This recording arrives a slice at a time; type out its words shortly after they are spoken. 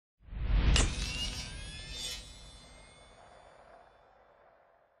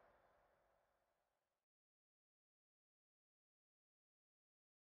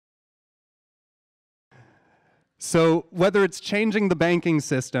So whether it's changing the banking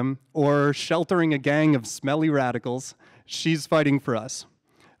system or sheltering a gang of smelly radicals, she's fighting for us.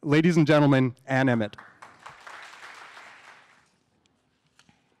 Ladies and gentlemen, Ann Emmett.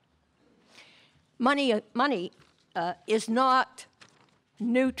 Money is not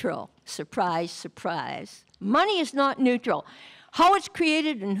neutral. Surprise, surprise. Money is not neutral. How it's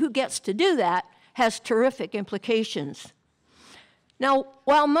created and who gets to do that has terrific implications. Now,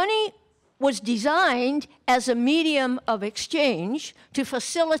 while money was designed as a medium of exchange to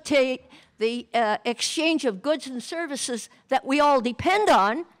facilitate the exchange of goods and services that we all depend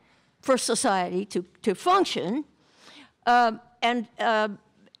on for society to function, it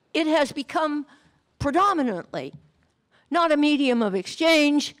has become predominantly not a medium of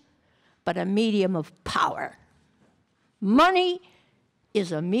exchange, but a medium of power. Money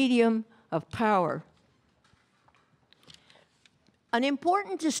is a medium of power. An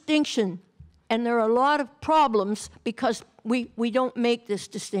important distinction, and there are a lot of problems because we don't make this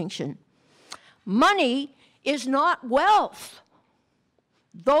distinction. Money is not wealth.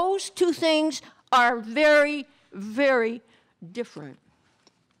 Those two things are very, very different.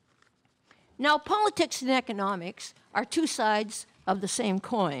 Now, politics and economics are two sides of the same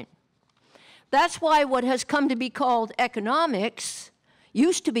coin. That's why what has come to be called economics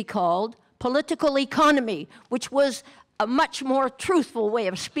used to be called political economy, which was a much more truthful way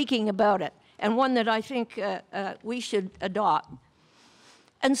of speaking about it, and one that I think we should adopt.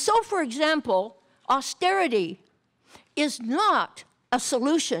 And so, for example, austerity is not a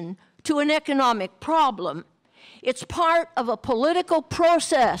solution to an economic problem. It's part of a political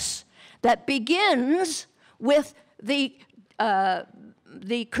process that begins with the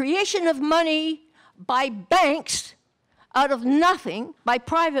creation of money by banks out of nothing, by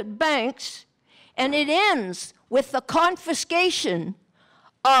private banks, and it ends with the confiscation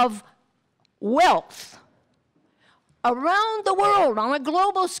of wealth around the world on a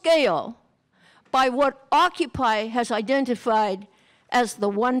global scale by what Occupy has identified as the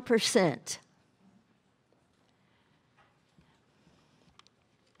 1%.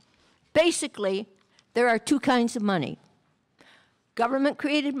 Basically, there are two kinds of money: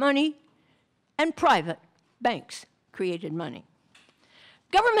 government-created money and private banks-created money.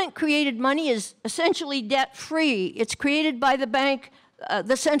 Government-created money is essentially debt-free. It's created by the bank,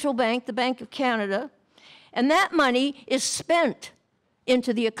 the central bank, the Bank of Canada, and that money is spent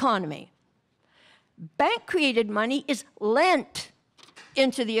into the economy. Bank-created money is lent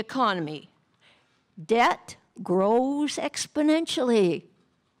into the economy. Debt grows exponentially.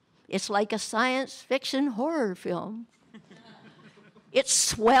 It's like a science fiction horror film. It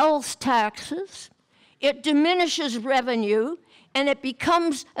swells taxes, it diminishes revenue, and it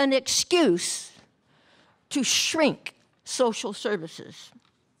becomes an excuse to shrink social services.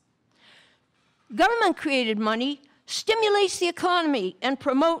 Government-created money stimulates the economy and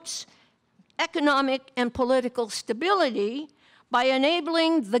promotes economic and political stability by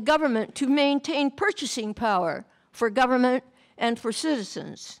enabling the government to maintain purchasing power for government and for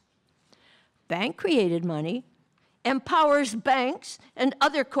citizens. Bank-created money empowers banks and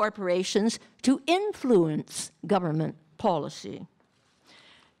other corporations to influence government policy.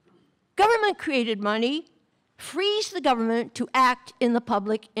 Government-created money frees the government to act in the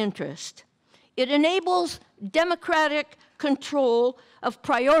public interest. It enables democratic control of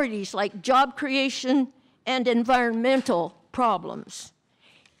priorities like job creation and environmental problems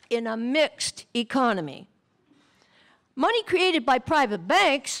in a mixed economy. Money created by private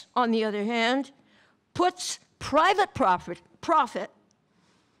banks, on the other hand, puts private profit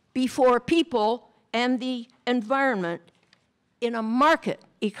before people and the environment in a market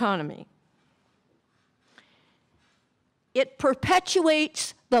economy. It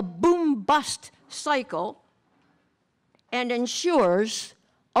perpetuates the boom-bust cycle and ensures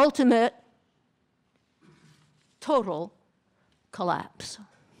ultimate total collapse.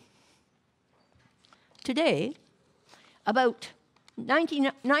 Today, about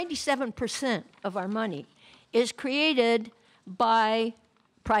 97% of our money is created by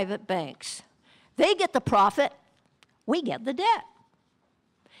private banks. They get the profit, we get the debt.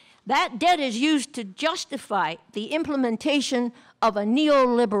 That debt is used to justify the implementation of a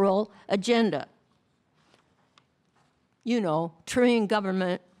neoliberal agenda. You know, trimming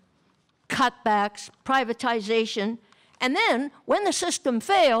government, cutbacks, privatization, and then when the system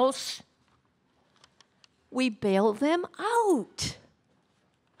fails, we bail them out.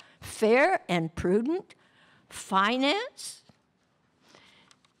 Fair and prudent finance.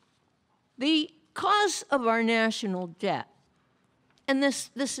 The cause of our national debt, and this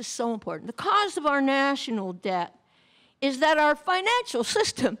is so important, the cause of our national debt is that our financial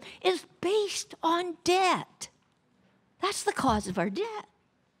system is based on debt. That's the cause of our debt.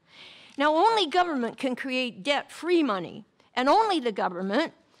 Now, only government can create debt-free money, and only the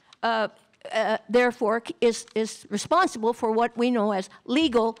government, therefore, is responsible for what we know as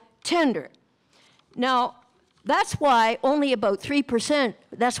legal tender. Now, that's why only about 3%,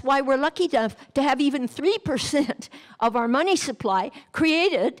 that's why we're lucky enough to have even 3% of our money supply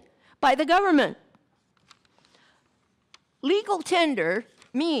created by the government. Legal tender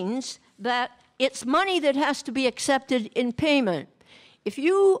means that it's money that has to be accepted in payment. If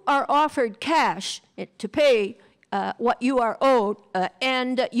you are offered cash to pay what you are owed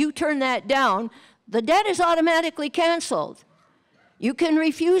and you turn that down, the debt is automatically canceled. You can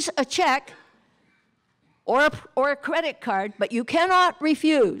refuse a check or a credit card, but you cannot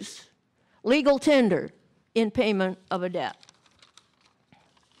refuse legal tender in payment of a debt.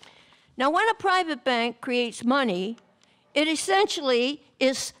 Now, when a private bank creates money, it essentially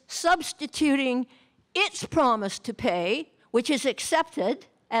is substituting its promise to pay, which is accepted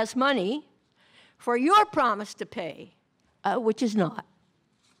as money, for your promise to pay, which is not.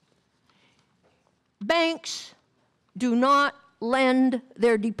 Banks do not lend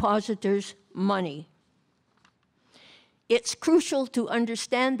their depositors money. It's crucial to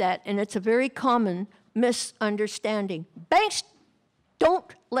understand that, and it's a very common misunderstanding. Banks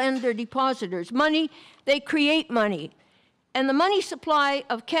don't lend their depositors money, they create money. And the money supply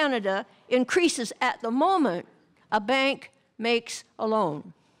of Canada increases at the moment a bank makes a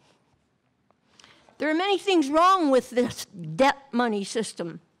loan. There are many things wrong with this debt money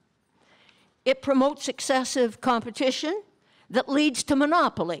system. It promotes excessive competition that leads to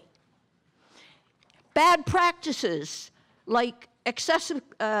monopoly. Bad practices like excessive,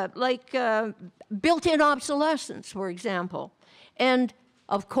 built-in obsolescence, for example, and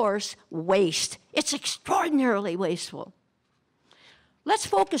of course, waste. It's extraordinarily wasteful. Let's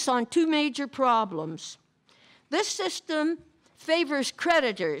focus on two major problems. This system favors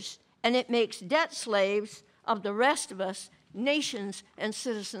creditors, and it makes debt slaves of the rest of us, nations and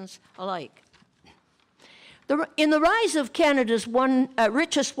citizens alike. In the rise of Canada's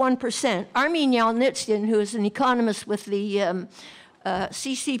richest 1%, Armin Yalnizyan, who is an economist with the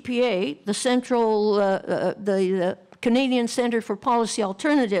CCPA, the Canadian Centre for Policy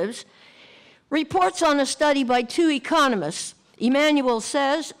Alternatives, reports on a study by two economists, Emmanuel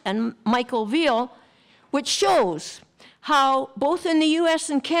Says and Michael Veal, which shows how both in the US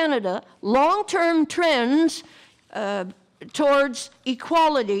and Canada, long-term trends towards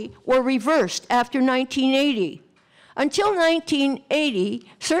equality were reversed after 1980. Until 1980,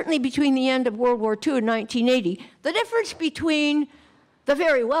 certainly between the end of World War II and 1980, the difference between the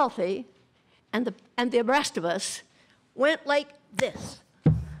very wealthy and the rest of us went like this.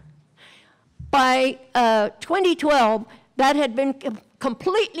 By 2012, that had been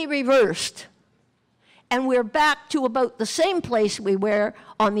completely reversed, and we're back to about the same place we were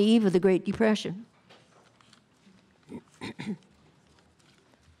on the eve of the Great Depression.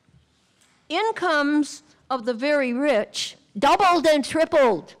 Incomes of the very rich doubled and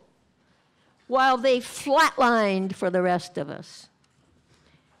tripled, while they flatlined for the rest of us.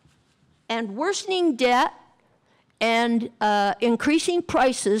 And worsening debt and increasing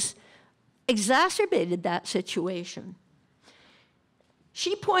prices exacerbated that situation.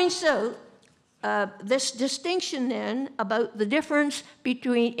 She points out this distinction then about the difference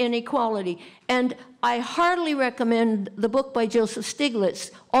between inequality. And I heartily recommend the book by Joseph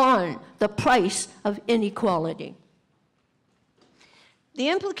Stiglitz on the price of inequality. The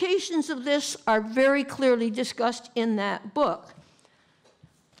implications of this are very clearly discussed in that book.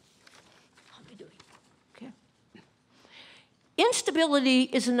 How am I doing? Okay. Instability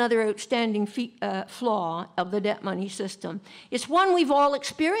is another outstanding flaw of the debt money system. It's one we've all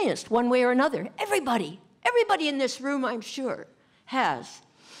experienced one way or another. Everybody in this room, I'm sure, has.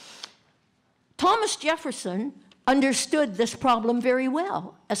 Thomas Jefferson understood this problem very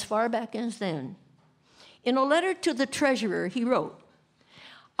well, as far back as then. In a letter to the treasurer, he wrote,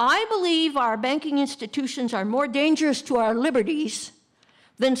 "I believe our banking institutions are more dangerous to our liberties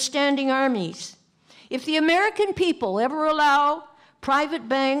than standing armies. If the American people ever allow private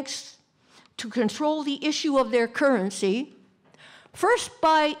banks to control the issue of their currency, first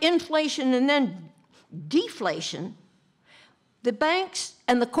by inflation and then deflation, the banks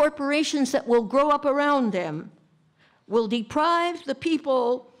and the corporations that will grow up around them will deprive the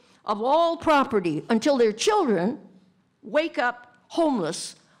people of all property until their children wake up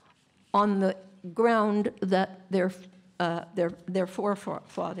homeless on the ground that their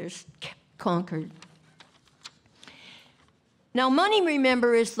forefathers conquered." Now, money,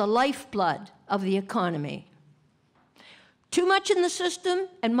 remember, is the lifeblood of the economy. Too much in the system,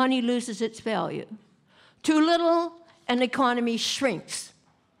 and money loses its value. Too little, and the economy shrinks.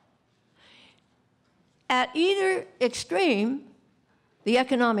 At either extreme, the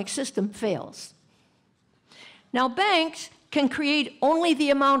economic system fails. Now, banks can create only the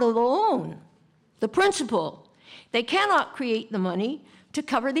amount of the loan, the principal. They cannot create the money to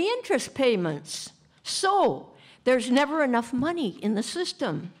cover the interest payments. So, there's never enough money in the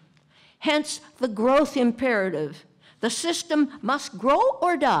system. Hence, the growth imperative. The system must grow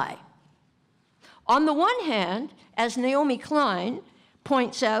or die. On the one hand, as Naomi Klein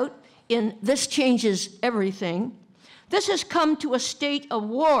points out in This Changes Everything, this has come to a state of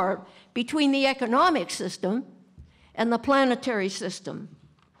war between the economic system and the planetary system.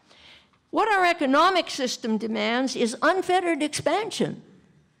 What our economic system demands is unfettered expansion.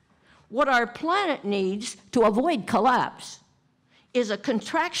 What our planet needs to avoid collapse is a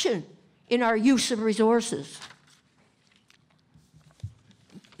contraction in our use of resources.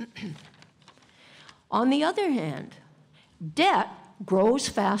 On the other hand, debt grows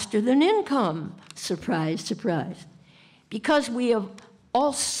faster than income. Surprise, surprise. Because we have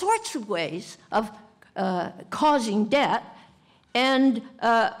all sorts of ways of causing debt and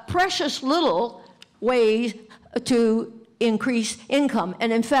precious little ways to increase income.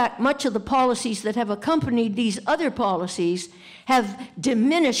 And in fact, much of the policies that have accompanied these other policies have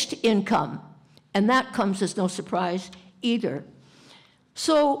diminished income. And that comes as no surprise either.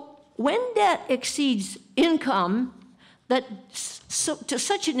 So when debt exceeds income, to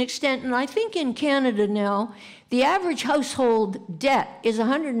such an extent, and I think in Canada now, the average household debt is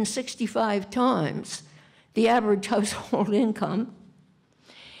 165 times the average household income.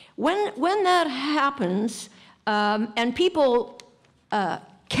 When that happens, and people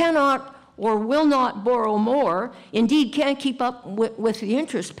cannot or will not borrow more, indeed can't keep up with the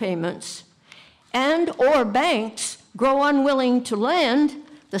interest payments, and or banks grow unwilling to lend,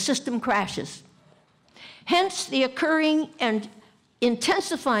 the system crashes. Hence the occurring and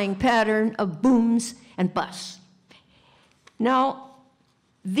intensifying pattern of booms and busts. Now,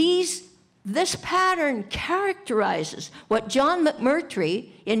 this pattern characterizes what John McMurtry,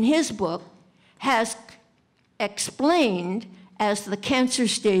 in his book, has explained as the cancer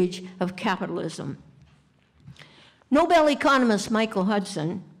stage of capitalism. Nobel economist Michael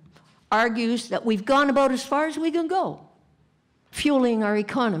Hudson argues that we've gone about as far as we can go, fueling our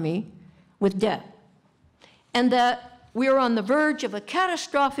economy with debt, and that we're on the verge of a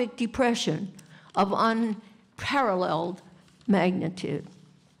catastrophic depression of unparalleled magnitude.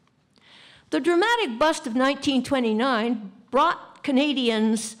 The dramatic bust of 1929 taught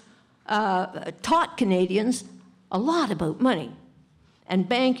Canadians a lot about money and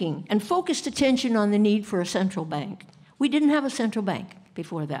banking and focused attention on the need for a central bank. We didn't have a central bank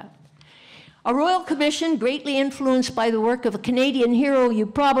before that. A royal commission, greatly influenced by the work of a Canadian hero you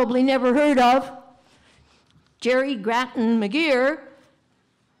probably never heard of, Jerry Grattan McGeer,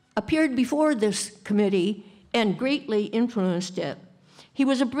 appeared before this committee and greatly influenced it. He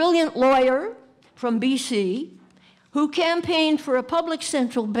was a brilliant lawyer from BC who campaigned for a public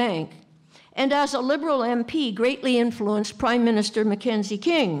central bank, and as a Liberal MP greatly influenced Prime Minister Mackenzie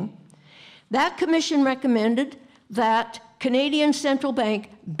King. That commission recommended that Canadian Central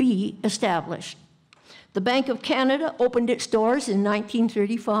Bank be established. The Bank of Canada opened its doors in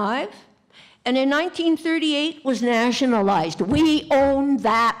 1935, and in 1938 was nationalized. We own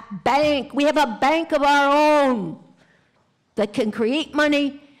that bank. We have a bank of our own that can create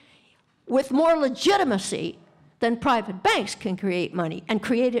money with more legitimacy than private banks can create money, and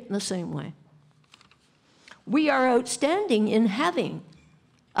create it in the same way. We are outstanding in having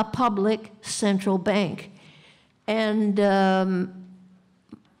a public central bank. And I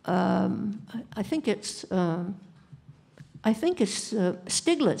think it's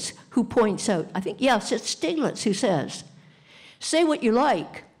Stiglitz who points out, yes, it's Stiglitz who says, say what you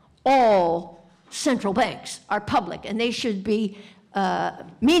like, all central banks are public, and they should be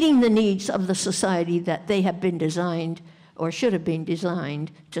meeting the needs of the society that they have been designed or should have been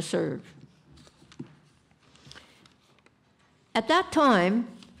designed to serve. At that time,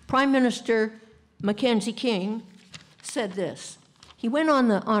 Prime Minister Mackenzie King said this. He went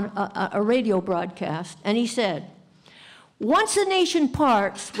on a radio broadcast, and he said, once a nation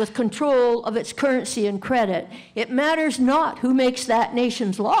parts with control of its currency and credit, it matters not who makes that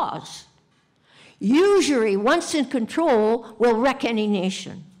nation's laws. Usury, once in control, will wreck any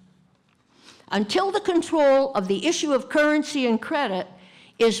nation. Until the control of the issue of currency and credit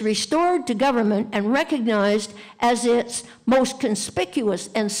is restored to government and recognized as its most conspicuous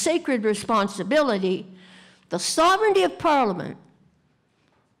and sacred responsibility, the sovereignty of Parliament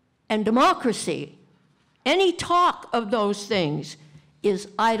and democracy, any talk of those things is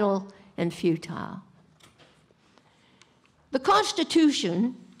idle and futile. The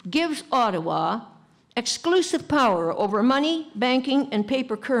Constitution gives Ottawa exclusive power over money, banking, and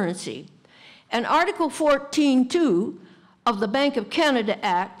paper currency. And Article 14.2 of the Bank of Canada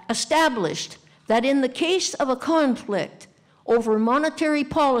Act established that in the case of a conflict over monetary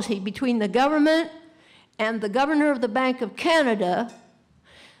policy between the government and the Governor of the Bank of Canada,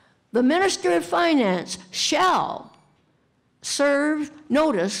 the Minister of Finance shall serve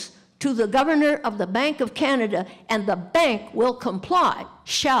notice to the Governor of the Bank of Canada, and the bank will comply.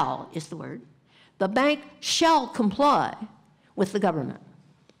 Shall is the word. The bank shall comply with the government.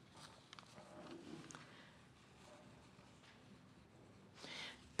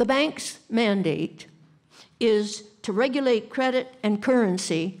 The bank's mandate is to regulate credit and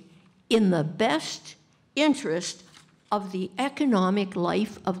currency in the best interest of the economic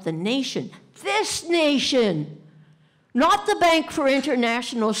life of the nation. This nation, not the Bank for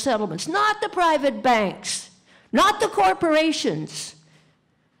International Settlements, not the private banks, not the corporations.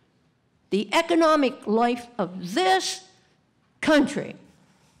 The economic life of this country.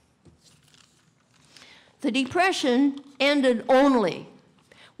 The Depression ended only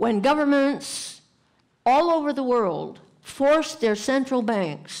when governments all over the world forced their central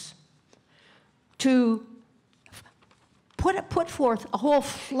banks to put forth a whole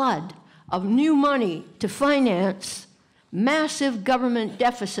flood of new money to finance massive government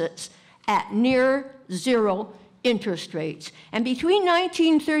deficits at near zero interest rates. And between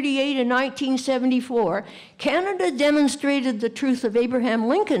 1938 and 1974, Canada demonstrated the truth of Abraham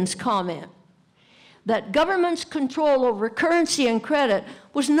Lincoln's comment that government's control over currency and credit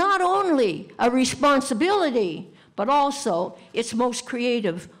was not only a responsibility, but also its most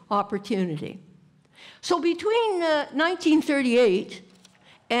creative opportunity. So between 1938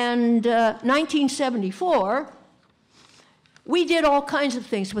 and 1974, we did all kinds of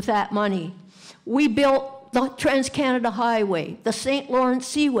things with that money. We built the Trans-Canada Highway, the St. Lawrence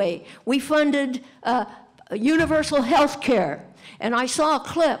Seaway. We funded universal health care. And I saw a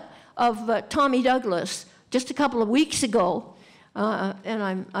clip of Tommy Douglas just a couple of weeks ago,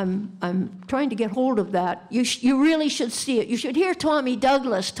 and I'm trying to get hold of that. You really should see it. You should hear Tommy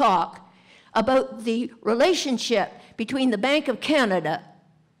Douglas talk about the relationship between the Bank of Canada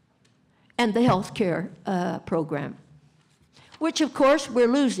and the health care program, which of course we're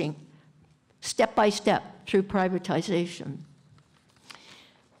losing step by step through privatization.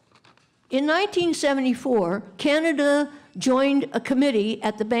 In 1974, Canada joined a committee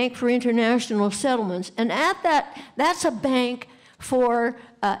at the Bank for International Settlements, and at that's a bank for,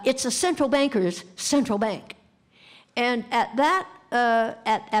 it's a central banker's central bank. And at that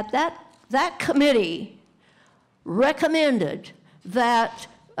committee recommended that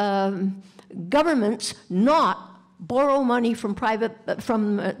governments not borrow money from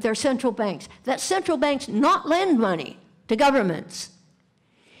their central banks, that central banks not lend money to governments.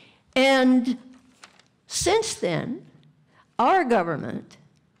 And since then, our government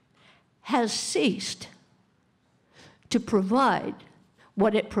has ceased to provide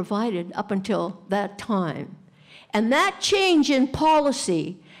what it provided up until that time. And that change in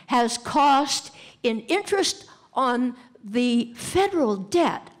policy has cost in interest on the federal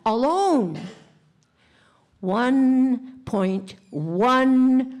debt alone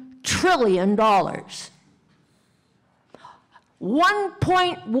 $1.1 trillion.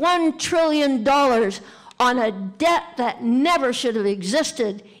 $1.1 trillion on a debt that never should have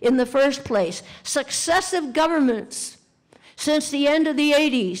existed in the first place. Successive governments since the end of the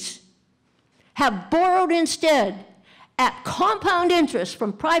 80s have borrowed instead at compound interest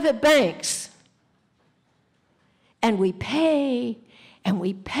from private banks. And we pay, and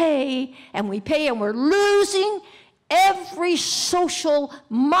we pay, and we pay, and we're losing every social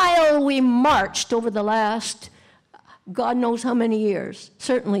mile we marched over the last God knows how many years,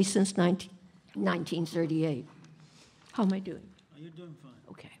 certainly since 1938. How am I doing? You're doing fine.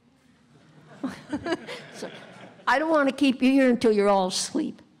 Okay. So, I don't want to keep you here until you're all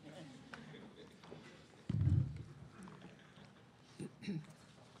asleep.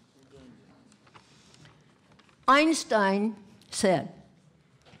 Einstein said,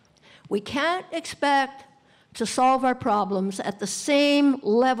 "We can't expect to solve our problems at the same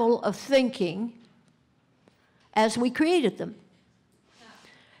level of thinking as we created them."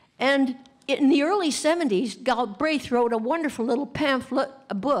 And in the early 70s, Galbraith wrote a wonderful little pamphlet,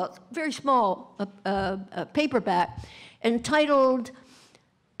 a book, very small, paperback, entitled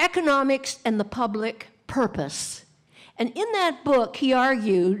Economics and the Public Purpose. And in that book, he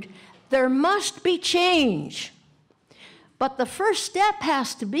argued there must be change, but the first step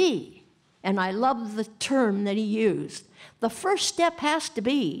has to be, and I love the term that he used, the first step has to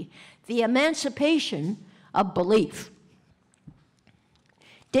be the emancipation of belief.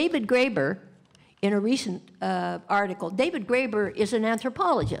 David Graeber, in a recent article, David Graeber is an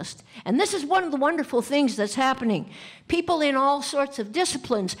anthropologist. And this is one of the wonderful things that's happening. People in all sorts of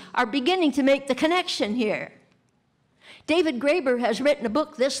disciplines are beginning to make the connection here. David Graeber has written a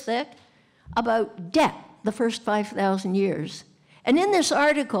book this thick about debt, the first 5,000 years. And in this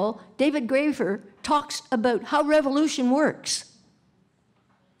article, David Graeber talks about how revolution works.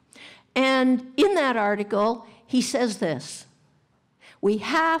 And in that article, he says this: we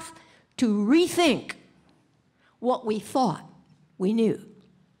have to rethink what we thought we knew.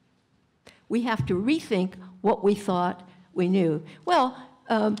 We have to rethink what we thought we knew. Well,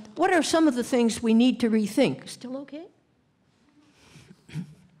 what are some of the things we need to rethink? Still okay?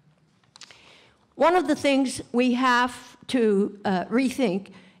 One of the things we have to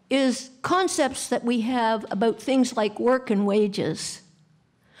rethink is concepts that we have about things like work and wages.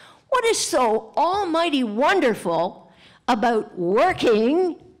 What is so almighty wonderful about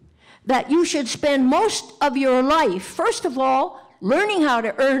working that you should spend most of your life, first of all, learning how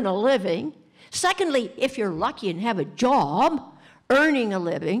to earn a living, secondly, if you're lucky and have a job, earning a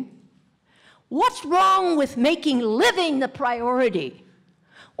living? What's wrong with making living the priority?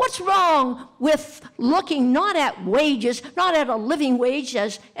 What's wrong with looking not at wages, not at a living wage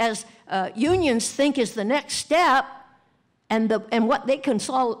as unions think is the next step, and what they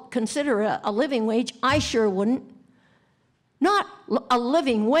consider a living wage? I sure wouldn't. Not a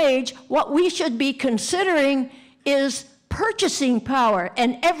living wage. What we should be considering is purchasing power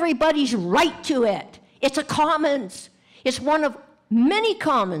and everybody's right to it. It's a commons. It's one of many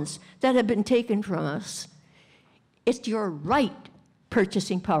commons that have been taken from us. It's your right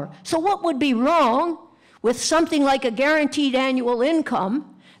purchasing power. So what would be wrong with something like a guaranteed annual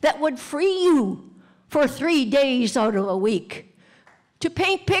income that would free you for 3 days out of a week to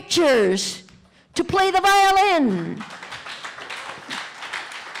paint pictures, to play the violin,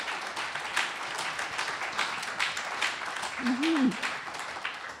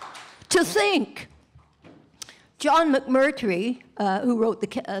 to think? John McMurtry, who wrote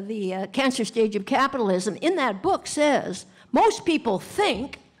the Cancer Stage of Capitalism, in that book says, most people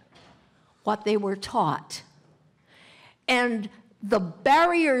think what they were taught. And the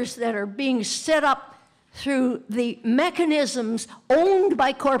barriers that are being set up through the mechanisms owned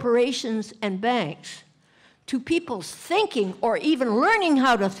by corporations and banks to people's thinking or even learning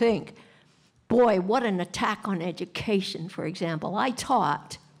how to think. Boy, what an attack on education, for example. I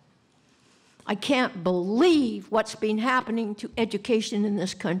taught. I can't believe what's been happening to education in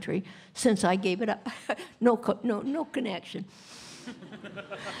this country since I gave it up. No connection.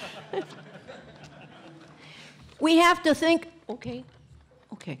 We have to think, okay.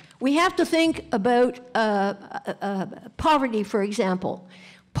 We have to think about poverty, for example.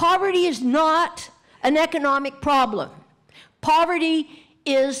 Poverty is not an economic problem. Poverty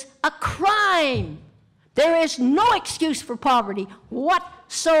is a crime. There is no excuse for poverty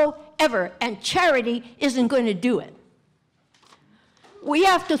whatsoever, and charity isn't going to do it. We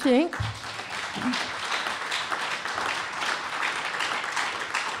have to think.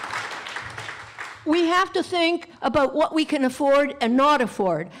 We have to think about what we can afford and not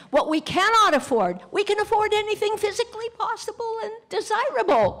afford. What we cannot afford, we can afford anything physically possible and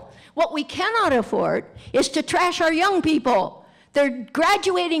desirable. What we cannot afford is to trash our young people. They're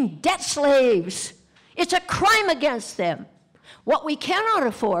graduating debt slaves. It's a crime against them. What we cannot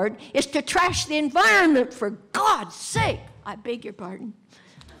afford is to trash the environment, for God's sake. I beg your pardon.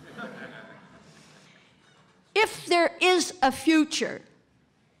 If there is a future,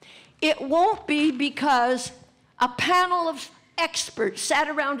 it won't be because a panel of experts sat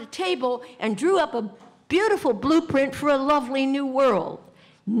around a table and drew up a beautiful blueprint for a lovely new world.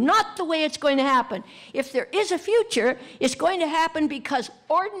 Not the way it's going to happen. If there is a future, it's going to happen because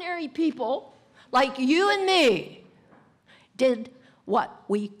ordinary people like you and me did what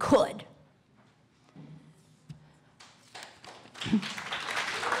we could.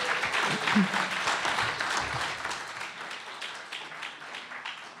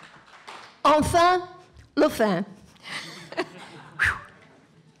 Enfin, le fin.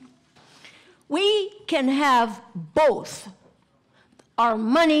 We can have both our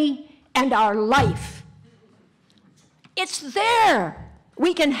money and our life. It's there.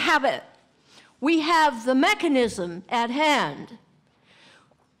 We can have it. We have the mechanism at hand.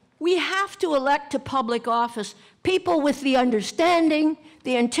 We have to elect to public office people with the understanding,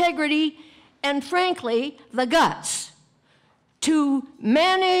 the integrity, and frankly, the guts to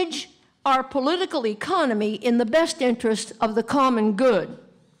manage our political economy in the best interest of the common good.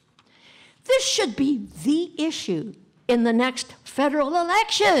 This should be the issue in the next federal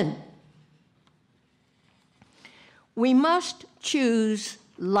election. We must choose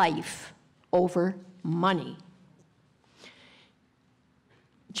life over money.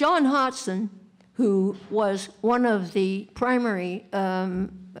 John Hodgson, who was one of the primary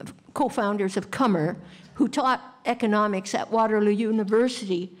co-founders of Cummer, who taught economics at Waterloo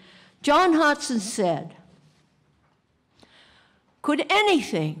University, John Hodgson said, "Could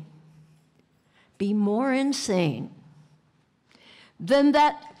anything be more insane than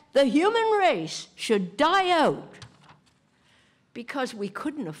that the human race should die out because we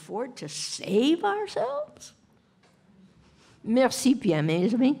couldn't afford to save ourselves?" Merci bien,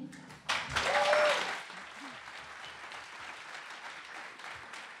 mes amis.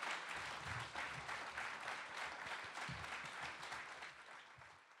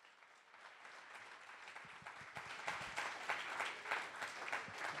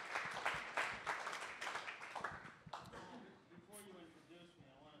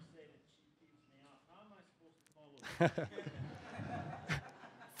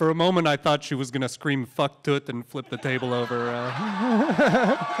 For a moment, I thought she was going to scream "fuck tooth" and flip the table over.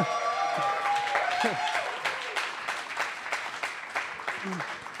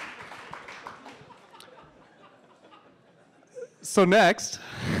 So next,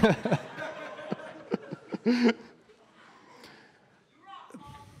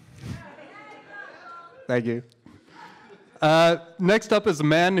 thank you. Next up is a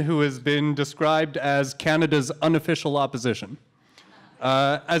man who has been described as Canada's unofficial opposition.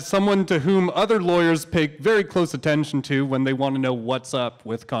 As someone to whom other lawyers pay very close attention to when they want to know what's up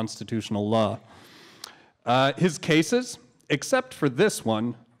with constitutional law. His cases, except for this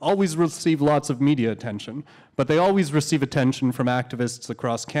one, always receive lots of media attention, but they always receive attention from activists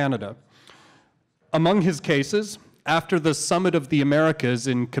across Canada. Among his cases, after the Summit of the Americas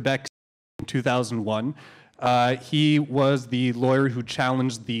in Quebec in 2001, he was the lawyer who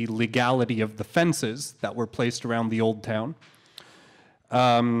challenged the legality of the fences that were placed around the Old Town.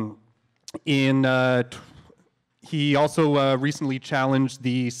 He also recently challenged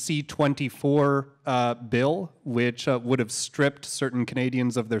the C-24 bill, which would have stripped certain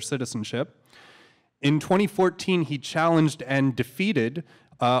Canadians of their citizenship. In 2014, he challenged and defeated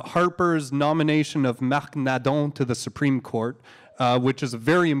Harper's nomination of Marc Nadon to the Supreme Court, which is a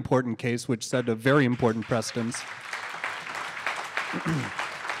very important case, which set a very important precedence.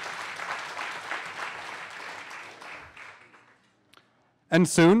 And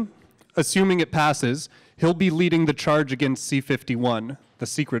soon, assuming it passes, he'll be leading the charge against C-51, the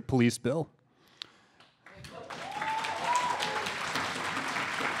secret police bill.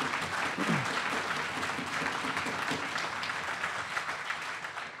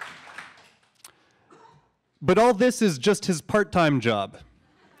 But all this is just his part-time job,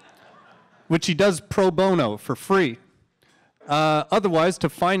 which he does pro bono for free. Otherwise, to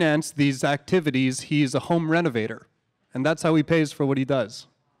finance these activities, he's a home renovator. And that's how he pays for what he does.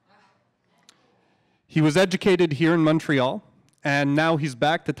 He was educated here in Montreal, and now he's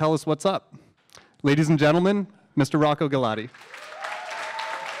back to tell us what's up. Ladies and gentlemen, Mr. Rocco Galati.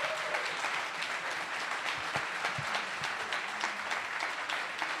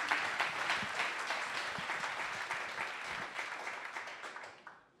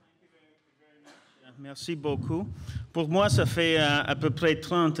 Merci beaucoup. Pour moi, ça fait à peu près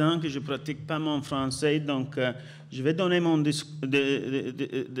 30 ans que je ne pratique pas mon français, donc je vais donner mon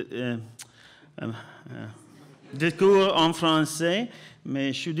discours en français,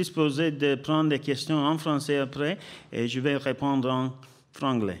 mais je suis disposé de prendre des questions en français après, et je vais répondre en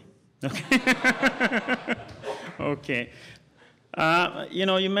franglais. Okay. You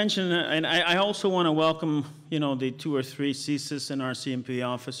know, you mentioned, and I also want to welcome, you know, the 2 or 3 CSIS and RCMP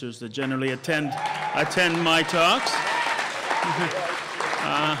officers that generally attend my talks.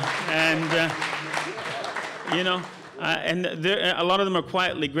 You know, and a lot of them are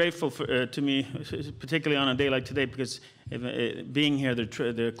quietly grateful to me, particularly on a day like today, because being here,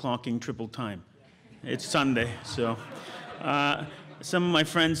 they're clocking triple time. It's Sunday, so. Some of my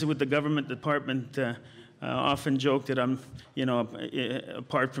friends with the government department often joke that I'm, you know,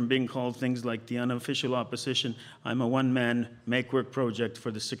 apart from being called things like the unofficial opposition, I'm a one-man make-work project for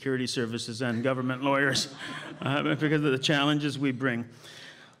the security services and government lawyers because of the challenges we bring.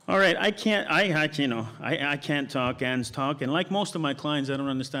 All right, I can't talk, Anne's talk, and like most of my clients, I don't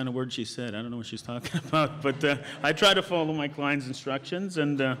understand a word she said. I don't know what she's talking about, but I try to follow my client's instructions,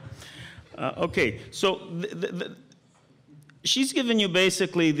 and okay, so she's given you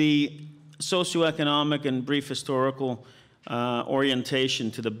basically the socioeconomic and brief historical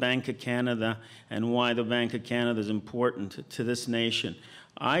orientation to the Banque of Canada and why the Banque of Canada is important to this nation.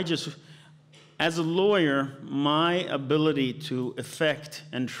 As a lawyer, my ability to effect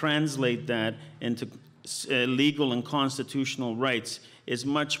and translate that into legal and constitutional rights is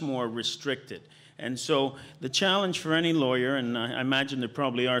much more restricted. And so the challenge for any lawyer, and I imagine there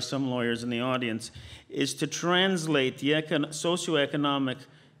probably are some lawyers in the audience, is to translate the socioeconomic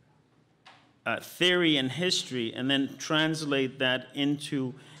theory and history and then translate that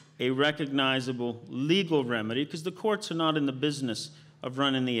into a recognizable legal remedy, because the courts are not in the business of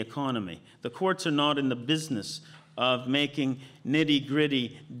running the economy. The courts are not in the business of making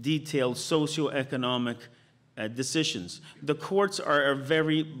nitty-gritty, detailed socioeconomic decisions. The courts are a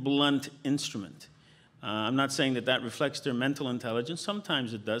very blunt instrument. I'm not saying that that reflects their mental intelligence.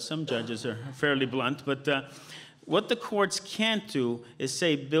 Sometimes it does. Some judges are fairly blunt. But what the courts can't do is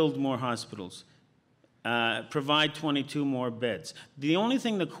say, build more hospitals, provide 22 more beds. The only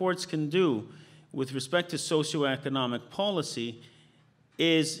thing the courts can do with respect to socioeconomic policy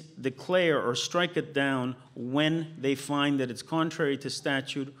is declare or strike it down when they find that it's contrary to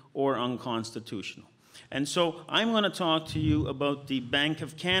statute or unconstitutional. And so I'm going to talk to you about the Bank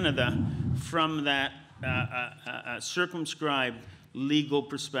of Canada from that circumscribed legal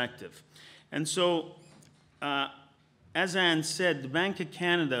perspective. And so, as Anne said, the Bank of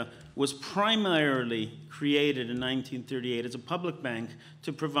Canada was primarily created in 1938 as a public bank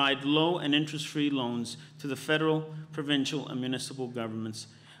to provide low and interest-free loans to the federal, provincial, and municipal governments,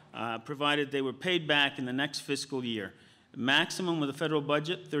 provided they were paid back in the next fiscal year. Maximum with the federal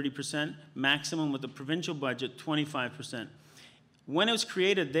budget, 30%. Maximum with the provincial budget, 25%. When it was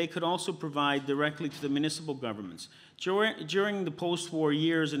created, they could also provide directly to the municipal governments. During the post-war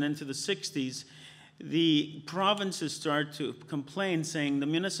years and into the 60s, the provinces started to complain, saying the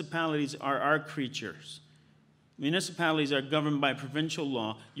municipalities are our creatures. Municipalities are governed by provincial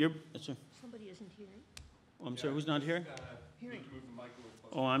law. Somebody isn't hearing. Oh, I'm sorry, who's not here? Hearing.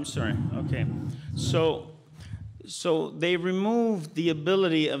 Oh, I'm sorry. Okay. So they removed the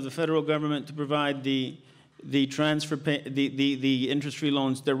ability of the federal government to provide the interest-free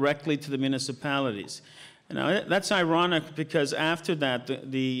loans directly to the municipalities. Now, that's ironic because after that,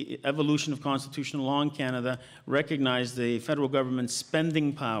 the evolution of constitutional law in Canada recognized the federal government's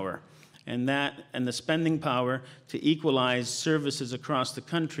spending power, and the spending power to equalize services across the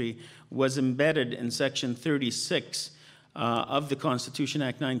country was embedded in Section 36 of the Constitution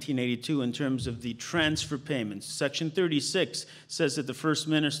Act 1982 in terms of the transfer payments. Section 36 says that the First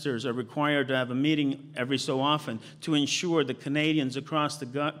Ministers are required to have a meeting every so often to ensure that Canadians across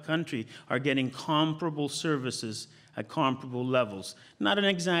the country are getting comparable services at comparable levels. Not an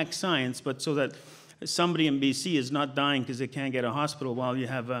exact science, but so that somebody in BC is not dying because they can't get a hospital while you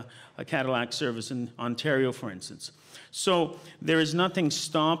have a Cadillac service in Ontario, for instance. So there is nothing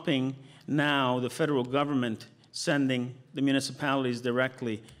stopping now the federal government sending the municipalities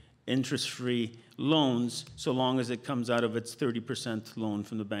directly interest-free loans so long as it comes out of its 30% loan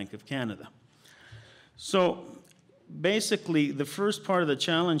from the Bank of Canada. So basically, the first part of the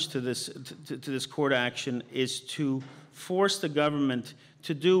challenge to this court action is to force the government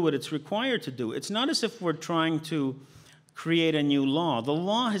to do what it's required to do. It's not as if we're trying to create a new law. The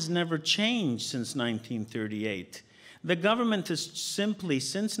law has never changed since 1938. The government has simply,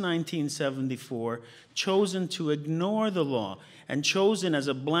 since 1974, chosen to ignore the law and chosen as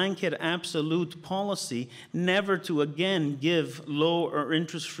a blanket absolute policy never to again give low or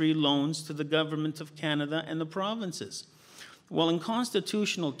interest-free loans to the government of Canada and the provinces. Well, in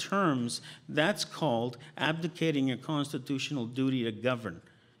constitutional terms, that's called abdicating your constitutional duty to govern.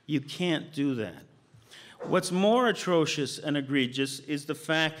 You can't do that. What's more atrocious and egregious is the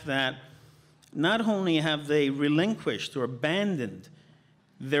fact that not only have they relinquished or abandoned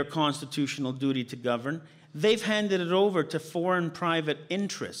their constitutional duty to govern, they've handed it over to foreign private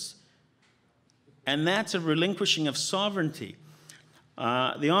interests. And that's a relinquishing of sovereignty.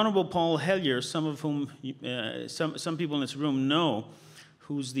 The Honorable Paul Hellyer, some of whom some people in this room know,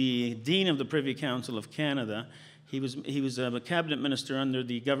 who's the Dean of the Privy Council of Canada, he was a cabinet minister under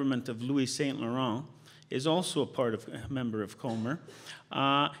the government of Louis Saint Laurent, is also a member of Comer.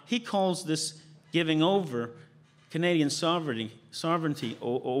 He calls this giving over Canadian sovereignty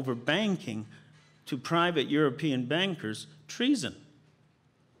over banking to private European bankers treason.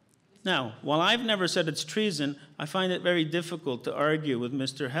 Now, while I've never said it's treason, I find it very difficult to argue with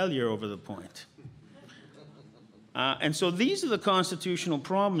Mr. Hellyer over the point. And so these are the constitutional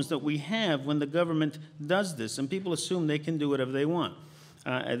problems that we have when the government does this, and people assume they can do whatever they want.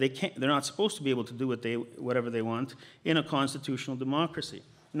 They're not supposed to be able to do whatever they want in a constitutional democracy.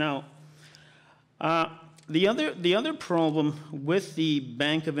 Now, the other problem with the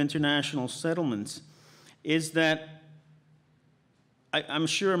Bank of International Settlements is that I'm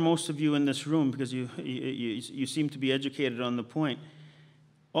sure most of you in this room, because you seem to be educated on the point,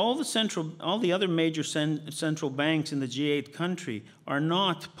 All the other major central banks in the G8 country are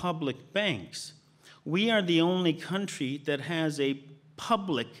not public banks. We are the only country that has a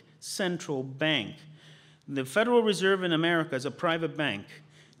public central bank. The Federal Reserve in America is a private bank.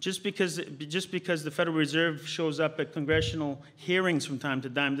 Just because the Federal Reserve shows up at congressional hearings from time to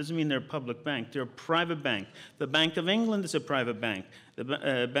time doesn't mean they're a public bank. They're a private bank. The Bank of England is a private bank.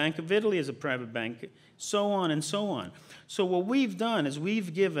 The Bank of Italy is a private bank, so on and so on. So what we've done is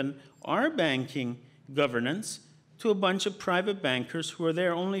we've given our banking governance to a bunch of private bankers who are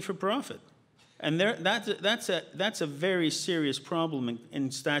there only for profit. And that's a very serious problem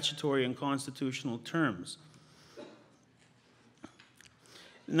in statutory and constitutional terms.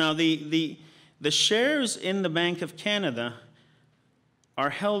 Now, the shares in the Bank of Canada are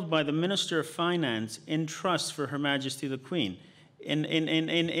held by the Minister of Finance in trust for Her Majesty the Queen. In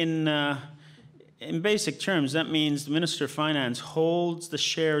basic terms, that means the Minister of Finance holds the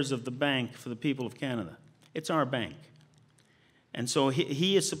shares of the bank for the people of Canada. It's our bank. And so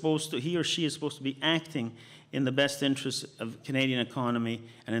he or she is supposed to be acting in the best interest of the Canadian economy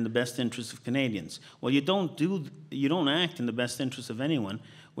and in the best interest of Canadians. Well, you don't act in the best interest of anyone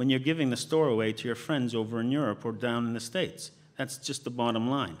when you're giving the store away to your friends over in Europe or down in the States. That's just the bottom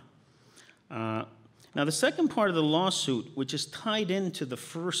line. Now, the second part of the lawsuit, which is tied into the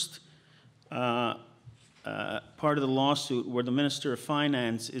first part of the lawsuit where the Minister of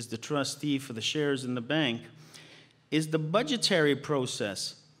Finance is the trustee for the shares in the bank, is the budgetary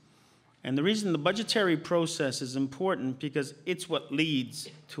process. And the reason the budgetary process is important because it's what leads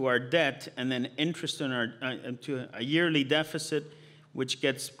to our debt and then interest in to a yearly deficit, which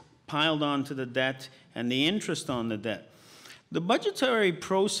gets piled onto the debt and the interest on the debt. The budgetary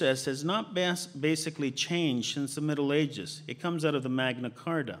process has not basically changed since the Middle Ages. It comes out of the Magna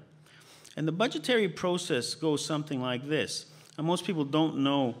Carta. And the budgetary process goes something like this. And most people don't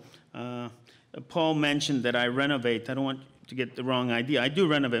know. Paul mentioned that I renovate. I don't want to get the wrong idea. I do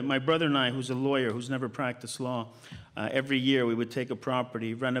renovate. My brother and I, who's a lawyer, who's never practiced law, every year we would take a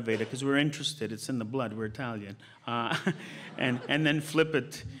property, renovate it, because we're interested. It's in the blood. We're Italian. And then flip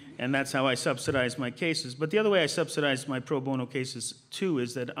it. And that's how I subsidize my cases. But the other way I subsidize my pro bono cases, too,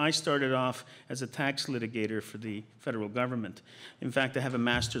 is that I started off as a tax litigator for the federal government. In fact, I have a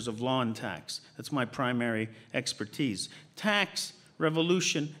master's of law in tax. That's my primary expertise. Tax,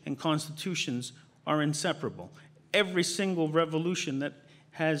 revolution, and constitutions are inseparable. Every single revolution that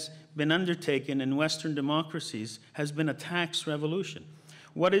has been undertaken in Western democracies has been a tax revolution.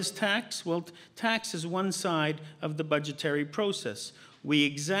 What is tax? Well, tax is one side of the budgetary process. We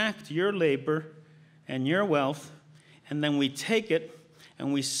exact your labor and your wealth, and then we take it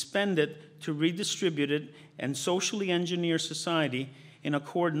and we spend it to redistribute it and socially engineer society in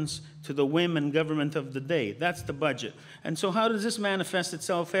accordance to the whim and government of the day. That's the budget. And so how does this manifest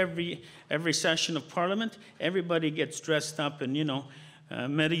itself every session of Parliament? Everybody gets dressed up in,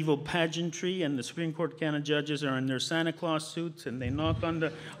 medieval pageantry, and the Supreme Court of Canada judges are in their Santa Claus suits, and they knock on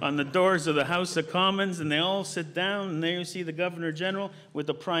the doors of the House of Commons, and they all sit down, and there you see the Governor General with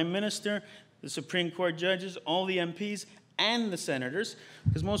the Prime Minister, the Supreme Court judges, all the MPs, and the senators,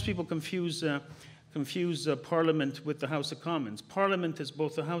 because most people confuse Parliament with the House of Commons. Parliament is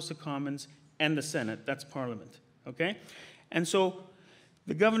both the House of Commons and the Senate. That's Parliament, okay? And so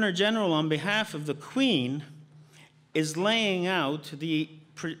the Governor General, on behalf of the Queen, is laying out the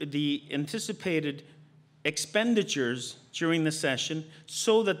anticipated expenditures during the session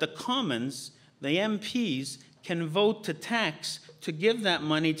so that the Commons, the MPs, can vote to tax to give that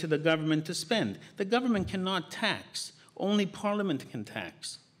money to the government to spend. The government cannot tax. Only Parliament can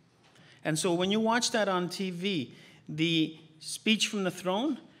tax. And so when you watch that on TV, the speech from the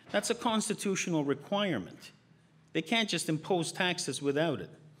throne, that's a constitutional requirement. They can't just impose taxes without it.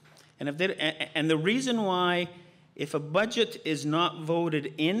 And the reason why, if a budget is not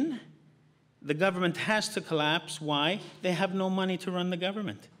voted in, the government has to collapse. Why? They have no money to run the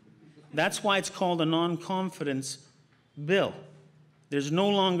government. That's why it's called a non-confidence bill. There's no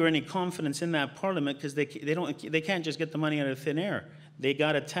longer any confidence in that Parliament because they can't just get the money out of thin air. They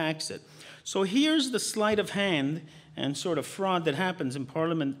got to tax it. So here's the sleight of hand and sort of fraud that happens in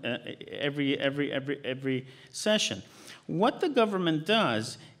Parliament every session. What the government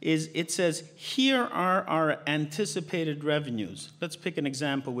does is it says, here are our anticipated revenues. Let's pick an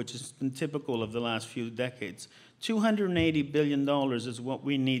example which has been typical of the last few decades. $280 billion is what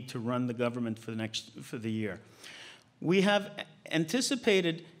we need to run the government for the year. We have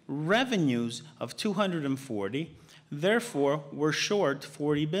anticipated revenues of 240, therefore we're short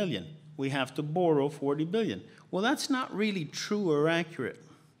 40 billion. We have to borrow 40 billion. Well, that's not really true or accurate.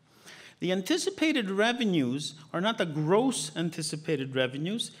 The anticipated revenues are not the gross anticipated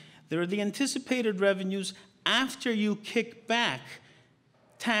revenues. They're the anticipated revenues after you kick back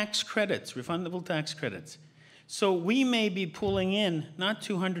tax credits, refundable tax credits. So we may be pulling in not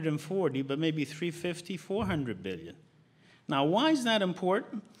 240, but maybe 350, 400 billion. Now, why is that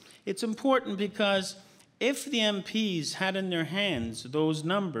important? It's important because if the MPs had in their hands those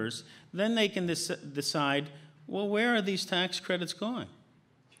numbers, then they can decide, well, where are these tax credits going?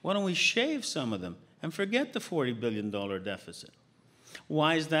 Why don't we shave some of them and forget the $40 billion deficit?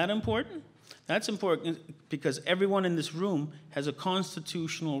 Why is that important? That's important because everyone in this room has a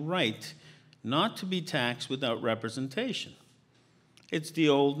constitutional right not to be taxed without representation. It's the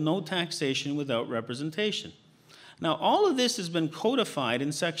old no taxation without representation. Now, all of this has been codified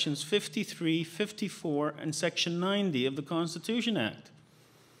in sections 53, 54, and section 90 of the Constitution Act.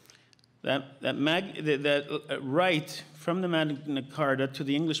 That right from the Magna Carta to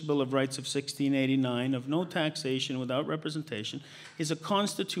the English Bill of Rights of 1689 of no taxation without representation is a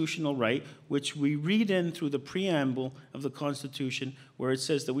constitutional right which we read in through the preamble of the Constitution, where it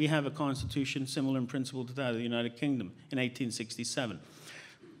says that we have a constitution similar in principle to that of the United Kingdom in 1867.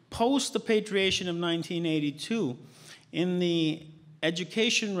 Post the patriation of 1982, in the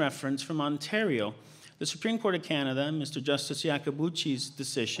education reference from Ontario, the Supreme Court of Canada, Mr. Justice Iacobucci's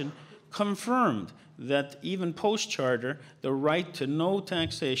decision, confirmed that even post-charter, the right to no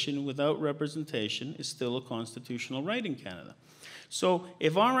taxation without representation is still a constitutional right in Canada. So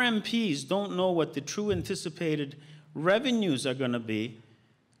if our MPs don't know what the true anticipated revenues are going to be,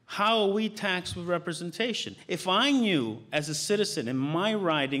 how are we taxed with representation? If I knew as a citizen in my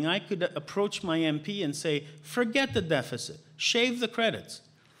riding, I could approach my MP and say, forget the deficit, shave the credits.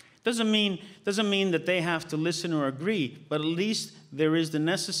 Doesn't mean that they have to listen or agree, but at least there is the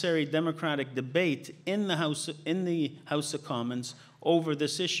necessary democratic debate in the House of Commons over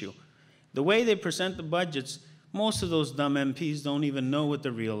this issue. The way they present the budgets, most of those dumb MPs don't even know what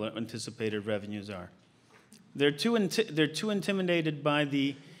the real anticipated revenues are. They're too intimidated by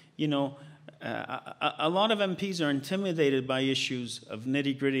the, a lot of MPs are intimidated by issues of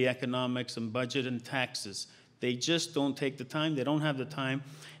nitty-gritty economics and budget and taxes. They just don't take the time. They don't have the time.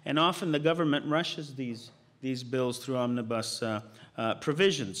 And often the government rushes these bills through omnibus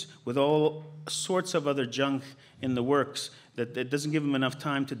provisions with all sorts of other junk in the works that doesn't give them enough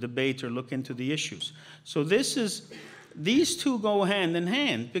time to debate or look into the issues. So these two go hand in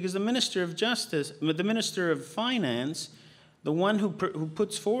hand, because the Minister of Justice, the Minister of Finance, the one who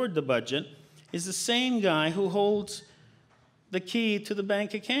puts forward the budget, is the same guy who holds the key to the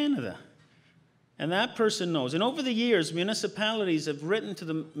Bank of Canada. And that person knows. And over the years, municipalities have written to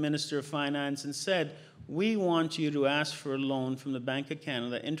the Minister of Finance and said, we want you to ask for a loan from the Bank of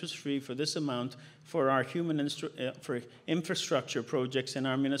Canada, interest-free for this amount, for our for infrastructure projects in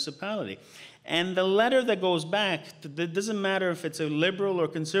our municipality. And the letter that goes back, it doesn't matter if it's a liberal or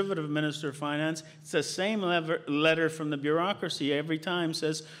conservative Minister of Finance, it's the same letter from the bureaucracy every time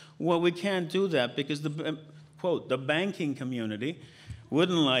says, well, we can't do that because the, quote, the banking community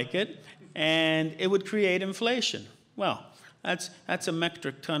wouldn't like it, and it would create inflation. Well, that's a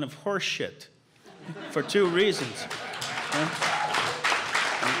metric ton of horse shit for two reasons.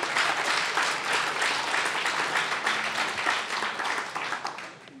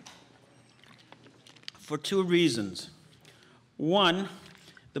 For two reasons. One,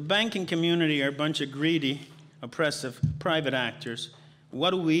 the banking community are a bunch of greedy, oppressive, private actors.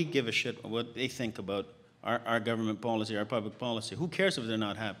 What do we give a shit what they think about our government policy, our public policy? Who cares if they're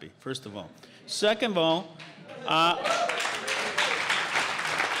not happy, first of all? Second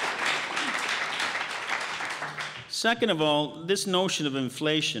of all, this notion of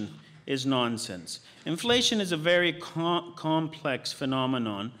inflation is nonsense. Inflation is a very complex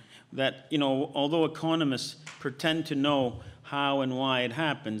phenomenon that, although economists pretend to know how and why it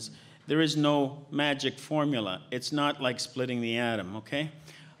happens, there is no magic formula. It's not like splitting the atom, okay?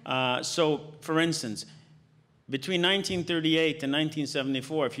 So, for instance, between 1938 and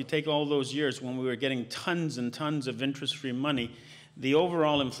 1974, if you take all those years when we were getting tons and tons of interest-free money, the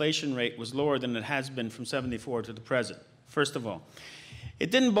overall inflation rate was lower than it has been from 74 to the present, first of all. It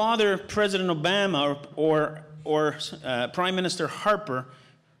didn't bother President Obama or Prime Minister Harper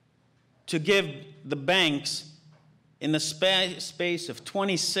to give the banks, in the space of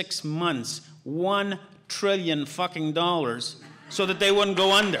 26 months, $1 trillion fucking dollars so that they wouldn't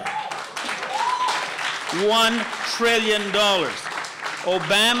go under. $1 trillion.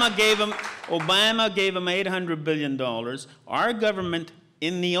 Obama gave them $800 billion. Our government,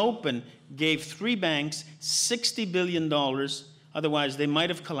 in the open, gave three banks $60 billion. Otherwise, they might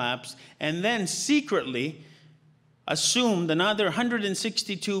have collapsed. And then secretly assumed another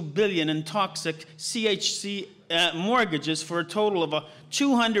 $162 billion in toxic CHC mortgages for a total of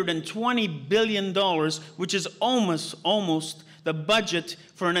 $220 billion, which is almost the budget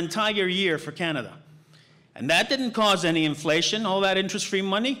for an entire year for Canada. And that didn't cause any inflation, all that interest-free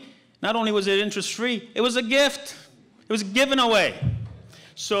money. Not only was it interest-free, it was a gift. It was given away.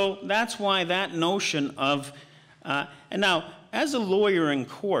 So that's why that notion of, and now, as a lawyer in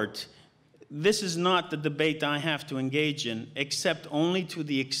court, this is not the debate I have to engage in, except only to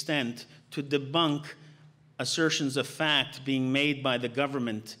the extent to debunk assertions of fact being made by the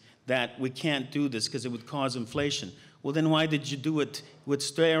government that we can't do this because it would cause inflation. Well, then why did you do it with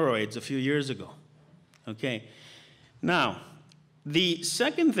steroids a few years ago? Okay. Now, the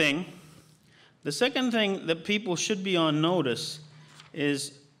second thing that people should be on notice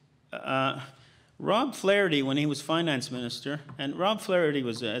is Rob Flaherty, when he was finance minister, and Rob Flaherty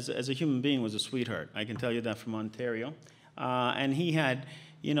was, as a human being, was a sweetheart. I can tell you that from Ontario. And he had,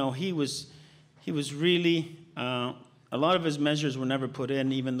 you know, he was really, a lot of his measures were never put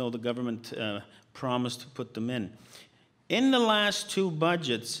in, even though the government promised to put them in. In the last two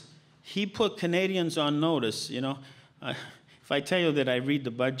budgets, he put Canadians on notice, you know. If I tell you that I read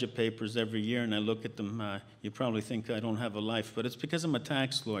the budget papers every year and I look at them, you probably think I don't have a life, but it's because I'm a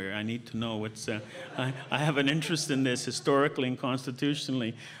tax lawyer. I need to know what's, I have an interest in this historically and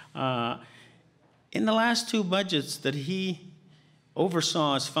constitutionally. In the last two budgets that he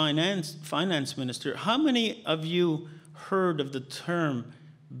oversaw as finance minister, how many of you heard of the term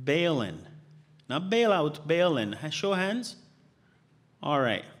bail-in? Not bailout, bail-in. Show of hands? All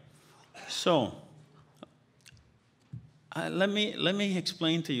right. So, let me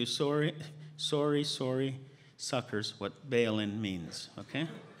explain to you, sorry, suckers, what bail-in means, okay?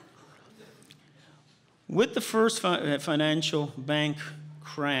 With the first financial bank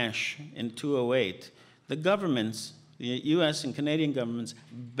crash in 2008, the governments, the US and Canadian governments,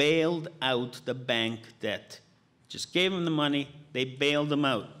 bailed out the bank debt. Just gave them the money, they bailed them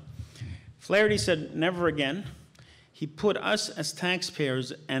out. Flaherty said, never again. He put us as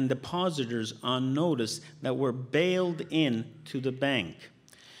taxpayers and depositors on notice that we're bailed in to the bank.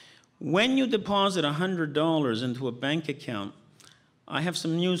 When you deposit $100 into a bank account, I have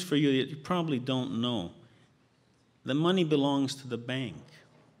some news for you that you probably don't know. The money belongs to the bank.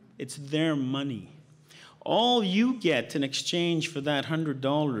 It's their money. All you get in exchange for that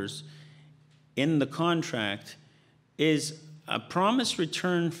 $100 in the contract is a promised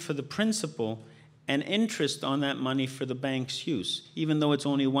return for the principal and interest on that money for the bank's use, even though it's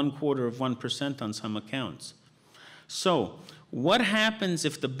only 0.25% on some accounts. So, what happens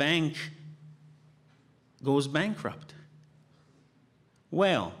if the bank goes bankrupt?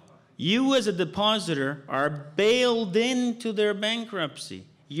 Well, you as a depositor are bailed into their bankruptcy.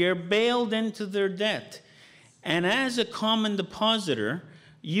 You're bailed into their debt. And as a common depositor,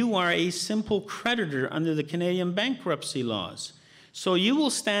 you are a simple creditor under the Canadian bankruptcy laws. So you will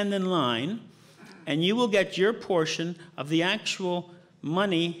stand in line and you will get your portion of the actual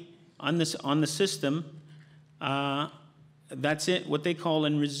money on the system. That's it, what they call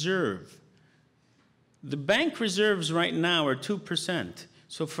in reserve. The bank reserves right now are 2%.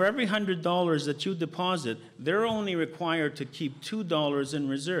 So for every $100 that you deposit, they're only required to keep $2 in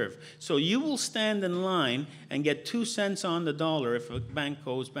reserve. So you will stand in line and get 2 cents on the dollar if a bank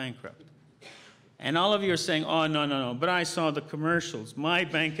goes bankrupt. And all of you are saying, oh, no, but I saw the commercials. My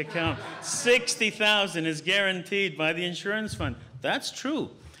bank account, $60,000 is guaranteed by the insurance fund. That's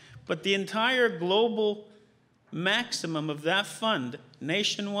true. But the entire global maximum of that fund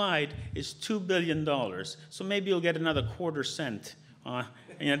nationwide is $2 billion. So maybe you'll get another quarter cent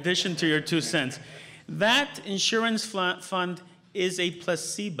in addition to your 2 cents. That insurance fund is a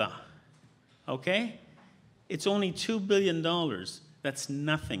placebo, okay? It's only $2 billion. That's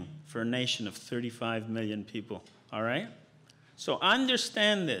nothing for a nation of 35 million people, all right? So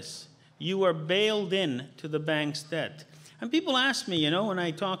understand this. You are bailed in to the bank's debt. And people ask me, you know, when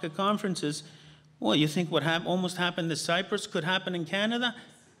I talk at conferences, well, you think what almost happened to Cyprus could happen in Canada?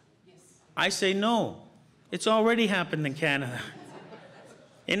 Yes. I say no. It's already happened in Canada.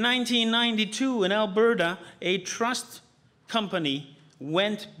 In 1992, in Alberta, a trust company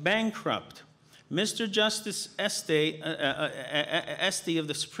went bankrupt. Mr. Justice Esty of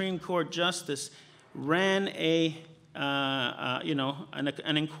the Supreme Court Justice ran an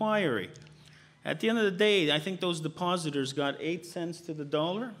inquiry. At the end of the day, I think those depositors got 8 cents to the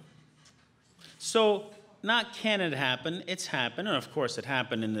dollar. So not can it happen, it's happened. And of course, it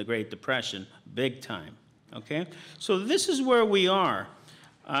happened in the Great Depression, big time. Okay? So this is where we are.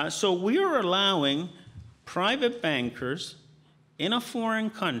 So we are allowing private bankers in a foreign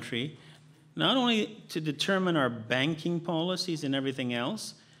country not only to determine our banking policies and everything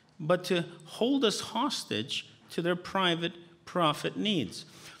else, but to hold us hostage to their private profit needs.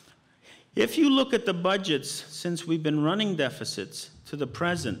 If you look at the budgets since we've been running deficits to the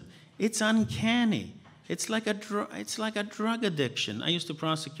present, it's uncanny. It's like a drug addiction. I used to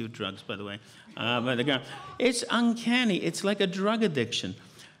prosecute drugs, by the way. It's uncanny. It's like a drug addiction.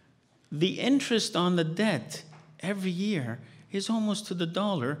 The interest on the debt every year is almost to the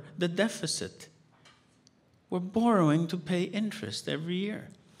dollar the deficit. We're borrowing to pay interest every year.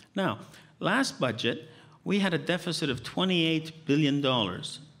 Now, last budget, we had a deficit of $28 billion.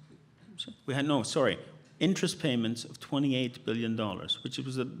 Interest payments of $28 billion, which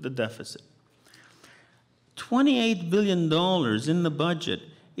was the deficit. $28 billion in the budget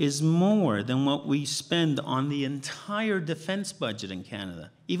is more than what we spend on the entire defense budget in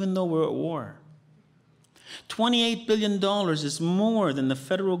Canada, even though we're at war. $28 billion is more than the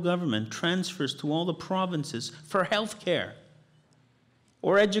federal government transfers to all the provinces for health care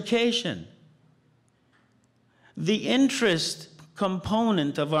or education. The interest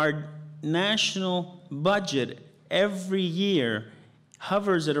component of our national budget every year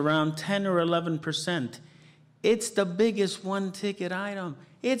hovers at around 10 or 11%. It's the biggest one-ticket item.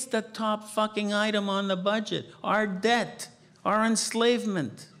 It's the top fucking item on the budget. Our debt, our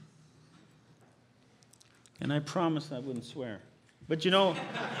enslavement. And I promised I wouldn't swear. But you know,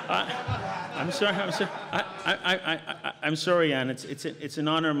 I'm sorry, Anne. It's in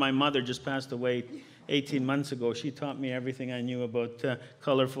honor of my mother, just passed away 18 months ago. She taught me everything I knew about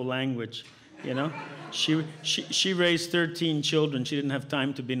colorful language. You know, she raised 13 children. She didn't have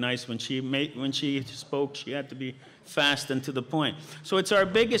time to be nice. When she spoke, she had to be fast and to the point. So it's our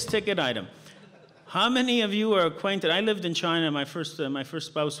biggest ticket item. How many of you are acquainted? I lived in China. My first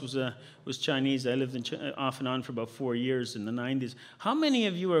spouse was Chinese. I lived in off and on for about 4 years in the 90s. How many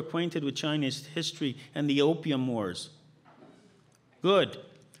of you are acquainted with Chinese history and the Opium Wars? Good.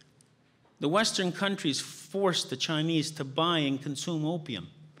 The Western countries forced the Chinese to buy and consume opium.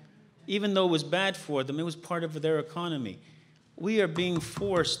 Even though it was bad for them, it was part of their economy. We are being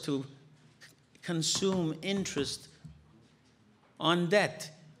forced to consume interest on debt,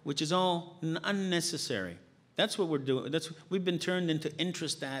 which is all unnecessary. That's what we're doing. We've been turned into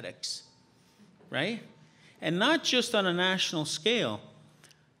interest addicts, right? And not just on a national scale,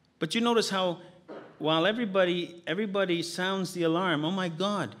 but you notice how while everybody sounds the alarm, oh my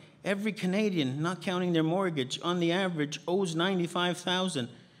God, every Canadian, not counting their mortgage, on the average owes $95,000.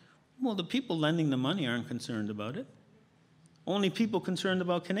 Well, the people lending the money aren't concerned about it. Only people concerned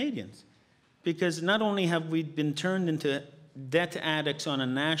about Canadians. Because not only have we been turned into debt addicts on a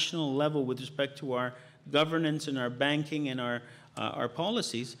national level with respect to our governance and our banking and our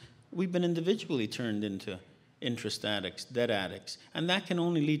policies, we've been individually turned into interest addicts, debt addicts. And that can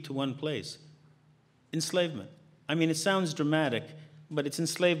only lead to one place: enslavement. I mean, it sounds dramatic, but it's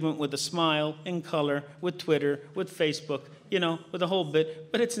enslavement with a smile, in color, with Twitter, with Facebook, you know, with a whole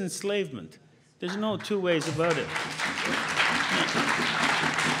bit, but it's enslavement. There's no two ways about it.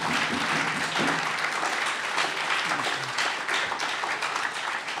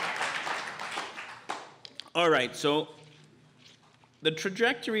 All right, so the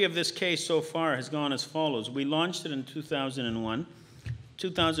trajectory of this case so far has gone as follows. We launched it in 2001.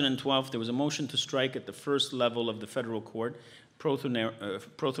 2012, there was a motion to strike at the first level of the federal court.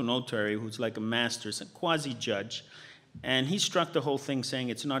 Prothonotary, who's like a master, a quasi-judge, and he struck the whole thing saying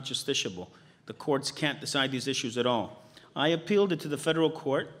it's not justiciable. The courts can't decide these issues at all. I appealed it to the federal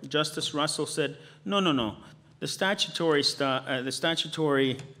court. Justice Russell said, no. The statutory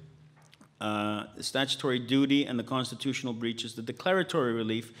duty and the constitutional breaches, the declaratory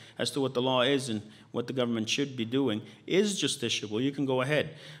relief as to what the law is and what the government should be doing is justiciable. You can go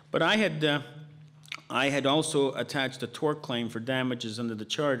ahead. But I had also attached a tort claim for damages under the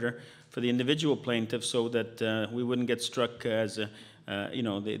charter for the individual plaintiff so that we wouldn't get struck as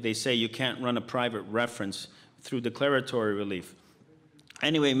they say you can't run a private reference through declaratory relief.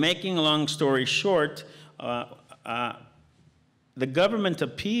 Anyway, making a long story short, the government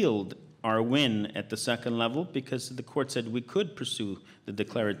appealed our win at the second level because the court said we could pursue the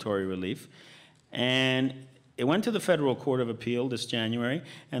declaratory relief. And it went to the Federal Court of Appeal this January,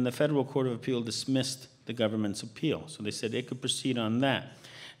 and the Federal Court of Appeal dismissed the government's appeal. So they said it could proceed on that.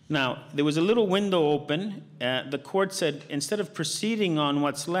 Now, there was a little window open. The court said instead of proceeding on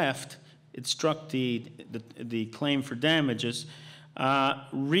what's left, it struck the claim for damages,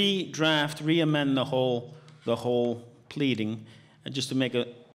 re-amend the whole pleading, just to make a.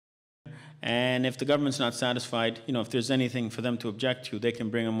 And if the government's not satisfied, if there's anything for them to object to, they can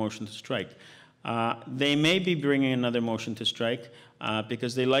bring a motion to strike. They may be bringing another motion to strike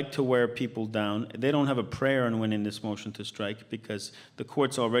because they like to wear people down. They don't have a prayer on winning this motion to strike because the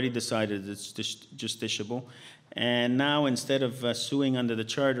court's already decided it's justiciable. And now, instead of suing under the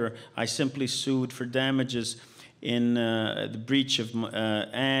charter, I simply sued for damages in the breach of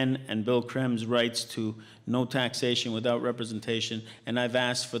Anne and Bill Krem's rights to no taxation without representation, and I've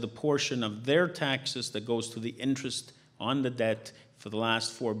asked for the portion of their taxes that goes to the interest on the debt for the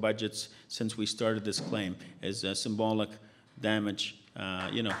last 4 budgets since we started this claim as symbolic damage,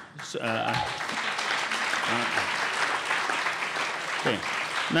 you know. Okay.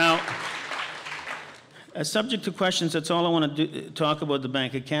 Now, subject to questions, that's all I want to talk about the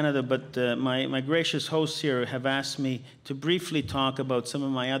Bank of Canada, but my gracious hosts here have asked me to briefly talk about some of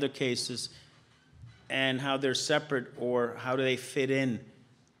my other cases and how they're separate or how do they fit in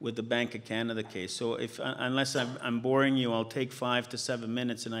with the Bank of Canada case. So unless I'm boring you, I'll take 5 to 7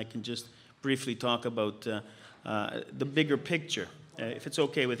 minutes and I can just briefly talk about the bigger picture, if it's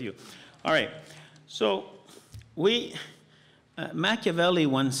okay with you. All right, so Machiavelli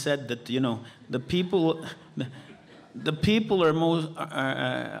once said that, you know, the people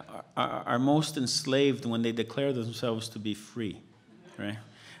are most enslaved when they declare themselves to be free, right?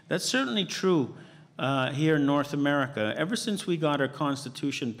 That's certainly true here in North America. Ever since we got our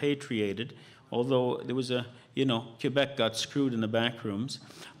Constitution patriated, although there was you know, Quebec got screwed in the back rooms,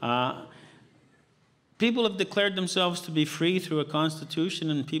 people have declared themselves to be free through a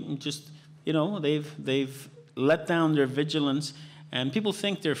Constitution, and people just, you know, they've let down their vigilance, and people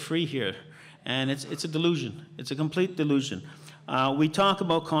think they're free here. And it's a delusion. It's a complete delusion. We talk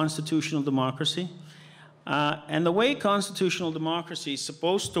about constitutional democracy. And the way constitutional democracy is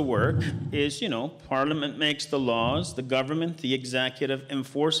supposed to work is, you know, Parliament makes the laws, the government, the executive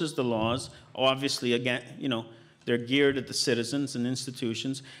enforces the laws. Obviously, again, you know, they're geared at the citizens and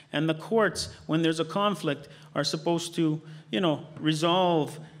institutions. And the courts, when there's a conflict, are supposed to, you know,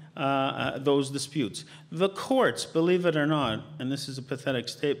 resolve those disputes. The courts, believe it or not, and this is a pathetic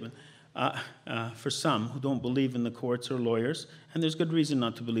statement, for some who don't believe in the courts or lawyers, and there's good reason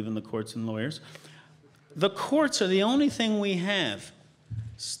not to believe in the courts and lawyers, the courts are the only thing we have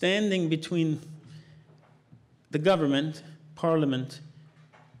standing between the government, Parliament,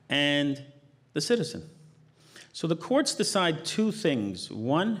 and the citizen. So the courts decide 2 things.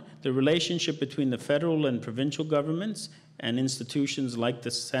 One, the relationship between the federal and provincial governments and institutions like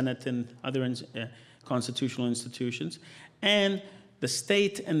the Senate and other constitutional institutions, and the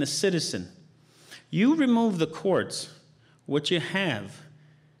state and the citizen. You remove the courts, what you have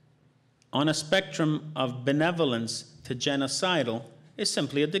on a spectrum of benevolence to genocidal is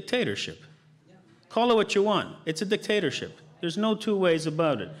simply a dictatorship. Call it what you want. It's a dictatorship. There's no 2 ways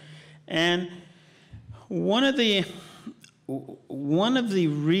about it. And one of the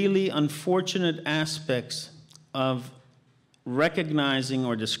really unfortunate aspects of recognizing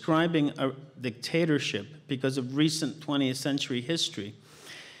or describing a dictatorship because of recent 20th century history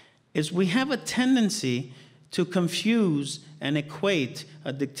is we have a tendency to confuse and equate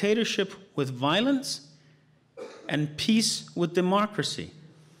a dictatorship with violence and peace with democracy.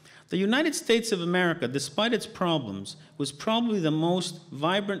 The United States of America, despite its problems, was probably the most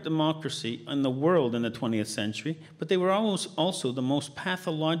vibrant democracy in the world in the 20th century, but they were also the most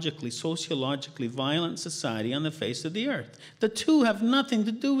pathologically, sociologically violent society on the face of the earth. The 2 have nothing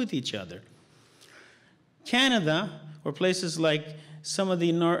to do with each other. Canada, or places like some of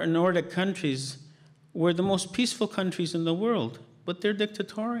the Nordic countries, were the most peaceful countries in the world, but they're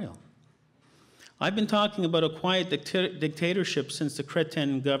dictatorial. I've been talking about a quiet dictatorship since the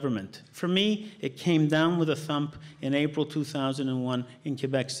Crétin government. For me, it came down with a thump in April 2001 in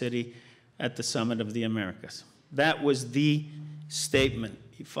Quebec City at the Summit of the Americas. That was the statement.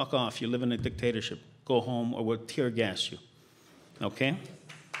 You fuck off, you live in a dictatorship. Go home or we'll tear gas you. Okay?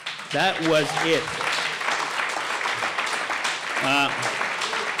 That was it.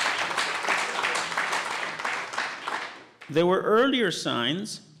 There were earlier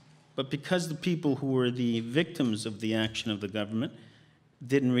signs, but because the people who were the victims of the action of the government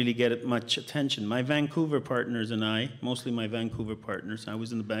didn't really get much attention. My Vancouver partners and I, mostly my Vancouver partners, I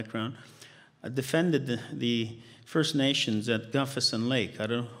was in the background, defended the First Nations at Guffison Lake. I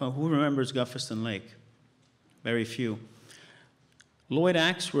don't know, who remembers Guffison Lake? Very few. Lloyd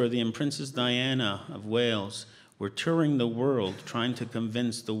Axworthy and Princess Diana of Wales were touring the world trying to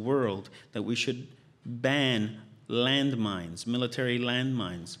convince the world that we should ban landmines, military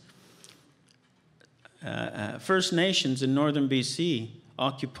landmines. First Nations in northern BC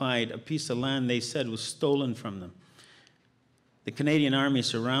occupied a piece of land they said was stolen from them. The Canadian Army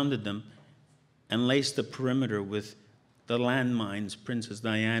surrounded them and laced the perimeter with the landmines Princess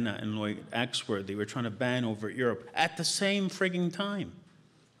Diana and Lloyd Axworthy were trying to ban over Europe at the same frigging time,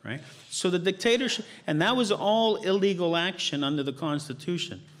 right? So the dictatorship, and that was all illegal action under the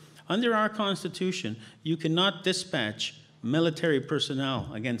Constitution. Under our Constitution, you cannot dispatch military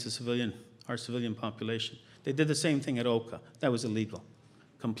personnel against our civilian population. They did the same thing at Oka. That was illegal,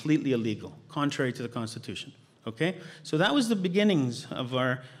 completely illegal, contrary to the Constitution, okay? So that was the beginnings of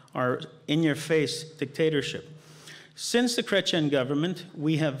our in-your-face dictatorship. Since the Chrétien government,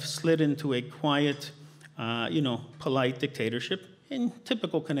 we have slid into a quiet, polite dictatorship in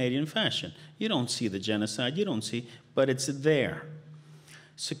typical Canadian fashion. You don't see the genocide, you don't see, but it's there.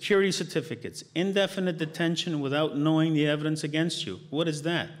 Security certificates, indefinite detention without knowing the evidence against you. What is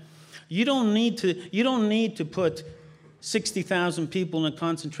that? You don't need to put 60,000 people in a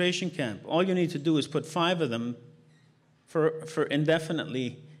concentration camp. All you need to do is put 5 of them for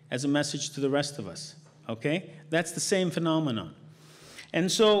indefinitely as a message to the rest of us. Okay? That's the same phenomenon.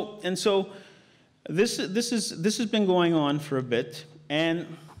 And so this has been going on for a bit, and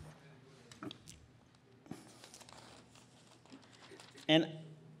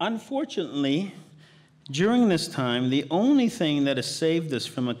unfortunately, during this time, the only thing that has saved us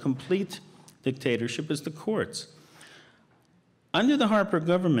from a complete dictatorship is the courts. Under the Harper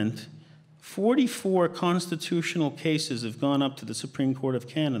government, 44 constitutional cases have gone up to the Supreme Court of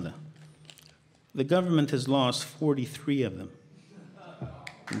Canada. The government has lost 43 of them.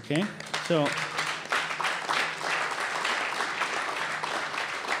 Okay? So,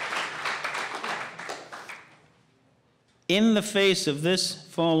 in the face of this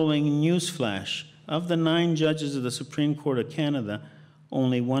following newsflash, of the 9 judges of the Supreme Court of Canada,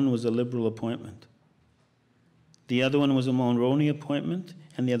 only 1 was a Liberal appointment. The other one was a Mulroney appointment,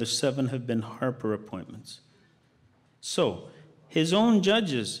 and the other 7 have been Harper appointments. So, his own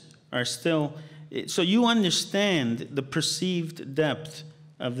judges are still... So you understand the perceived depth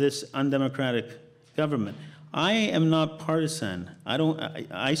of this undemocratic government. I am not partisan.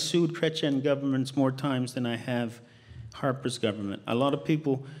 I sued Chrétien governments more times than I have Harper's government. A lot of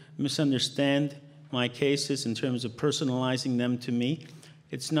people misunderstand my cases in terms of personalizing them to me.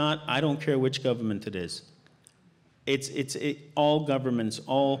 It's not, I don't care which government it is. It's all governments,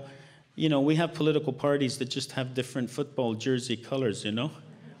 all, we have political parties that just have different football jersey colors,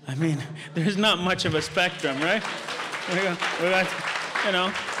 I mean, there's not much of a spectrum, right?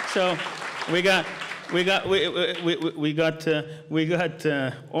 So we got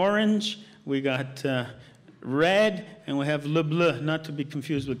orange, we got red, and we have le bleu, not to be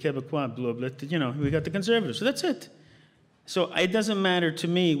confused with Québécois bleu bleu. We got the conservatives. So that's it. So it doesn't matter to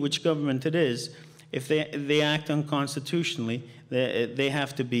me which government it is. If they act unconstitutionally, they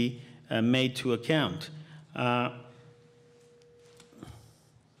have to be made to account.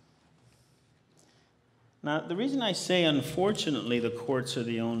 Now, the reason I say, unfortunately, the courts are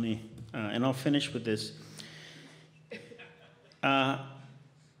the only, and I'll finish with this,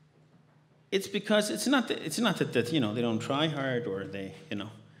 it's because it's not that they don't try hard or they,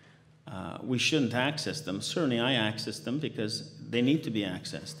 we shouldn't access them. Certainly, I access them because they need to be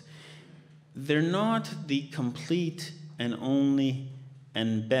accessed. They're not the complete and only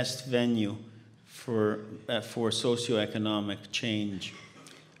and best venue for socioeconomic change.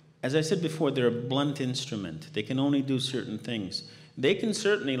 As I said before, they're a blunt instrument. They can only do certain things. They can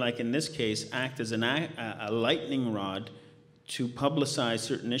certainly, like in this case, act as a lightning rod to publicize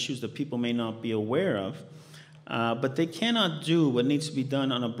certain issues that people may not be aware of, but they cannot do what needs to be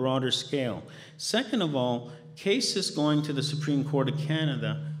done on a broader scale. Second of all, cases going to the Supreme Court of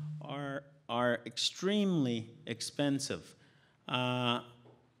Canada are extremely expensive.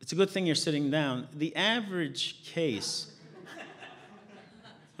 It's a good thing you're sitting down. The average case...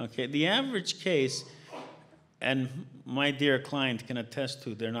 Okay, the average case, and my dear client can attest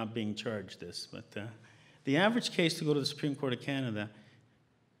to they're not being charged this, but the average case to go to the Supreme Court of Canada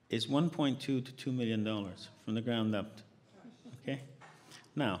is $1.2 to $2 million from the ground up. Okay?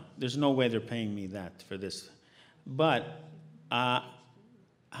 Now, there's no way they're paying me that for this. But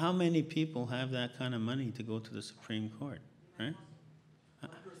how many people have that kind of money to go to the Supreme Court, right? 1%.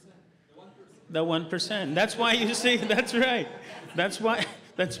 The 1%. That's why you see, that's right. That's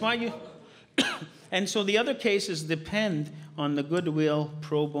why you... And so the other cases depend on the goodwill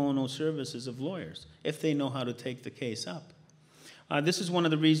pro bono services of lawyers, if they know how to take the case up. This is one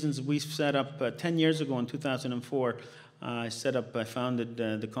of the reasons we set up, 10 years ago in 2004, I founded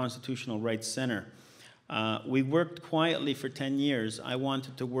the Constitutional Rights Center. We worked quietly for 10 years. I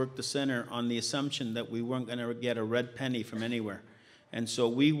wanted to work the center on the assumption that we weren't going to get a red penny from anywhere. And so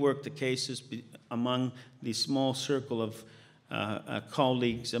we worked the cases among the small circle of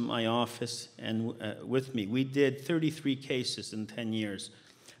colleagues at my office and with me. We did 33 cases in 10 years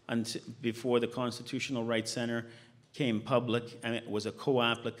before the Constitutional Rights Center came public, and it was a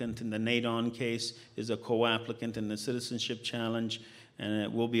co-applicant in the NADON case, is a co-applicant in the Citizenship Challenge, and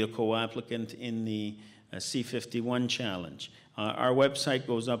it will be a co-applicant in the C51 Challenge. Our website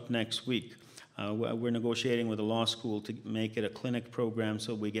goes up next week. We're negotiating with a law school to make it a clinic program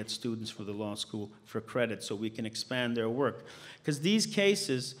so we get students for the law school for credit so we can expand their work. Because these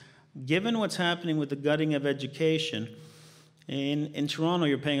cases, given what's happening with the gutting of education, in Toronto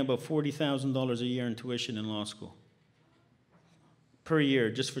you're paying about $40,000 a year in tuition in law school. Per year,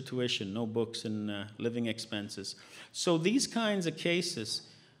 just for tuition, no books and living expenses. So these kinds of cases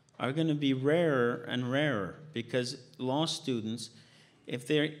are going to be rarer and rarer because law students, if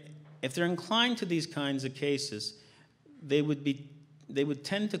they're inclined to these kinds of cases, they would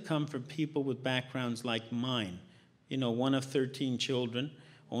tend to come from people with backgrounds like mine. You know, one of 13 children,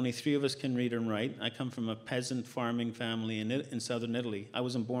 only 3 of us can read and write. I come from a peasant farming family in southern Italy. I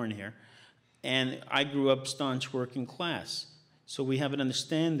wasn't born here. And I grew up staunch working class. So we have an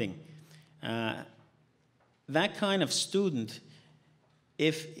understanding. That kind of student,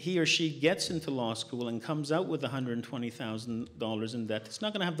 if he or she gets into law school and comes out with $120,000 in debt, it's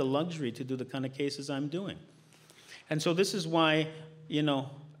not going to have the luxury to do the kind of cases I'm doing. And so this is why, you know,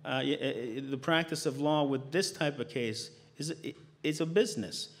 the practice of law with this type of case is a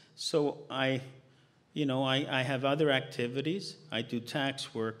business. So I have other activities. I do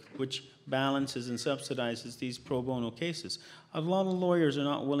tax work, which balances and subsidizes these pro bono cases. A lot of lawyers are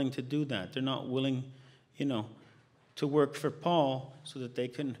not willing to do that. They're not willing, you know, to work for Paul so that they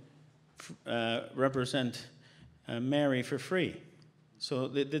can represent Mary for free. So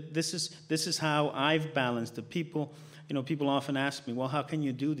this is how I've balanced it. People, you know, people often ask me, well, how can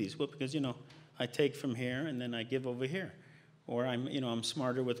you do these? Well, because, you know, I take from here and then I give over here. Or I'm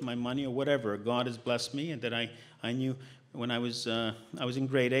smarter with my money or whatever. God has blessed me, and that I knew when I was in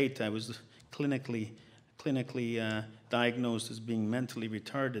grade 8, I was clinically diagnosed as being mentally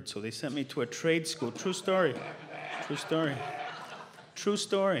retarded. So they sent me to a trade school. True story. True story. True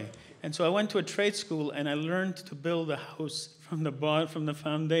story. And so I went to a trade school and I learned to build a house from the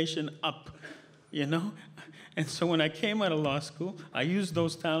foundation up, you know? And so when I came out of law school, I used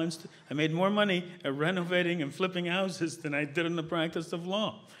those talents. I made more money at renovating and flipping houses than I did in the practice of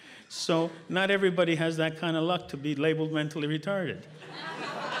law. So not everybody has that kind of luck to be labeled mentally retarded.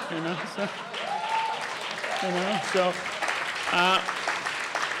 You know,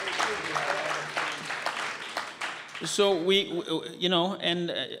 so we you know,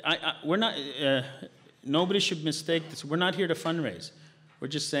 and we're not. Nobody should mistake this. We're not here to fundraise. We're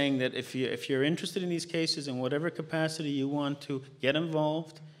just saying that if you're interested in these cases in whatever capacity you want to get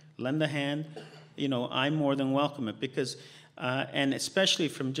involved, lend a hand, you know, I more than welcome it because, and especially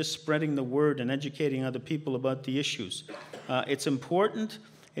from just spreading the word and educating other people about the issues. It's important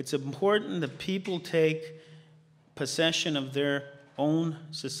that people take possession of their own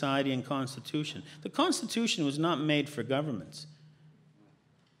society and constitution. The Constitution was not made for governments.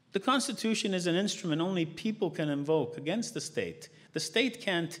 The Constitution is an instrument only people can invoke against the state. The state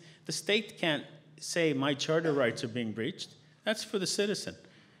can't say my charter rights are being breached. That's for the citizen.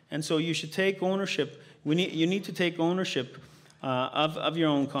 And so you should take ownership. You need to take ownership of your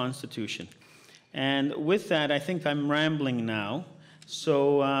own constitution. And with that, I think I'm rambling now.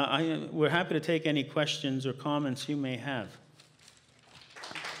 So we're happy to take any questions or comments you may have.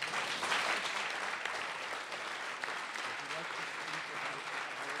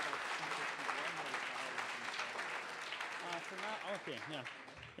 Okay, yeah.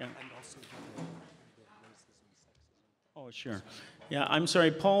 And also the racism, sexism. Oh, sure. Yeah, I'm sorry.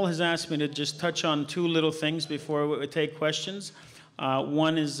 Paul has asked me to just touch on 2 little things before we take questions.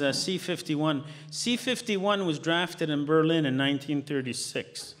 One is C51. C51 was drafted in Berlin in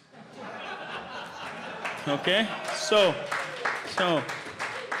 1936. Okay, so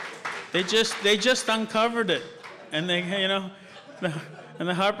they just uncovered it, and and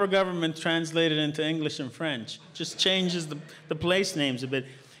the Harper government translated it into English and French. Just changes the place names a bit.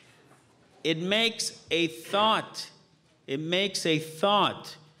 It makes a thought. It makes a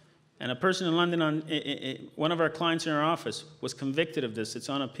thought. And a person in London, one of our clients in our office, was convicted of this. It's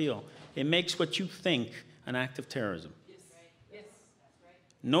on appeal. It makes what you think an act of terrorism. Yes. Yes. Right.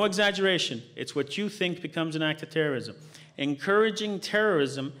 No exaggeration. It's what you think becomes an act of terrorism. Encouraging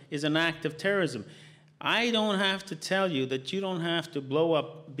terrorism is an act of terrorism. I don't have to tell you that you don't have to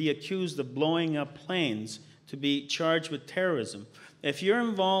be accused of blowing up planes to be charged with terrorism. If you're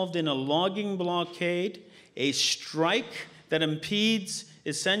involved in a logging blockade, a strike that impedes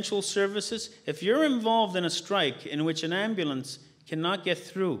essential services. If you're involved in a strike in which an ambulance cannot get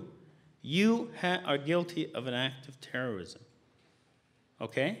through, you are guilty of an act of terrorism.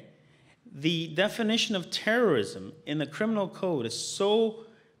 Okay? The definition of terrorism in the criminal code is so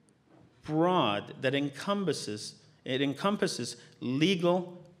broad that it encompasses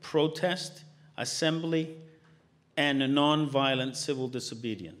legal protest, assembly, and a non-violent civil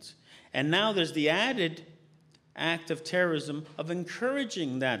disobedience. And now there's the added act of terrorism of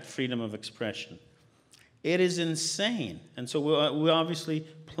encouraging that freedom of expression. It is insane. And so we obviously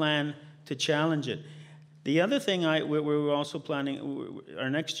plan to challenge it. The other thing we're also planning, our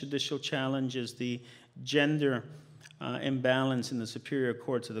next judicial challenge is the gender imbalance in the superior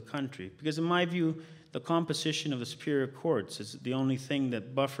courts of the country. Because in my view, the composition of the superior courts is the only thing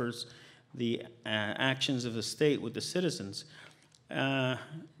that buffers the actions of the state with the citizens.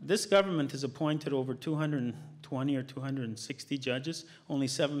 This government has appointed over 220 or 260 judges. Only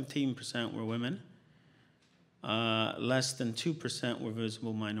 17% were women. Less than 2% were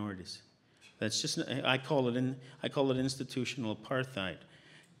visible minorities. That's just, I call it institutional apartheid.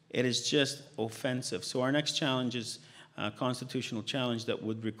 It is just offensive. So our next challenge is a constitutional challenge that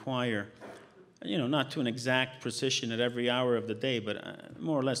would require, not to an exact precision at every hour of the day, but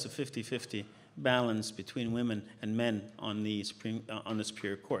more or less a 50-50 balance between women and men on the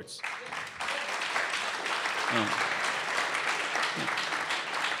superior courts.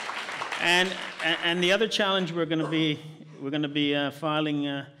 And the other challenge we're going to be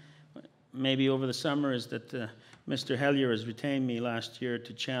filing maybe over the summer is that Mr. Hellier has retained me last year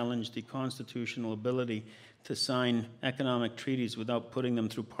to challenge the constitutional ability to sign economic treaties without putting them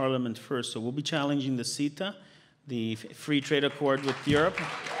through Parliament first. So we'll be challenging the CETA, the Free Trade Accord with Europe.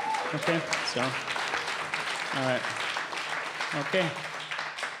 Okay, so, all right. Okay.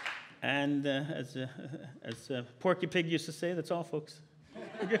 And as Porky Pig used to say, that's all, folks.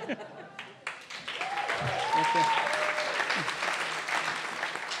 Okay. Okay.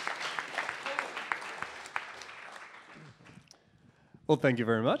 Well, thank you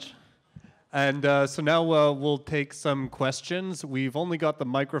very much. And so now we'll take some questions. We've only got the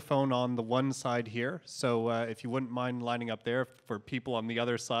microphone on the one side here, so if you wouldn't mind lining up there for people on the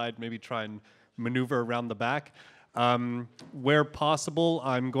other side, maybe try and maneuver around the back. Where possible,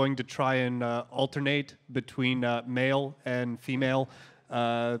 I'm going to try and alternate between male and female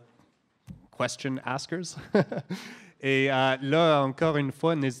question askers. Et là, encore une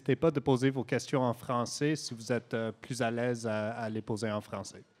fois, n'hésitez pas de poser vos questions en français si vous êtes plus à l'aise à les poser en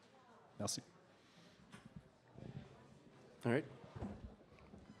français. Merci. All right.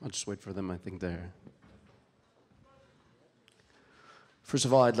 I'll just wait for them. I think they're... First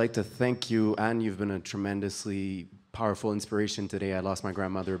of all, I'd like to thank you, Anne. You've been a tremendously powerful inspiration today. I lost my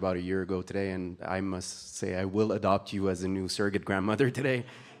grandmother about a year ago today, and I must say I will adopt you as a new surrogate grandmother today.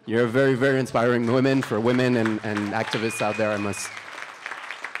 You're a very, very inspiring woman for women and activists out there. I must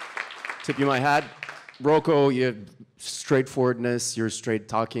tip you my hat. Rocco, your straightforwardness, your straight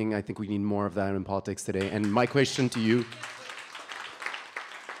talking, I think we need more of that in politics today. And my question to you,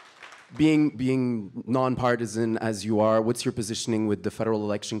 being nonpartisan as you are, what's your positioning with the federal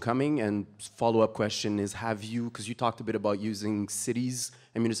election coming? And follow-up question is, have you, because you talked a bit about using cities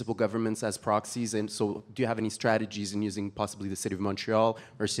and municipal governments as proxies, and so do you have any strategies in using possibly the city of Montreal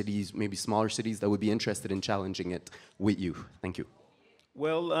or cities, maybe smaller cities, that would be interested in challenging it with you? Thank you.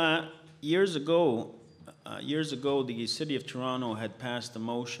 Well, years ago, the City of Toronto had passed a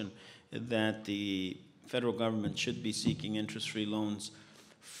motion that the federal government should be seeking interest-free loans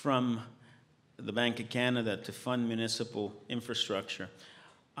from the Banque of Canada to fund municipal infrastructure.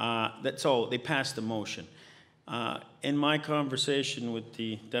 That's all. They passed the motion. In my conversation with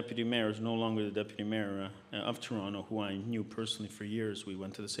the deputy mayor, who's no longer the deputy mayor of Toronto, who I knew personally for years, we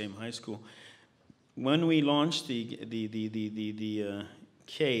went to the same high school. When we launched the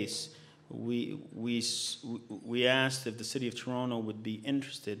case, we asked if the City of Toronto would be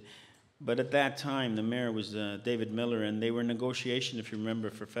interested. But at that time, the mayor was David Miller, and they were in negotiation, if you remember,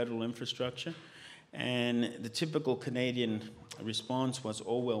 for federal infrastructure. And the typical Canadian response was,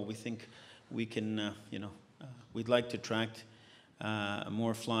 oh, well, we think we can, we'd like to attract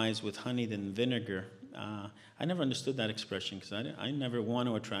more flies with honey than vinegar. I never understood that expression, because I never want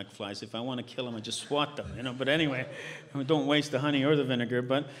to attract flies. If I want to kill them, I just swat them, But anyway, don't waste the honey or the vinegar.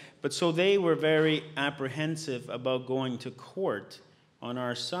 But so they were very apprehensive about going to court on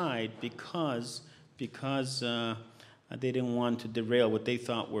our side because they didn't want to derail what they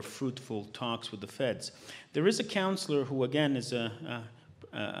thought were fruitful talks with the feds. There is a counselor who, again, is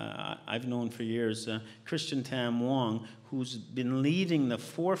I've known for years, Christian Tam Wong, who's been leading the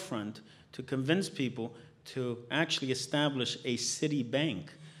forefront to convince people to actually establish a city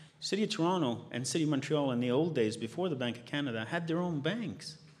bank. City of Toronto and City of Montreal in the old days, before the Bank of Canada, had their own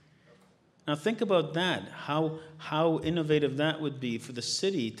banks. Now think about that, how innovative that would be for the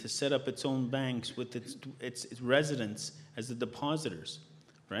city to set up its own banks with its residents as the depositors,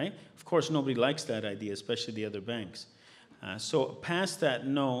 right? Of course, nobody likes that idea, especially the other banks. So past that,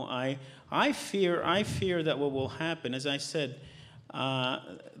 no, I fear that what will happen, as I said,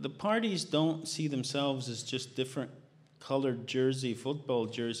 the parties don't see themselves as just different colored football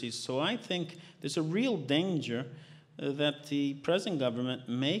jerseys. So I think there's a real danger that the present government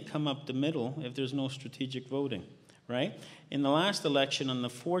may come up the middle if there's no strategic voting, right? In the last election, on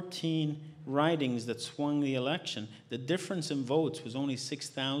the 14 ridings that swung the election, the difference in votes was only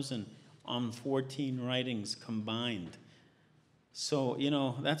 6,000 on 14 ridings combined. So, you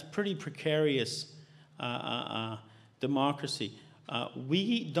know, that's pretty precarious democracy.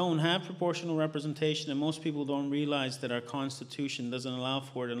 We don't have proportional representation, and most people don't realize that our Constitution doesn't allow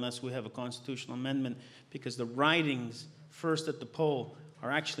for it unless we have a constitutional amendment, because the ridings first at the poll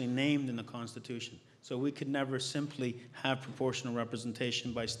are actually named in the Constitution. So we could never simply have proportional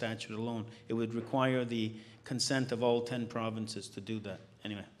representation by statute alone. It would require the consent of all 10 provinces to do that.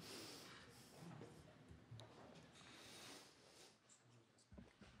 Anyway.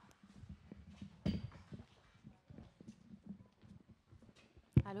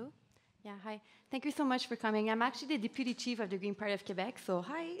 Hello? Yeah, hi. Thank you so much for coming. I'm actually the Deputy Chief of the Green Party of Quebec, so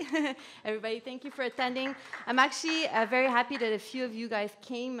hi, everybody. Thank you for attending. I'm actually very happy that a few of you guys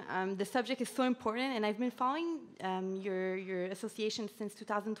came. The subject is so important, and I've been following your association since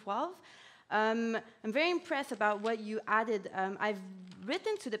 2012. I'm very impressed about what you added. I've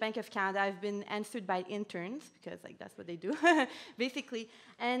written to the Bank of Canada. I've been answered by interns, because that's what they do, basically.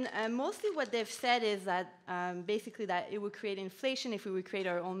 And mostly what they've said is that basically that it would create inflation if we would create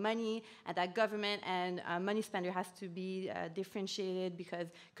our own money, and that government and money spender has to be differentiated because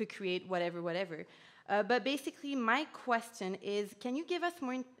it could create whatever. But basically, my question is, can you give us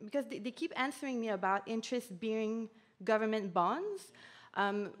more, because they keep answering me about interest-bearing government bonds,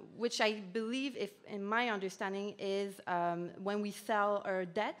 which I believe, if in my understanding, is when we sell our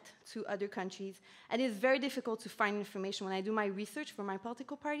debt to other countries. And it's very difficult to find information. When I do my research for my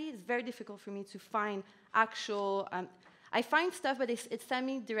political party, it's very difficult for me to find actual... I find stuff, but it's sent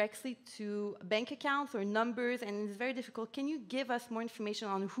me directly to bank accounts or numbers, and it's very difficult. Can you give us more information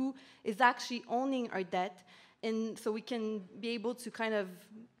on who is actually owning our debt, and so we can be able to kind of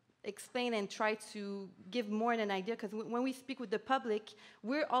explain and try to give more an idea, because when we speak with the public,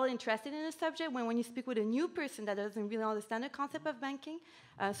 we're all interested in the subject. When you speak with a new person that doesn't really understand the concept of banking,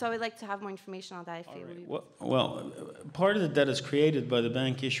 so I would like to have more information on that. I feel. Right. Well, part of the debt is created by the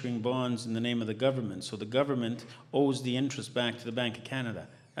bank issuing bonds in the name of the government. So the government owes the interest back to the Bank of Canada.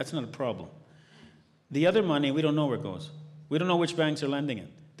 That's not a problem. The other money, we don't know where it goes. We don't know which banks are lending it.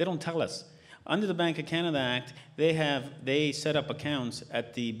 They don't tell us. Under the Bank of Canada Act, they set up accounts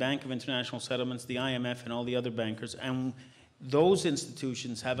at the Bank of International Settlements, the IMF, and all the other bankers, and those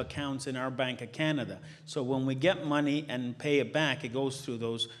institutions have accounts in our Bank of Canada. So when we get money and pay it back, it goes through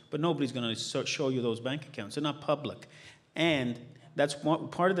those, but nobody's going to show you those bank accounts. They're not public. And that's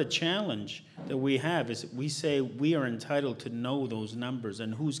part of the challenge that we have, is we say we are entitled to know those numbers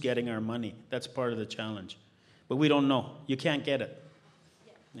and who's getting our money. That's part of the challenge. But we don't know. You can't get it.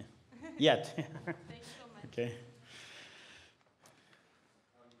 Yet. Thanks so much. Okay.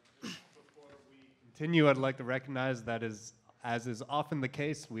 Before we continue, I'd like to recognize that, as is often the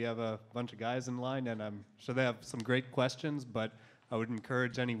case, we have a bunch of guys in line, and I'm sure they have some great questions, but I would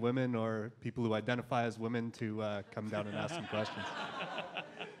encourage any women or people who identify as women to come down and ask some questions.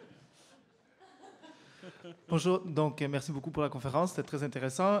 Bonjour, donc merci beaucoup pour la conférence, c'était très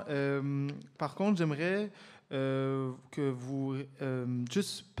intéressant. Par contre, j'aimerais que vous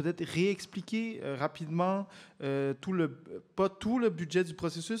juste peut-être réexpliquiez rapidement pas tout le budget du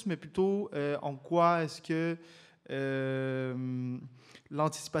processus, mais plutôt en quoi est-ce que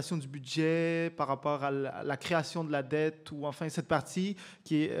l'anticipation du budget par rapport à la création de la dette, ou enfin cette partie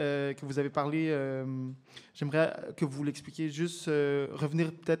que vous avez parlé, j'aimerais que vous l'expliquiez, juste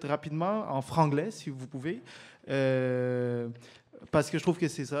revenir peut-être rapidement en franglais si vous pouvez, parce que je trouve que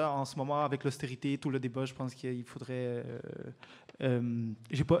c'est ça en ce moment avec l'austérité, tout le débat. Je pense qu'il faudrait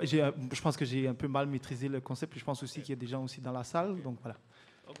je pense que j'ai un peu mal maîtrisé le concept, et je pense aussi qu'il y a des gens aussi dans la salle, donc voilà.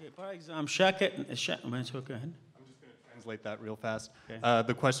 Okay, par exemple, go ahead. Translate that real fast. Okay.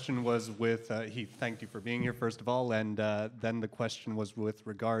 The question was with, he thanked you for being here, first of all, and then the question was with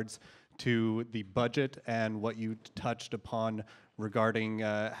regards to the budget and what you touched upon regarding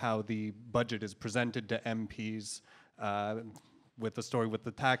how the budget is presented to MPs, with the story with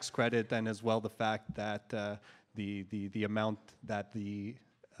the tax credit, and as well the fact that the amount that the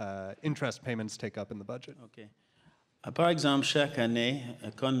interest payments take up in the budget. OK. Par exemple, chaque année,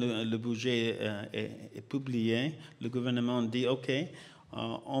 quand le budget est publié, le gouvernement dit, OK,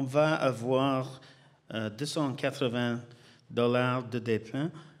 on va avoir $280 de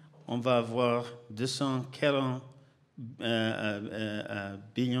dépenses, on va avoir 240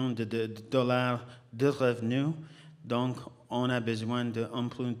 billions de dollars de revenus, donc on a besoin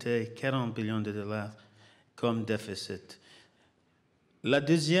d'emprunter 40 billions de dollars comme déficit. Le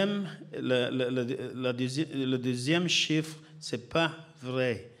deuxième chiffre, ce n'est pas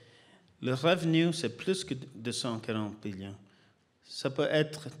vrai. Le revenu, c'est plus que 240 billions. Ça peut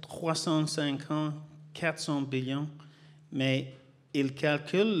être 350, 400 billions, mais il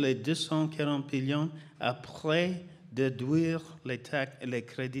calcule les 240 billions après déduire les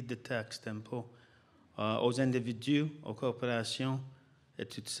crédits de taxes d'impôt aux individus, aux corporations et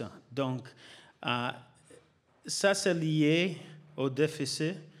tout ça. Donc, ça, c'est lié au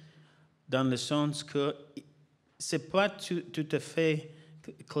déficit dans le sens que ce n'est pas tout à fait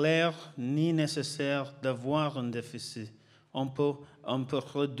clair ni nécessaire d'avoir un déficit. On peut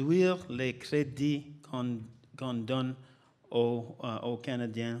réduire les crédits qu'on donne aux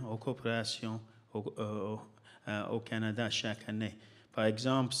Canadiens, aux corporations au Canada chaque année. Par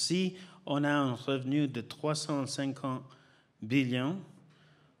exemple, si on a un revenu de 350 billions,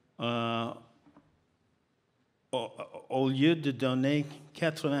 au lieu de donner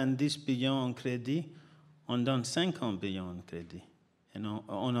 90 billions en crédit, on donne 50 billions en crédit. Et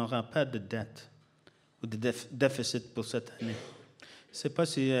on n'aura pas de dette ou de déficit pour cette année. Je ne sais pas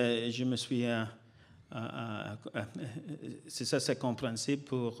si je me suis... si ça c'est compréhensible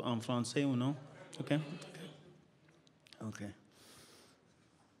en français ou non? OK? OK.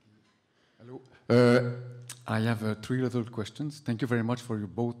 Hello. I have 3 little questions. Thank you very much for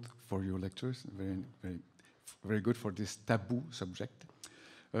your lectures. Very good for this taboo subject.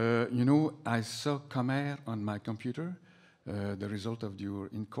 You know, I saw Comer on my computer, the result of your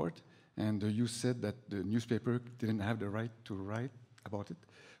in court, and you said that the newspaper didn't have the right to write about it.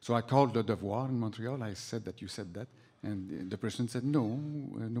 So I called Le Devoir in Montreal. I said that you said that, and the person said, no,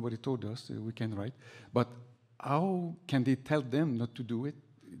 nobody told us we can write. But how can they tell them not to do it?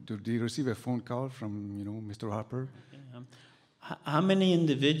 Do they receive a phone call from, you know, Mr. Harper? How many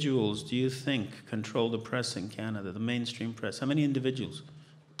individuals do you think control the press in Canada, the mainstream press? How many individuals?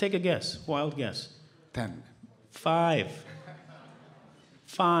 Take a guess, wild guess. 10. 5.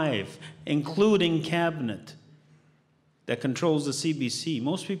 5, including cabinet that controls the CBC.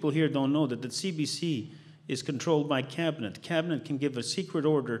 Most people here don't know that the CBC is controlled by cabinet. Cabinet can give a secret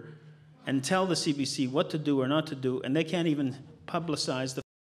order and tell the CBC what to do or not to do, and they can't even publicize the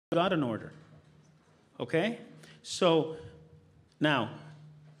got an order. Okay? So, now,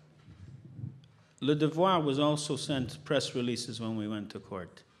 Le Devoir was also sent press releases when we went to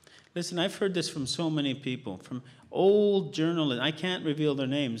court. Listen, I've heard this from so many people, from old journalists. I can't reveal their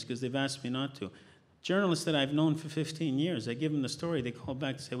names because they've asked me not to. Journalists that I've known for 15 years, I give them the story, they call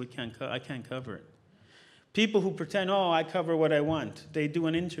back and say, I can't cover it. People who pretend, oh, I cover what I want. They do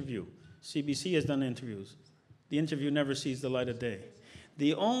an interview. CBC has done interviews. The interview never sees the light of day.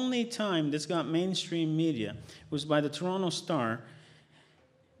 The only time this got mainstream media was by the Toronto Star,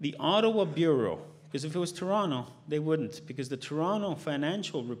 the Ottawa Bureau, because if it was Toronto, they wouldn't, because the Toronto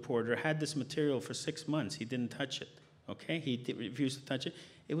financial reporter had this material for 6 months. He didn't touch it, okay? He refused to touch it.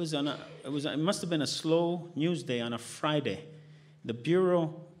 It must have been a slow news day on a Friday. The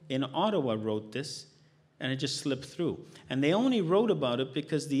Bureau in Ottawa wrote this, and it just slipped through. And they only wrote about it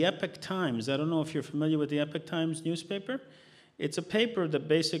because the Epoch Times, I don't know if you're familiar with the Epoch Times newspaper. It's a paper that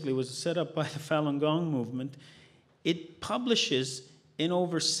basically was set up by the Falun Gong movement. It publishes in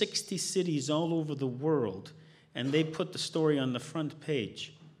over 60 cities all over the world, and they put the story on the front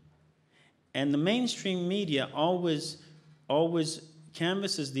page. And the mainstream media always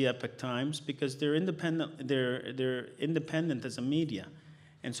canvasses the Epoch Times because they're independent. They're independent as a media.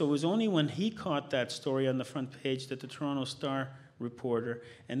 And so it was only when he caught that story on the front page that the Toronto Star reporter,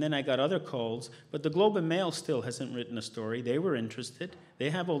 and then I got other calls, but the Globe and Mail still hasn't written a story. They were interested. They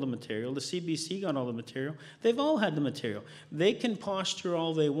have all the material. The CBC got all the material. They've all had the material. They can posture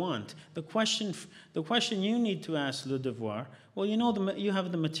all they want. The question you need to ask Le Devoir, well, you know, you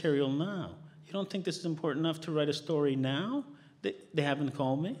have the material now. You don't think this is important enough to write a story now? They haven't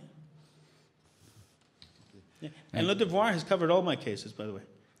called me. Yeah. And Le Devoir has covered all my cases, by the way.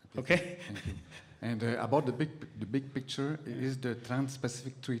 Okay? Thank you. And about the big picture, is the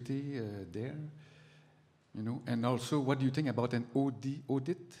Trans-Pacific Treaty there? You know, and also, what do you think about an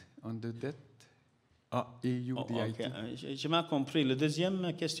audit on the debt? A-U-D-I-T. J'ai mal compris. La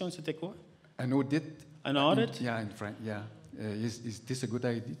deuxième question, c'était quoi? An audit. An audit? Yeah, in France, yeah. Is this a good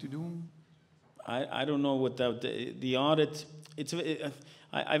idea to do? I don't know what the audit.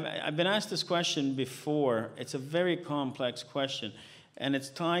 I've been asked this question before. It's a very complex question, and it's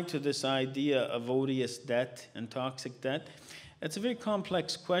tied to this idea of odious debt and toxic debt. It's a very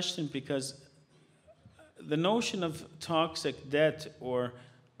complex question because the notion of toxic debt or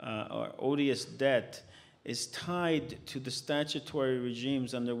odious debt is tied to the statutory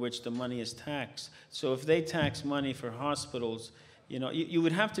regimes under which the money is taxed. So if they tax money for hospitals, you know, you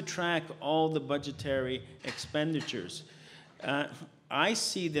would have to track all the budgetary expenditures. I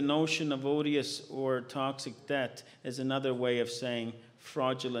see the notion of odious or toxic debt as another way of saying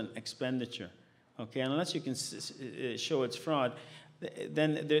fraudulent expenditure. Okay, unless you can show it's fraud,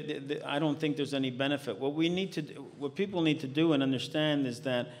 then I don't think there's any benefit. What people need to do and understand is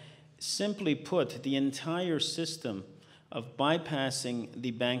that, simply put, the entire system of bypassing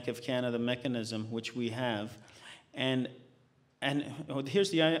the Bank of Canada mechanism, which we have, and here's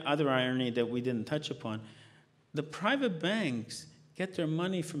the other irony that we didn't touch upon. The private banks get their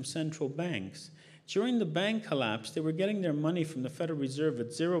money from central banks. During the bank collapse, they were getting their money from the Federal Reserve at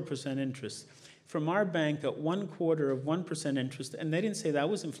 0% interest, from our bank at 0.25% interest, and they didn't say that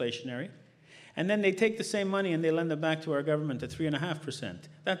was inflationary. And then they take the same money and they lend it back to our government at 3.5%.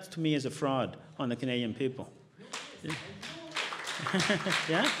 That, to me, is a fraud on the Canadian people. Yeah?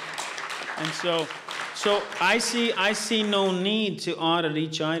 Yeah? And so I see no need to audit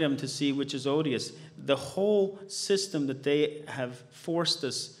each item to see which is odious. The whole system that they have forced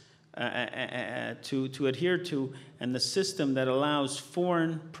us to adhere to, and the system that allows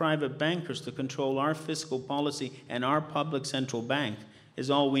foreign private bankers to control our fiscal policy and our public central bank, is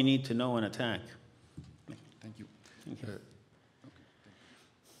all we need to know and attack. Thank you.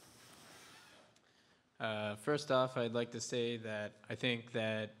 First off, I'd like to say that I think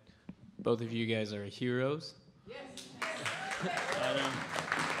that both of you guys are heroes. Yes.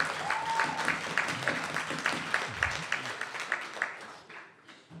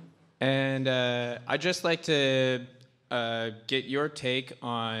 And I'd just like to get your take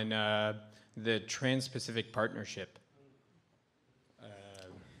on the Trans-Pacific Partnership.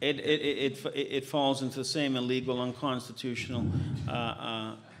 It falls into the same illegal, unconstitutional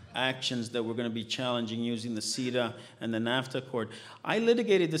actions that we're going to be challenging using the CETA and the NAFTA Accord. I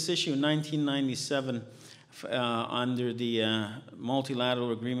litigated this issue in 1997 under the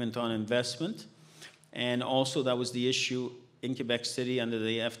Multilateral Agreement on Investment, and also that was the issue in Quebec City under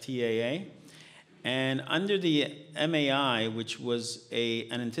the FTAA. And under the MAI, which was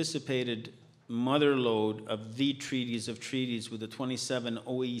an anticipated motherlode of the treaties of treaties with the 27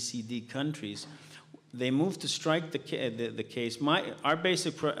 OECD countries, they moved to strike the case. Our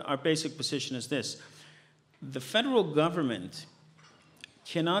basic position is this: the federal government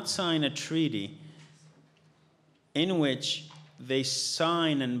cannot sign a treaty in which they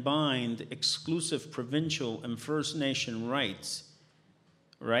sign and bind exclusive provincial and First Nation rights,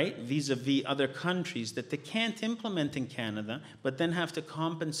 right, vis-a-vis other countries that they can't implement in Canada, but then have to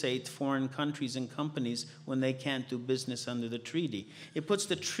compensate foreign countries and companies when they can't do business under the treaty. It puts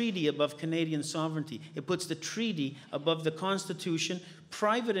the treaty above Canadian sovereignty. It puts the treaty above the Constitution,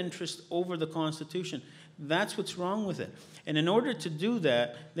 private interest over the Constitution. That's what's wrong with it. And in order to do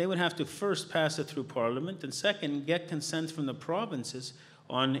that, they would have to first pass it through Parliament, and second, get consent from the provinces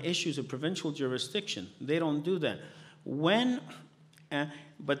on issues of provincial jurisdiction. They don't do that.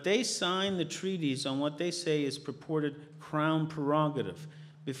 But they sign the treaties on what they say is purported Crown prerogative.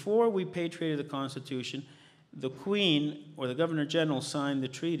 Before we patriated the Constitution, the Queen or the Governor General signed the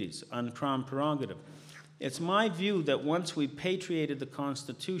treaties on Crown prerogative. It's my view that once we patriated the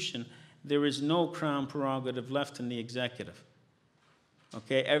Constitution, there is no Crown prerogative left in the executive.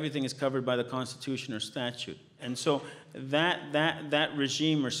 Okay, everything is covered by the Constitution or statute. And so that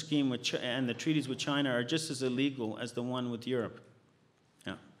regime or scheme and the treaties with China are just as illegal as the one with Europe.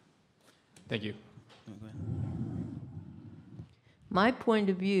 Yeah. Thank you. My point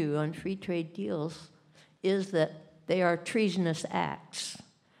of view on free trade deals is that they are treasonous acts.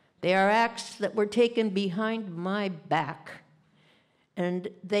 They are acts that were taken behind my back. And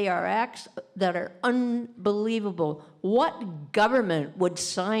they are acts that are unbelievable. What government would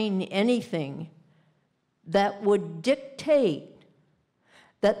sign anything that would dictate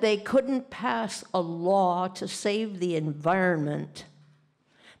that they couldn't pass a law to save the environment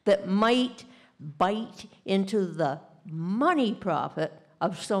that might bite into the money profit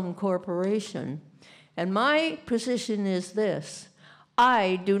of some corporation? And my position is this: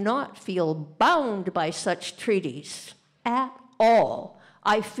 I do not feel bound by such treaties at all.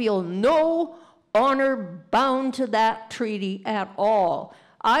 I feel no honor bound to that treaty at all.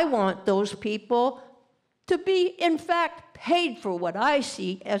 I want those people to be, in fact, paid for what I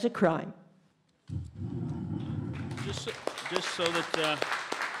see as a crime. Just so that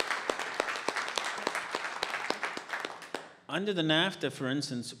under the NAFTA, for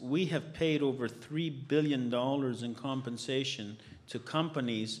instance, we have paid over $3 billion in compensation to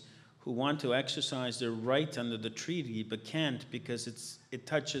companies who want to exercise their right under the treaty but can't because it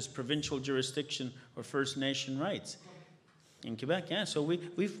touches provincial jurisdiction or First Nation rights. In Quebec, yeah, so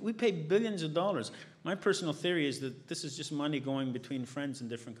we pay billions of dollars. My personal theory is that this is just money going between friends in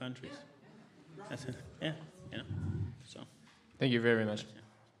different countries. That's it. Yeah, you know, so. Thank you very much.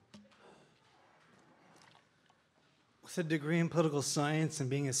 With a degree in political science and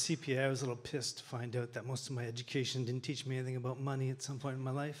being a CPA, I was a little pissed to find out that most of my education didn't teach me anything about money at some point in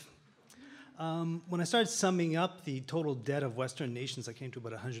my life. When I started summing up the total debt of Western nations, I came to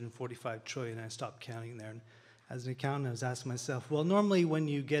about 145 trillion, and I stopped counting there. And as an accountant, I was asking myself, well, normally when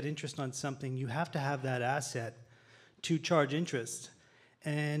you get interest on something, you have to have that asset to charge interest.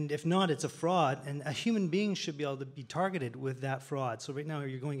 And if not, it's a fraud, and a human being should be able to be targeted with that fraud. So right now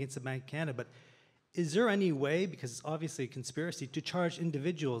you're going against the Banque of Canada, but is there any way, because it's obviously a conspiracy, to charge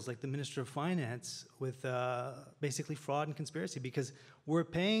individuals like the Minister of Finance with basically fraud and conspiracy? Because we're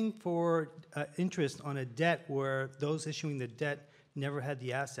paying for interest on a debt where those issuing the debt never had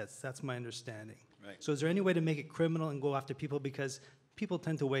the assets. That's my understanding. Right. So is there any way to make it criminal and go after people? Because people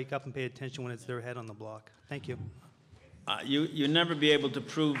tend to wake up and pay attention when it's their head on the block. Thank you. You'll never be able to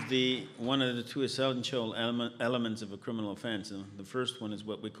prove one of the two essential elements of a criminal offense. And the first one is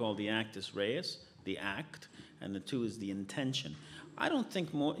what we call the actus reus, the act, and the two is the intention. I don't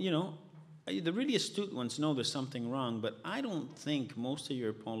think the really astute ones know there's something wrong, but I don't think most of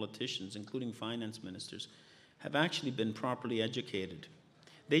your politicians, including finance ministers, have actually been properly educated.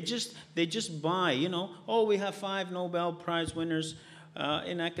 They just buy, oh, we have 5 Nobel Prize winners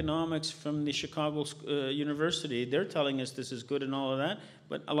in economics from the Chicago University. They're telling us this is good and all of that,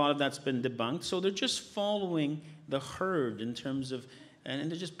 but a lot of that's been debunked. So they're just following the herd in terms of,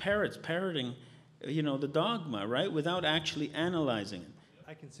 and they're just parroting, the dogma, right, without actually analyzing it.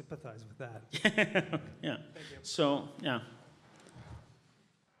 I can sympathize with that. Yeah. So, yeah.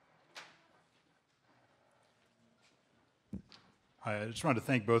 Hi, I just wanted to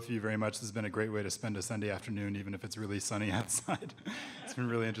thank both of you very much. This has been a great way to spend a Sunday afternoon, even if it's really sunny outside. It's been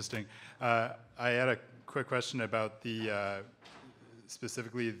really interesting. I had a quick question about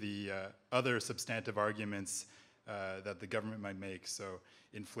specifically the other substantive arguments that the government might make. So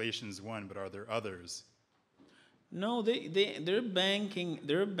inflation's one, but are there others? No, they're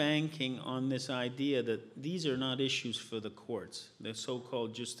banking on this idea that these are not issues for the courts, the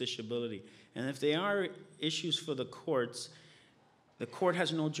so-called justiciability. And if they are issues for the court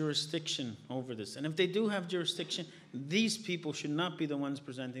has no jurisdiction over this. And if they do have jurisdiction, these people should not be the ones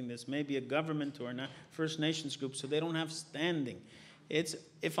presenting this. Maybe a government or a First Nations group, so they don't have standing.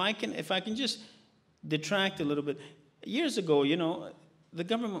 If I can just detract a little bit. Years ago, the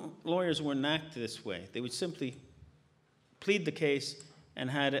government lawyers wouldn't act this way. They would simply plead the case and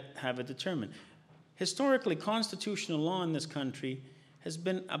have it determined. Historically, constitutional law in this country has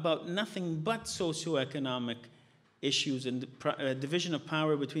been about nothing but socioeconomic issues and division of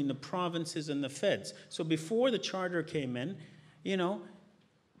power between the provinces and the feds. So before the charter came in,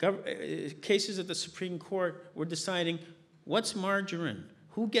 cases at the Supreme Court were deciding what's margarine,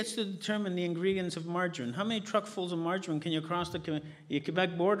 who gets to determine the ingredients of margarine, how many truckfuls of margarine can you cross the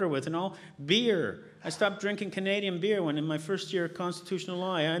Quebec border with, and all. Beer. I stopped drinking Canadian beer when in my first year of constitutional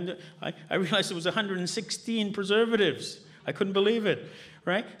law, I realized it was 116 preservatives. I couldn't believe it,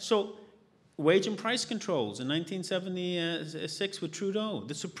 right? So wage and price controls in 1976 with Trudeau.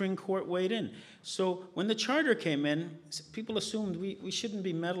 The Supreme Court weighed in. So when the charter came in, people assumed we shouldn't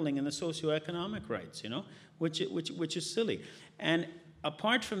be meddling in the socioeconomic rights, which is silly. And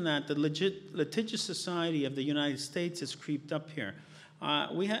apart from that, the litigious society of the United States has creeped up here.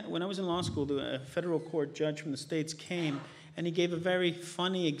 When I was in law school, the federal court judge from the States came, and he gave a very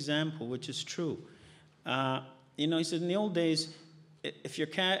funny example, which is true. He said in the old days, if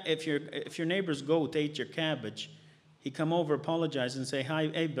your neighbor's goat ate your cabbage, he'd come over, apologize, and say,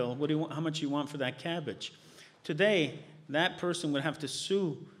 "Hey, Bill, how much do you want for that cabbage?" Today, that person would have to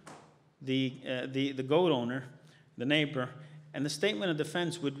sue the goat owner, the neighbor, and the statement of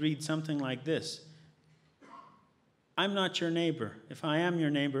defense would read something like this: "I'm not your neighbor. If I am your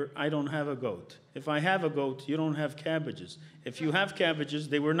neighbor, I don't have a goat. If I have a goat, you don't have cabbages. If you have cabbages,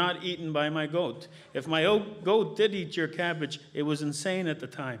 they were not eaten by my goat. If my goat did eat your cabbage, it was insane at the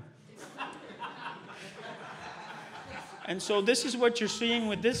time." And so this is what you're seeing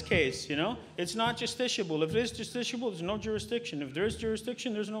with this case, you know? It's not justiciable. If it is justiciable, there's no jurisdiction. If there is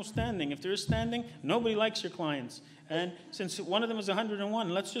jurisdiction, there's no standing. If there is standing, nobody likes your clients. And since one of them is 101,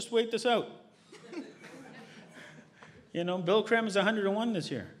 let's just wait this out. You know, Bill Krem is 101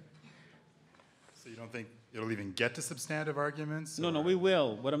 this year. So you don't think it'll even get to substantive arguments? No, we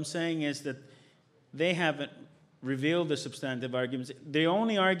will. What I'm saying is that they haven't revealed the substantive arguments. The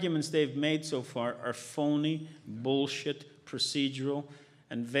only arguments they've made so far are phony, bullshit, procedural,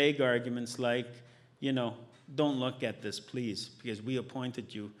 and vague arguments like, you know, don't look at this, please, because we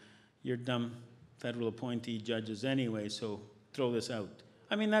appointed you. You're dumb federal appointee judges anyway, so throw this out.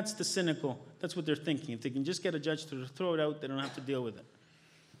 I mean, that's the cynical, that's what they're thinking. If they can just get a judge to throw it out, they don't have to deal with it.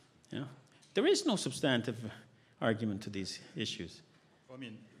 You know? There is no substantive argument to these issues. Well, I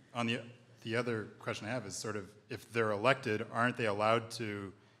mean, on the other question I have is sort of, if they're elected, aren't they allowed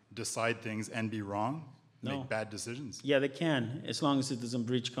to decide things and be wrong? No. Make bad decisions? Yeah, they can, as long as it doesn't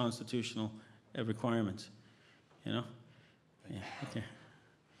breach constitutional requirements. You know? Yeah, okay.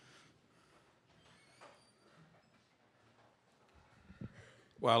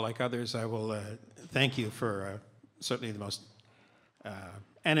 Well, like others, I will thank you for certainly the most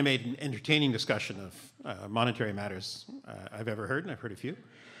animated and entertaining discussion of monetary matters I've ever heard, and I've heard a few.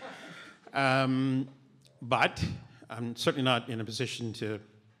 But I'm certainly not in a position to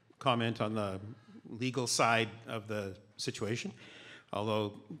comment on the legal side of the situation,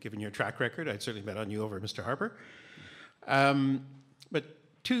 although given your track record, I'd certainly bet on you over Mr. Harper. But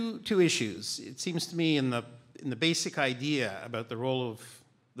two issues. It seems to me in the basic idea about the role of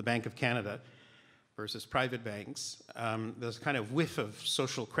the Bank of Canada versus private banks, there's a kind of whiff of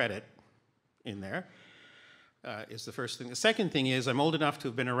social credit in there, is the first thing. The second thing is I'm old enough to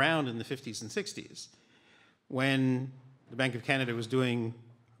have been around in the 50s and 60s when the Bank of Canada was doing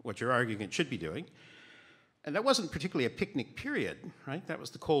what you're arguing it should be doing. And that wasn't particularly a picnic period, right? That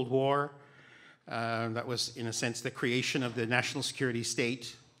was the Cold War. That was, in a sense, the creation of the national security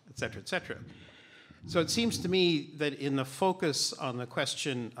state, et cetera, et cetera. So it seems to me that in the focus on the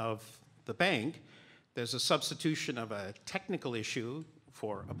question of the bank, there's a substitution of a technical issue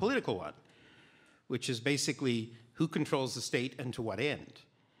for a political one, which is basically who controls the state and to what end.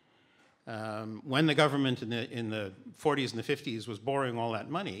 When the government in the 40s and the 50s was borrowing all that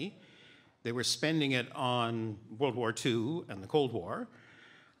money, they were spending it on World War II and the Cold War,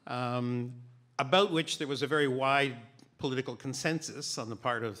 about which there was a very wide political consensus on the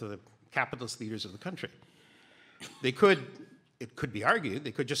part of the capitalist leaders of the country. It could be argued,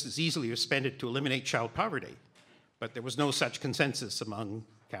 they could just as easily have spent it to eliminate child poverty, but there was no such consensus among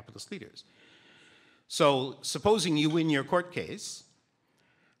capitalist leaders. So supposing you win your court case,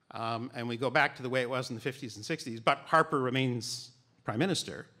 and we go back to the way it was in the 50s and 60s, but Harper remains prime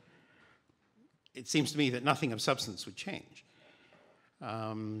minister, it seems to me that nothing of substance would change.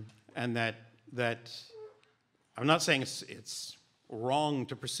 And that I'm not saying it's wrong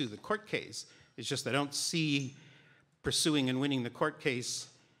to pursue the court case, it's just I don't see pursuing and winning the court case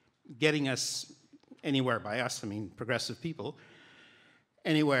getting us anywhere. By us, I mean progressive people,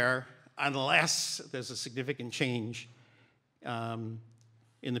 anywhere unless there's a significant change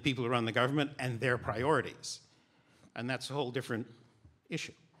in the people who run the government and their priorities. And that's a whole different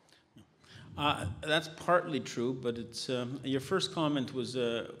issue. That's partly true, but it's your first comment was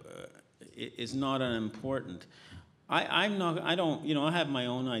is not unimportant. I don't, you know, I have my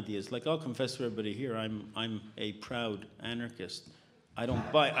own ideas. Like I'll confess to everybody here, I'm a proud anarchist. I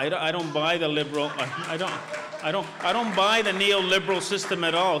don't buy the liberal. I don't buy the neoliberal system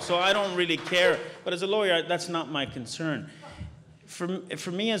at all. So I don't really care. But as a lawyer, that's not my concern.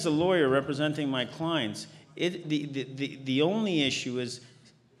 For me as a lawyer representing my clients, the only issue is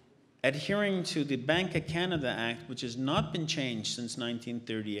adhering to the Banque of Canada Act, which has not been changed since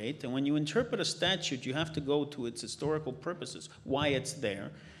 1938. And when you interpret a statute, you have to go to its historical purposes, why it's there.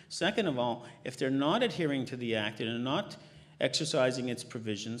 Second of all, if they're not adhering to the act and are not exercising its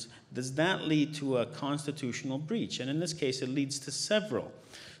provisions, does that lead to a constitutional breach? And in this case, it leads to several.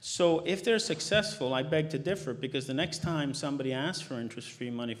 So if they're successful, I beg to differ, because the next time somebody asks for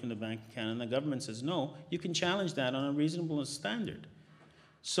interest-free money from the Bank of Canada and the government says no, you can challenge that on a reasonable standard.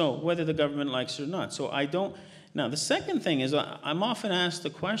 So whether the government likes it or not. So I don't. Now, the second thing is I'm often asked the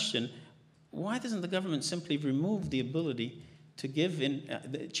question, why doesn't the government simply remove the ability to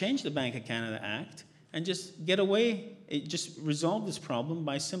change the Bank of Canada Act and just get away, just resolve this problem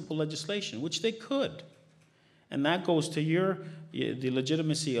by simple legislation, which they could. And that goes to the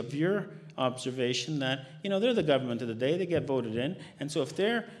legitimacy of your observation that, you know, they're the government of the day, they get voted in, and so if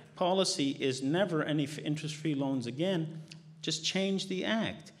their policy is never any interest-free loans again, just change the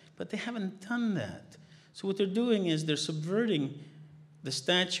act. But they haven't done that. So what they're doing is they're subverting the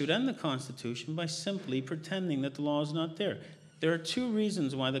statute and the Constitution by simply pretending that the law is not there. There are two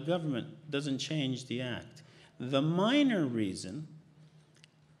reasons why the government doesn't change the act. The minor reason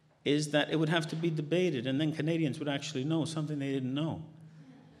is that it would have to be debated, and then Canadians would actually know something they didn't know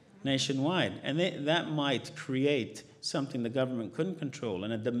nationwide. And that might create something the government couldn't control,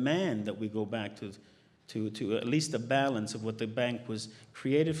 and a demand that we go back to at least a balance of what the bank was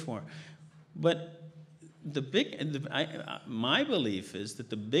created for. But my belief is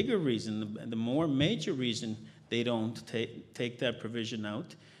that the bigger reason, the more major reason they don't take that provision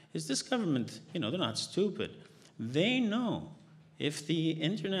out is this government, they're not stupid. They know if the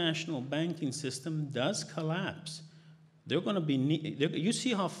international banking system does collapse, they're going to be, you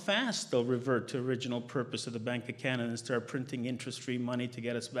see how fast they'll revert to original purpose of the Bank of Canada and start printing interest-free money to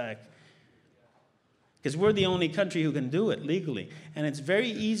get us back. Because we're the only country who can do it legally. And it's very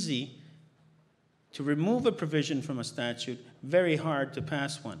easy to remove a provision from a statute, very hard to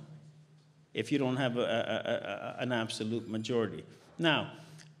pass one if you don't have an absolute majority. Now,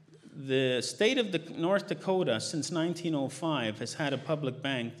 the state of North Dakota since 1905 has had a public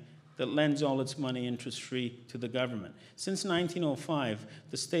bank that lends all its money interest-free to the government. Since 1905,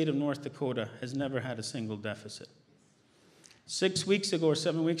 the state of North Dakota has never had a single deficit. 6 weeks ago or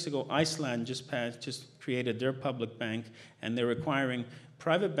 7 weeks ago, Iceland just created their public bank, and they're requiring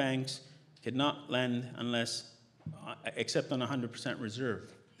private banks cannot lend except on 100%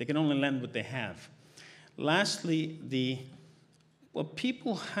 reserve. They can only lend what they have. Lastly, what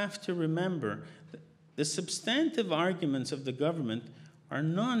people have to remember, the substantive arguments of the government are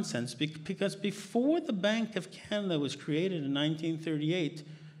nonsense because before the Bank of Canada was created in 1938,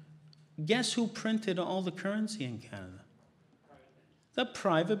 guess who printed all the currency in Canada? The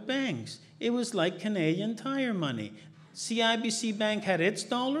private banks. It was like Canadian Tire money. CIBC Bank had its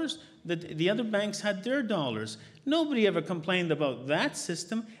dollars, the other banks had their dollars. Nobody ever complained about that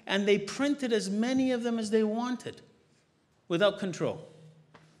system, and they printed as many of them as they wanted without control.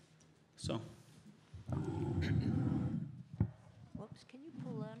 So. Whoops, can you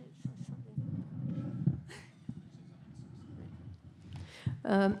pull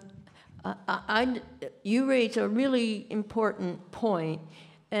that? You raise a really important point,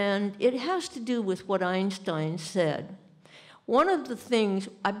 and it has to do with what Einstein said. One of the things,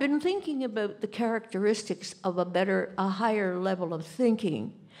 I've been thinking about the characteristics of a higher level of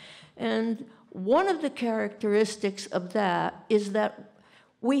thinking, and one of the characteristics of that is that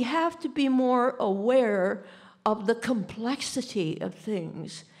we have to be more aware of the complexity of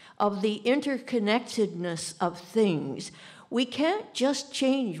things, of the interconnectedness of things. We can't just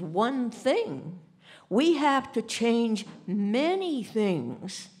change one thing. We have to change many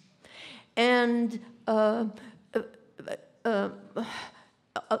things. And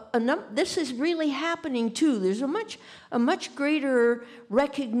this is really happening too. There's a much greater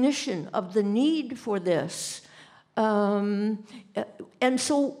recognition of the need for this. And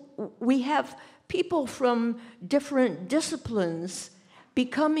so we have people from different disciplines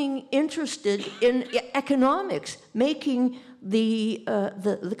becoming interested in economics, making the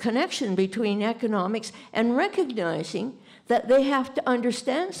connection between economics and recognizing that they have to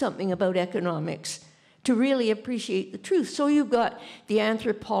understand something about economics to really appreciate the truth. So you've got the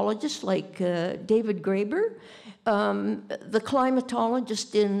anthropologists like David Graeber, the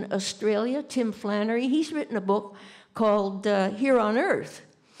climatologist in Australia, Tim Flannery. He's written a book called Here on Earth.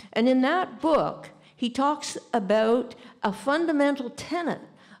 And in that book, he talks about a fundamental tenet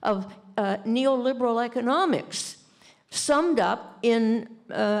of neoliberal economics, summed up in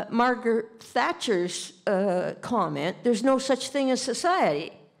Margaret Thatcher's comment, there's no such thing as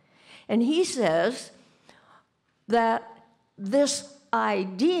society. And he says that this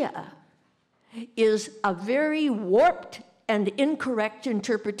idea is a very warped and incorrect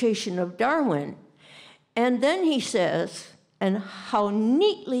interpretation of Darwin. And then he says, and how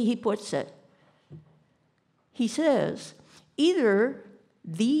neatly he puts it, he says, either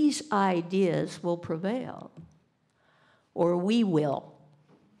these ideas will prevail or we will.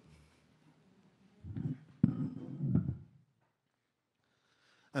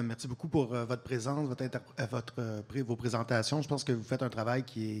 Merci beaucoup pour votre présence, vos présentations. Je pense que vous faites un travail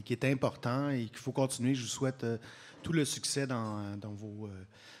qui est important et qu'il faut continuer. Je vous souhaite tout le succès dans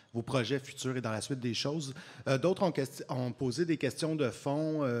vos projets futurs et dans la suite des choses. D'autres ont posé des questions de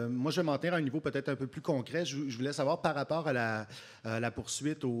fond. Moi, je vais m'en tenir à un niveau peut-être un peu plus concret. Je voulais savoir par rapport à la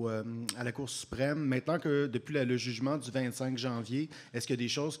poursuite à la Cour suprême, maintenant que depuis le jugement du 25 janvier, est-ce qu'il y a des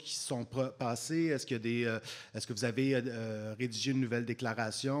choses qui se sont passées? Est-ce que vous avez rédigé une nouvelle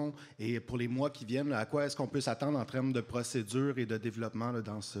déclaration? Et pour les mois qui viennent, à quoi est-ce qu'on peut s'attendre en termes de procédure et de développement là,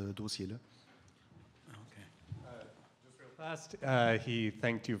 dans ce dossier-là? Last, he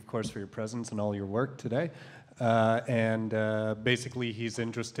thanked you, of course, for your presence and all your work today. Basically, he's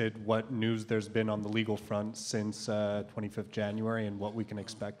interested what news there's been on the legal front since 25th January and what we can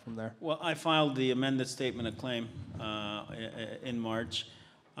expect from there. Well, I filed the amended statement of claim in March.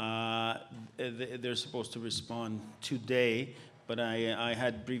 They're supposed to respond today, but I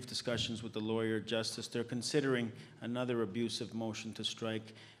had brief discussions with the lawyer, Justice. They're considering another abusive motion to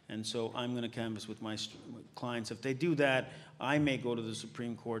strike, and so I'm going to canvass with my clients. If they do that, I may go to the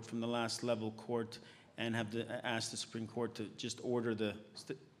Supreme Court from the last level court and have to ask the Supreme Court to just order the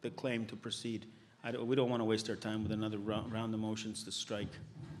claim to proceed. We don't want to waste our time with another round of motions to strike.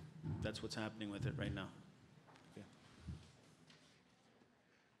 That's what's happening with it right now.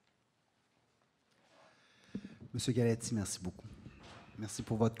 Monsieur Galetti, merci beaucoup. Merci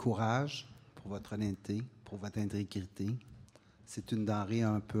pour votre courage, pour votre honnêteté, pour votre intégrité. C'est une denrée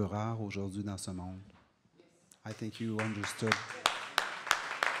un peu rare aujourd'hui dans ce monde. I think you understood.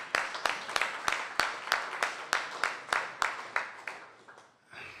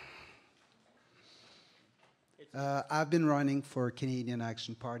 I've been running for Canadian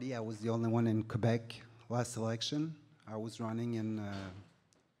Action Party. I was the only one in Quebec last election. I was running in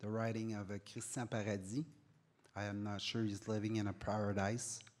the riding of Christian Paradis. I am not sure he's living in a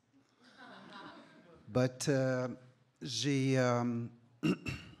paradise. But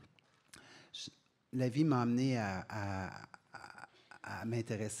la vie m'a amené à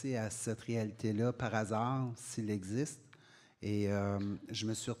m'intéresser à cette réalité-là par hasard, s'il existe. Et je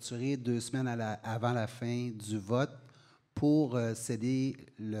me suis retiré 2 semaines avant la fin du vote pour céder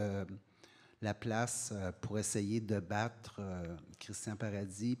la place pour essayer de battre Christian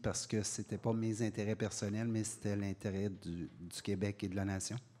Paradis parce que ce n'était pas mes intérêts personnels, mais c'était l'intérêt du Québec et de la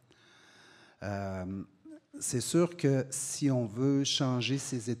nation. C'est sûr que si on veut changer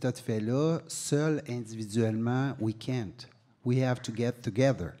ces états de fait-là, seul individuellement, we can't. We have to get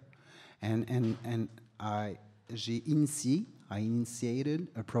together. And I initiated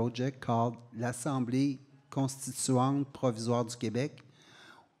a project called l'Assemblée constituante provisoire du Québec,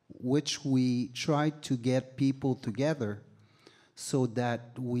 which we tried to get people together so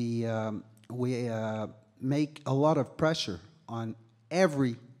that we make a lot of pressure on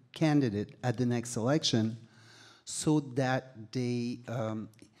every candidate at the next election so that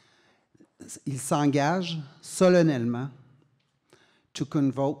ils s'engagent solennellement to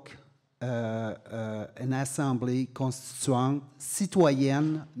convoke une assemblée constituante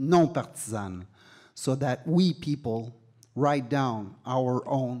citoyenne non partisane so that we people write down our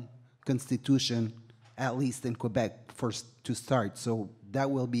own constitution, at least in Quebec, to start. So that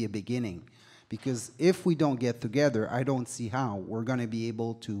will be a beginning. Because if we don't get together, I don't see how we're going to be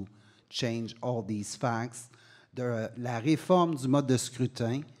able to change all these facts. La réforme du mode de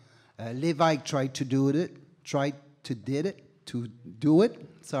scrutin, Lévesque tried to do it,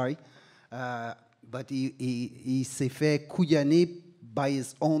 but he s'est fait couillonner by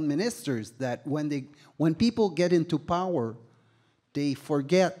his own ministers that when people get into power, they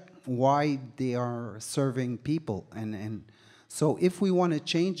forget why they are serving people. And so if we want to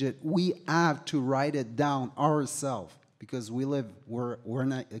change it, we have to write it down ourselves because we're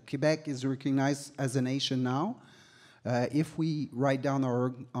not, Quebec is recognized as a nation now. If we write down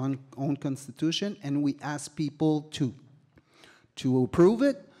our own constitution and we ask people to approve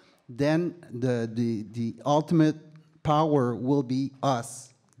it, then the ultimate power will be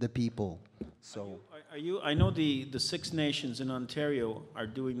us, the people. So. I know the Six Nations in Ontario are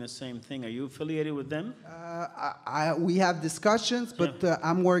doing the same thing. Are you affiliated with them? We have discussions, but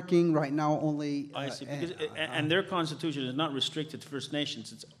I'm working right now only. I see, because, and their constitution is not restricted to First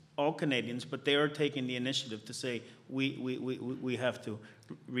Nations. It's all Canadians, but they are taking the initiative to say we have to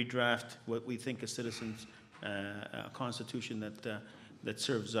redraft what we think is citizens' constitution that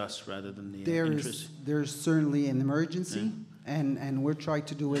serves us rather than the interests. There's certainly an emergency, and we're trying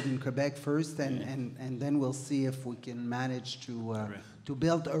to do it in Quebec first, and then we'll see if we can manage to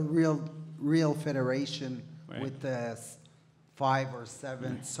build a real federation with 5 or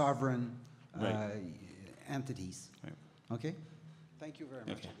 7 sovereign entities. Right. Okay? Thank you very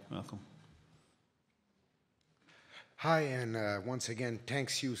much. Okay. Welcome. Hi, and once again,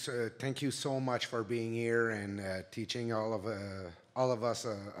 thank you so much for being here and teaching all of us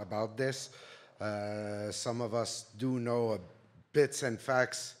about this. Some of us do know bits and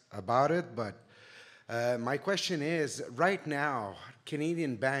facts about it, but my question is, right now,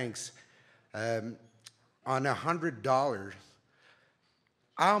 Canadian banks, on $100,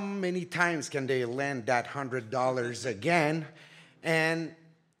 how many times can they lend that $100 again? And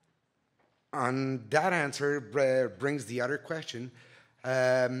on that answer brings the other question.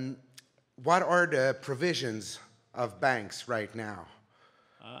 What are the provisions of banks right now?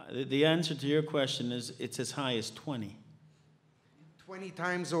 The answer to your question is it's as high as 20. 20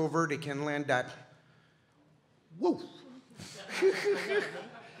 times over, they can lend that. Whoa.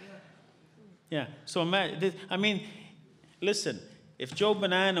 Yeah. So, I mean, listen, if Joe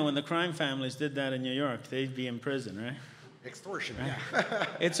Bonanno and the crime families did that in New York, they'd be in prison, right? Extortion, right? yeah.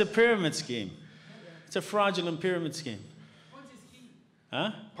 It's a pyramid scheme. It's a fraudulent pyramid scheme.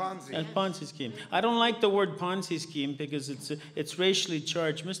 Huh? Ponzi. A Ponzi scheme. I don't like the word Ponzi scheme because it's racially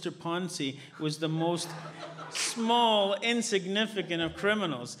charged. Mr. Ponzi was the most small, insignificant of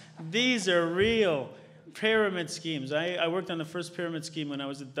criminals. These are real pyramid schemes. I worked on the first pyramid scheme when I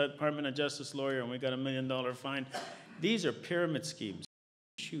was a Department of Justice lawyer, and we got $1 million fine. These are pyramid schemes.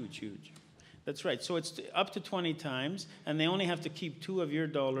 Huge, huge. That's right. So it's up to 20 times, and they only have to keep 2 of your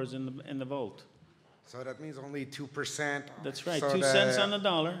dollars in the vault. So that means only 2%. That's right. So 2 cents on the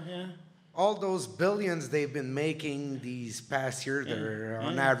dollar. Yeah. All those billions they've been making these past years,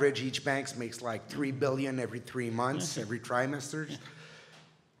 on average, each bank makes like $3 billion every 3 months, every trimester. Yeah.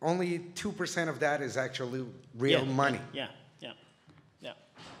 Only 2% of that is actually real money. Yeah.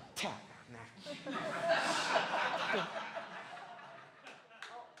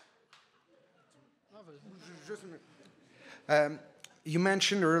 You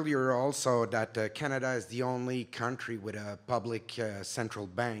mentioned earlier also that Canada is the only country with a public central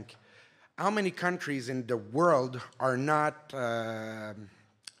bank. How many countries in the world are not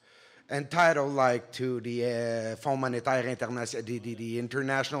entitled like to the Fonds Monétaire International, the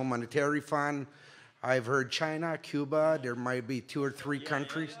International Monetary Fund? I've heard China, Cuba, there might be 2 or 3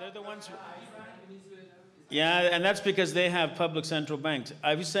 countries. They're the ones. Yeah, and that's because they have public central banks.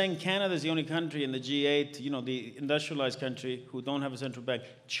 I was saying Canada is the only country in the G8, the industrialized country, who don't have a central bank.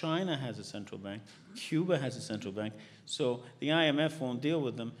 China has a central bank. Cuba has a central bank. So the IMF won't deal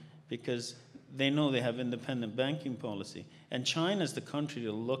with them because they know they have independent banking policy. And China's the country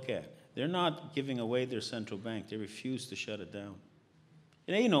to look at. They're not giving away their central bank. They refuse to shut it down.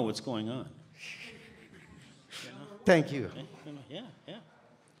 And they know what's going on. Thank you. Yeah.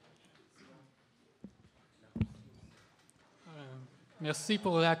 Merci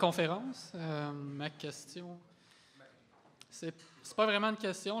pour la conférence. Ma question, c'est pas vraiment une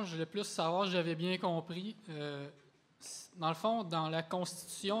question, je voulais plus savoir si j'avais bien compris. Dans le fond, dans la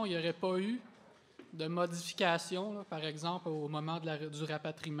Constitution, il n'y aurait pas eu de modification, là, par exemple, au moment du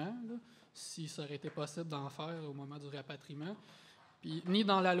rapatriement, là, si ça aurait été possible d'en faire au moment du rapatriement, puis ni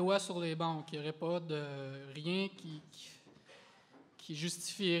dans la loi sur les banques. Il n'y aurait pas de rien qui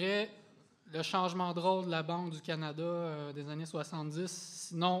justifierait le changement de rôle de la Banque du Canada des années 70.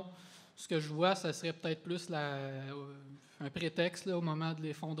 Sinon, ce que je vois, ça serait peut-être plus un prétexte là, au moment de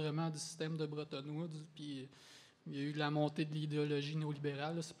l'effondrement du système de Bretton Woods. Puis il y a eu la montée de l'idéologie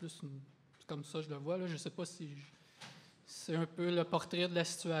néolibérale. C'est plus comme ça que je le vois. Là. Je ne sais pas si c'est un peu le portrait de la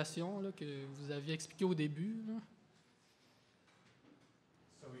situation là, que vous aviez expliqué au début. Là.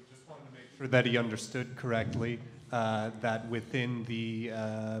 So we just wanted to make sure that he understood correctly. That within the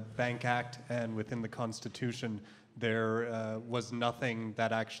Bank Act and within the Constitution, there was nothing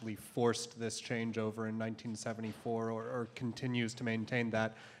that actually forced this changeover in 1974 or continues to maintain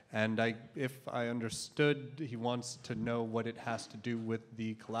that. And if I understood, he wants to know what it has to do with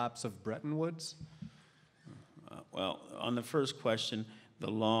the collapse of Bretton Woods. Well, on the first question,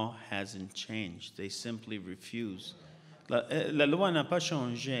 the law hasn't changed. They simply refuse. La loi n'a pas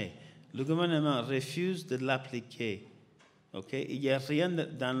changé. Le gouvernement refuse de l'appliquer. Okay? Il n'y a rien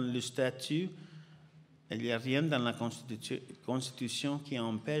dans le statut, il n'y a rien dans la Constitution qui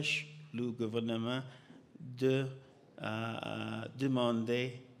empêche le gouvernement de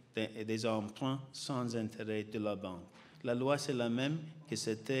demander des emprunts sans intérêt de la banque. La loi, c'est la même que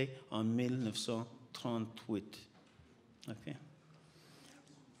c'était en 1938. Okay?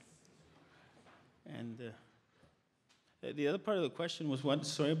 And the other part of the question was what?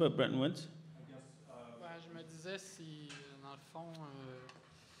 Sorry, about Bretton Woods? Je me disais si, dans le fond,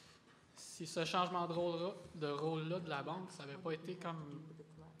 si ce changement de rôle-là de la banque, ça n'avait pas été comme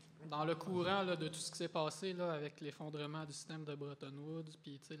dans le courant là, de tout ce qui s'est passé là, avec l'effondrement du système de Bretton Woods,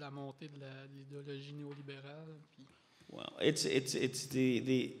 puis la montée de l'idéologie néolibérale. Puis... Well, it's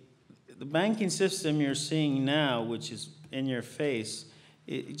the banking system you're seeing now, which is in your face.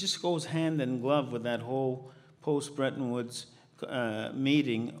 It just goes hand in glove with that whole post-Bretton Woods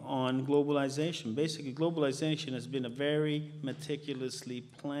meeting on globalization. Basically, globalization has been a very meticulously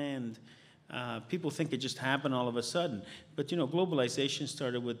planned. People think it just happened all of a sudden, but globalization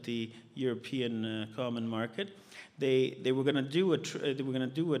started with the European Common Market. They were going to do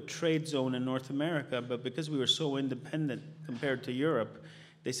a trade zone in North America, but because we were so independent compared to Europe,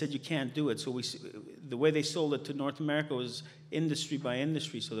 they said you can't do it. So the way they sold it to North America was industry by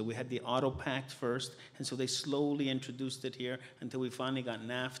industry, so that we had the Auto Pact first, and so they slowly introduced it here until we finally got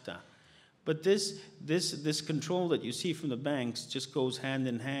NAFTA. But this control that you see from the banks just goes hand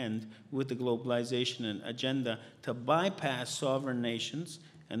in hand with the globalization agenda to bypass sovereign nations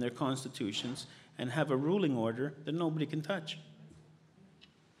and their constitutions and have a ruling order that nobody can touch.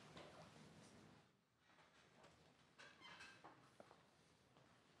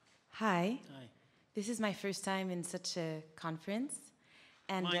 Hi. Hi. This is my first time in such a conference.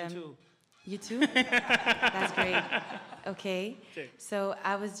 And, Mine too. You too? That's great. Okay. So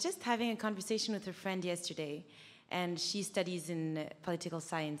I was just having a conversation with a friend yesterday, and she studies in political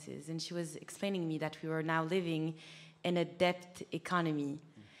sciences, and she was explaining me that we were now living in a debt economy.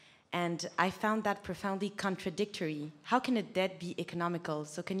 And I found that profoundly contradictory. How can a debt be economical?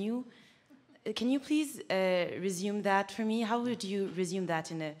 So can you please resume that for me? How would you resume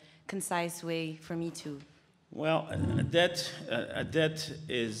that in a concise way for me too? Well, a debt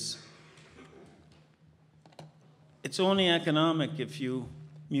is, it's only economic if you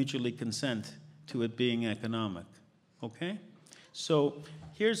mutually consent to it being economic, okay? So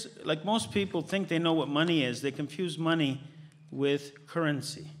here's, like most people think they know what money is, they confuse money with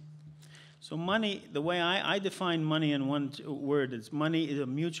currency. So money, the way I define money in one word is money is a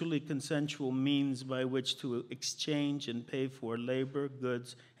mutually consensual means by which to exchange and pay for labor,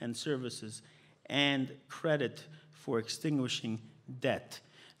 goods, and services, and credit for extinguishing debt.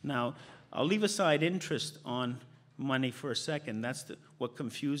 Now, I'll leave aside interest on money for a second. That's what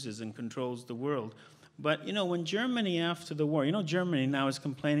confuses and controls the world. But, you know, when Germany after the war, you know, Germany now is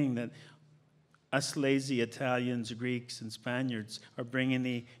complaining that us lazy Italians, Greeks, and Spaniards are bringing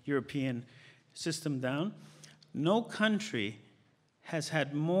the European system down. No country has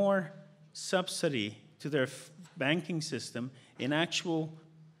had more subsidy to their banking system in actual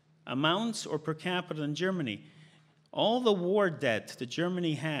amounts or per capita than Germany. All the war debt that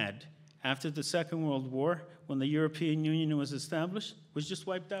Germany had after the Second World War, when the European Union was established, was just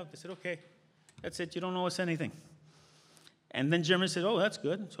wiped out. They said, okay, that's it, you don't owe us anything. And then Germany said, oh, that's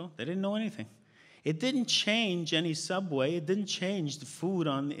good. So they didn't know anything. It didn't change any subway. It didn't change the food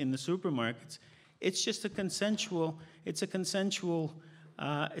in the supermarkets. It's just a consensual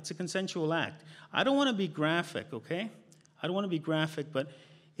act. I don't want to be graphic, okay? I don't want to be graphic, but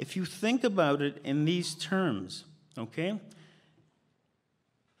if you think about it in these terms, okay?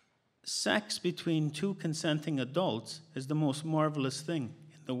 Sex between two consenting adults is the most marvelous thing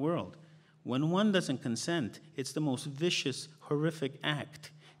in the world. When one doesn't consent, it's the most vicious, horrific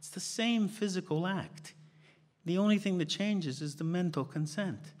act. It's the same physical act. The only thing that changes is the mental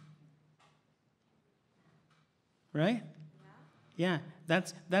consent. Right? Yeah,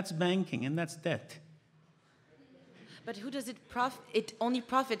 that's banking and that's debt. But who does it profit? It only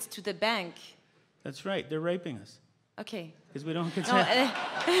profits to the bank. That's right, they're raping us. Okay. Because we don't consent. No,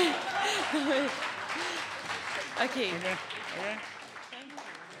 okay. Okay.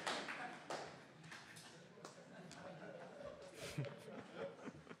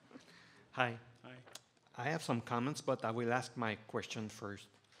 Hi. Hi. I have some comments, but I will ask my question first.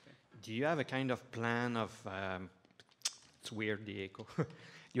 Okay. Do you have a kind of plan of, it's weird, the echo. Do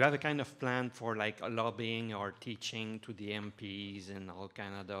you have a kind of plan for like lobbying or teaching to the MPs in all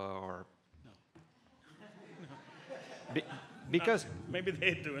Canada or? No. Because maybe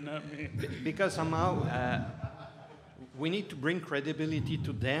they do, not me. Because somehow we need to bring credibility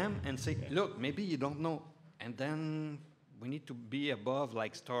to them and say, look, maybe you don't know, and then we need to be above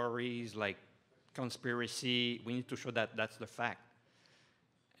like stories, like conspiracy. We need to show that that's the fact.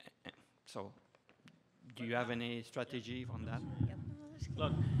 So, do you have any strategy on that?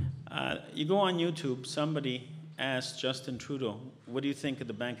 Look, you go on YouTube, somebody asked Justin Trudeau, what do you think of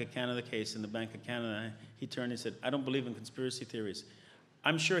the Bank of Canada case in the Bank of Canada? He turned and said, I don't believe in conspiracy theories.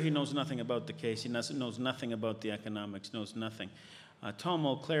 I'm sure he knows nothing about the case. He knows nothing about the economics, knows nothing. Tom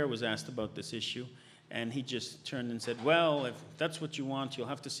Auclair was asked about this issue, and he just turned and said, well, if that's what you want, you'll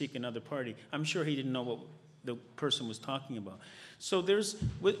have to seek another party. I'm sure he didn't know what the person was talking about. So there's,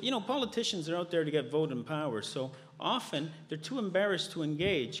 you know, politicians are out there to get vote and power. So often they're too embarrassed to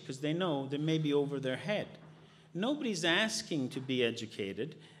engage because they know they may be over their head. Nobody's asking to be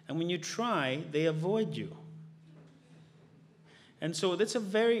educated, and when you try, they avoid you. And so that's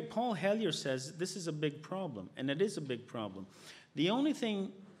Paul Hellyer says this is a big problem, and it is a big problem. The only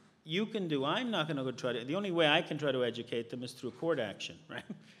thing you can do, I'm not going to go try to, the only way I can try to educate them is through court action,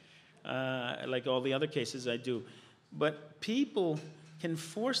 right? Like all the other cases I do. But people can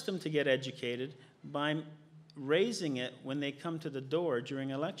force them to get educated by raising it when they come to the door during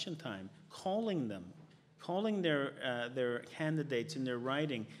election time, calling them, calling their candidates in their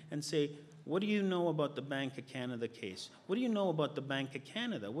writing and say, what do you know about the Bank of Canada case? What do you know about the Bank of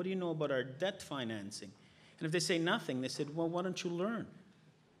Canada? What do you know about our debt financing? And if they say nothing, they said, well, why don't you learn?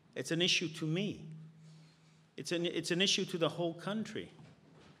 It's an issue to me. It's an issue to the whole country.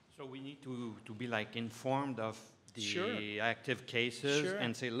 So we need to be like informed of the Sure. active cases Sure.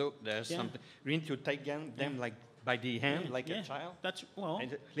 and say, look, there's Yeah. something. We need to take them like by the hand, like a child. That's well.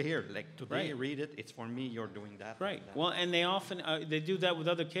 And here, like today, Right. read it. It's for me. You're doing that. Right. like that. Well, and they often they do that with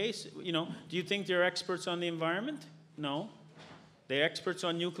other cases. You know, do you think they're experts on the environment? No. They're experts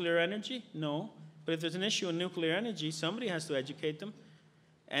on nuclear energy? No. But if there's an issue in nuclear energy, somebody has to educate them.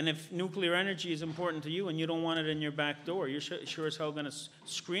 And if nuclear energy is important to you and you don't want it in your back door, you're sure as hell going to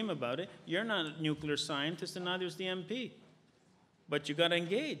scream about it. You're not a nuclear scientist, and neither is the MP. But you got to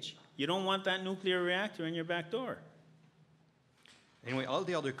engage. You don't want that nuclear reactor in your back door. Anyway, all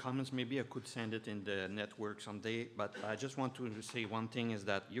the other comments, maybe I could send it in the network someday, but I just want to say one thing is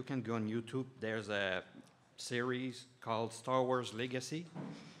that you can go on YouTube. There's a series called Star Wars Legacy,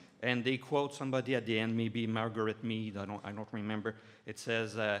 and they quote somebody at the end, maybe Margaret Mead, I don't remember. It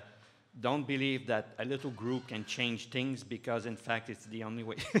says, don't believe that a little group can change things because, in fact, it's the only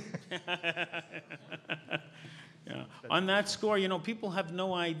way. Yeah. On that score, you know, people have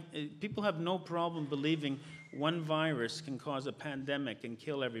no problem believing one virus can cause a pandemic and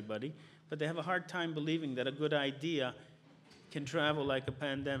kill everybody, but they have a hard time believing that a good idea can travel like a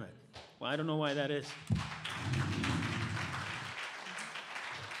pandemic. Well, I don't know why that is.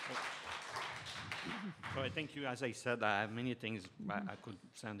 So I think you, as I said, I have many things I could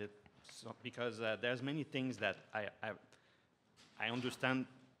send it, so, because there's many things that I understand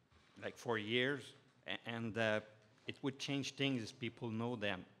like for years, and it would change things if people know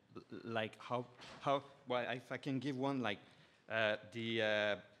them. Like how well, if I can give one, like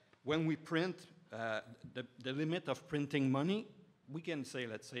when we print, the limit of printing money, we can say,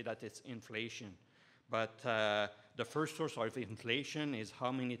 let's say that it's inflation, but the first source of inflation is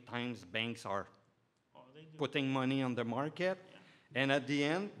how many times banks are putting money on the market. Yeah. And at the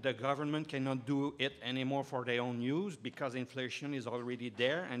end, the government cannot do it anymore for their own use because inflation is already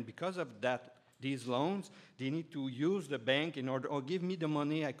there. And because of that, these loans, they need to use the bank in order, or give me the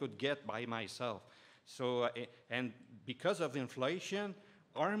money I could get by myself. So, and because of inflation,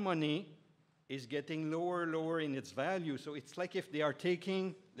 our money is getting lower in its value. So it's like if they are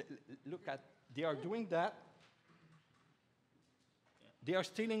taking, look at, they are doing that. They are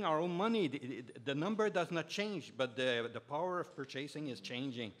stealing our own money. The number does not change, but the power of purchasing is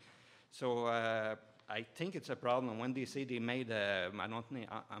changing. So I think it's a problem. When they say they made, I don't know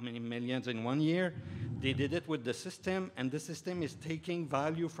how many millions in 1 year, they did it with the system, and the system is taking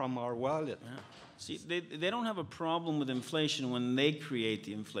value from our wallet. Yeah. See, they don't have a problem with inflation when they create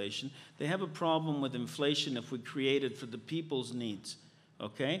the inflation. They have a problem with inflation if we create it for the people's needs.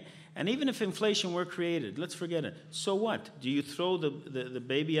 Okay? And even if inflation were created, let's forget it. So what? Do you throw the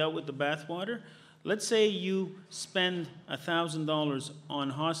baby out with the bathwater? Let's say you spend $1,000 on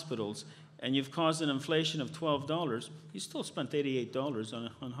hospitals and you've caused an inflation of $12. You still spent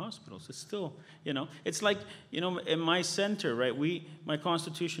 $88 on hospitals. It's still, you know, it's like, you know, in my center, right, my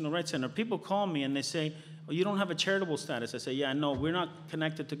Constitutional Rights Center, people call me and they say, oh, you don't have a charitable status. I say, yeah, no, we're not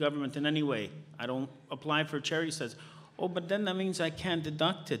connected to government in any way. I don't apply for charity status. Oh, but then that means I can't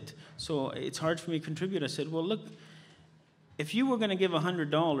deduct it, so it's hard for me to contribute. I said, well, look, if you were going to give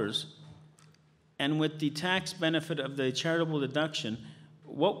 $100, and with the tax benefit of the charitable deduction,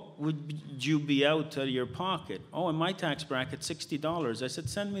 what would you be out of your pocket? Oh, in my tax bracket, $60. I said,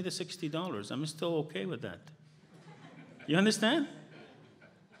 send me the $60. I'm still okay with that. You understand?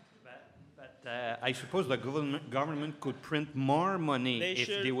 I suppose the government could print more money if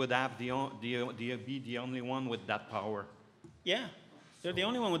they would have be the only one with that power. Yeah, they're the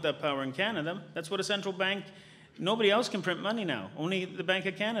only one with that power in Canada. That's what a central bank, nobody else can print money now, only the Bank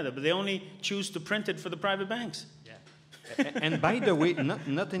of Canada, but they only choose to print it for the private banks. Yeah. And by the way,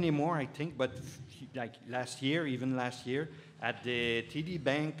 not anymore, I think, but like even last year, at the TD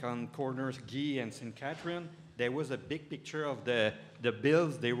Bank on corners Guy and St. Catherine, there was a big picture of the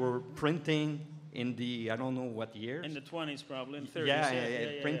bills they were printing in the, I don't know what years. In the 20s, probably, in 30s.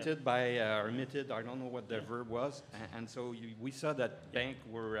 Yeah, printed by, or emitted, I don't know what the verb was. And so we saw that bank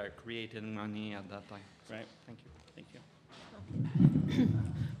were creating money at that time. Right. Thank you. Thank you.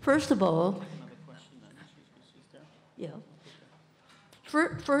 First of all, yeah.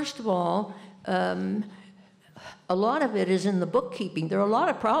 First of all, a lot of it is in the bookkeeping. There are a lot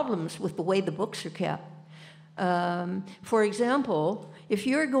of problems with the way the books are kept. For example, if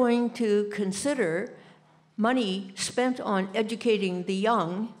you're going to consider money spent on educating the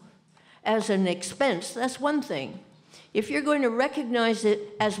young as an expense, that's one thing. If you're going to recognize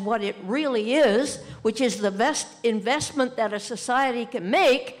it as what it really is, which is the best investment that a society can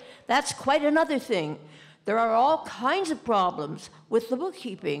make, that's quite another thing. There are all kinds of problems with the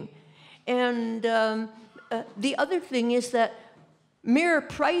bookkeeping. And the other thing is that mere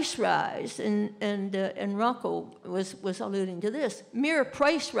price rise, and Rocco was alluding to this, mere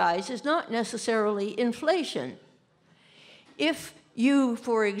price rise is not necessarily inflation. If you,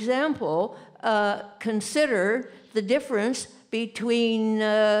 for example, consider the difference between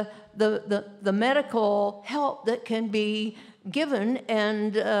the medical help that can be given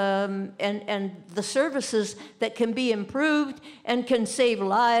and the services that can be improved and can save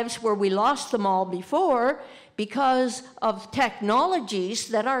lives where we lost them all before because of technologies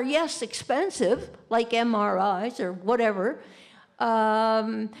that are, yes, expensive, like MRIs or whatever.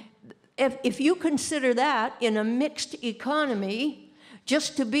 If you consider that in a mixed economy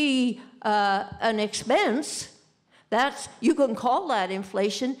just to be an expense, you can call that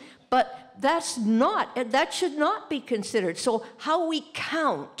inflation, but that should not be considered. So how we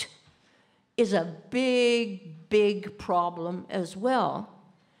count is a big, big problem as well.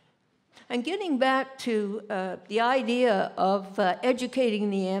 And getting back to the idea of educating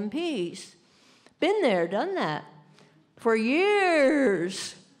the MPs, been there, done that. For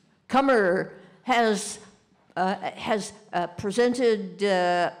years, Cummer has presented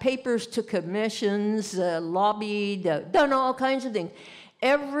papers to commissions, lobbied, done all kinds of things.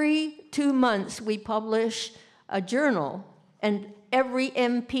 Every 2 months we publish a journal, and every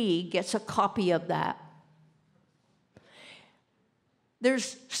MP gets a copy of that.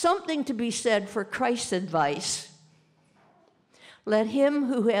 There's something to be said for Christ's advice. Let him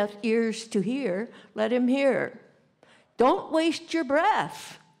who hath ears to hear, let him hear. Don't waste your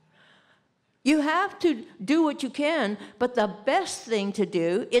breath. You have to do what you can, but the best thing to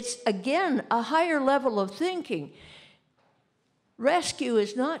do, it's again a higher level of thinking. Rescue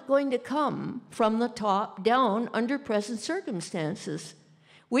is not going to come from the top down under present circumstances.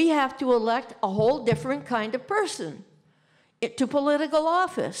 We have to elect a whole different kind of person to political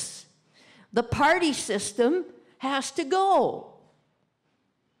office. The party system has to go.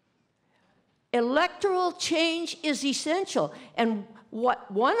 Electoral change is essential. And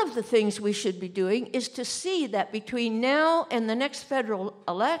one of the things we should be doing is to see that between now and the next federal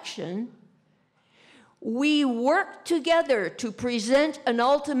election, we work together to present an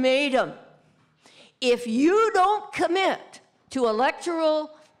ultimatum. If you don't commit to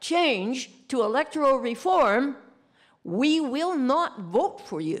electoral change, to electoral reform, we will not vote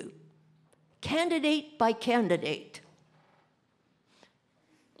for you, candidate by candidate.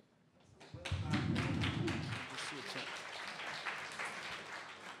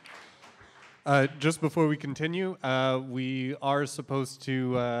 Just before we continue, we are supposed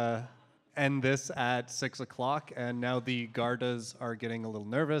to end this at 6 o'clock, and now the Gardas are getting a little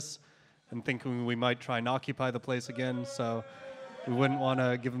nervous and thinking we might try and occupy the place again, so we wouldn't want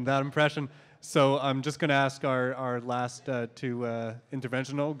to give them that impression. So I'm just going to ask our last two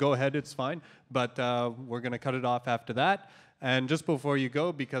interventional. Go ahead, it's fine, but we're going to cut it off after that. And just before you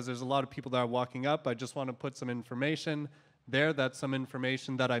go, because there's a lot of people that are walking up, I just want to put some information there. That's some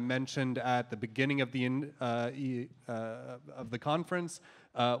information that I mentioned at the beginning of the conference,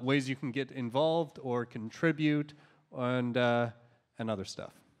 ways you can get involved or contribute, and other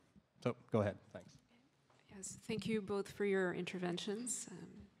stuff. So go ahead, thanks. Yes, thank you both for your interventions.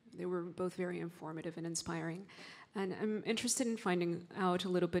 They were both very informative and inspiring. And I'm interested in finding out a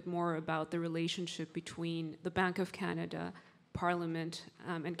little bit more about the relationship between the Bank of Canada, Parliament,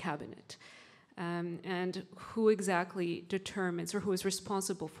 and Cabinet. And who exactly determines, or who is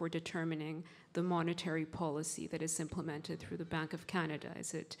responsible for determining the monetary policy that is implemented through the Bank of Canada?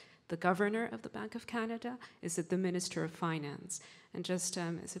 Is it the Governor of the Bank of Canada? Is it the Minister of Finance? And just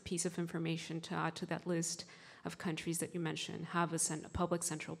as a piece of information to add to that list of countries that you mentioned have a public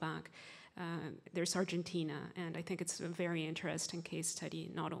central bank, there's Argentina, and I think it's a very interesting case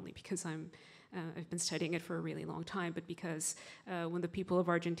study, not only because I've been studying it for a really long time, but because when the people of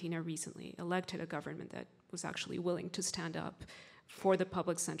Argentina recently elected a government that was actually willing to stand up for the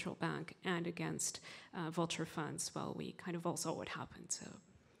public central bank and against vulture funds, well, we kind of all saw what happened. So,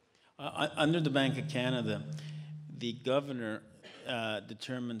 under the Bank of Canada, the governor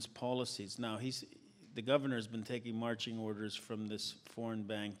determines policies. Now, the governor has been taking marching orders from this foreign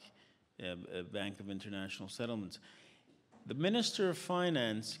bank, Bank of International Settlements. The Minister of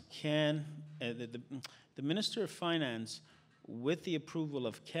Finance can, the Minister of Finance, with the approval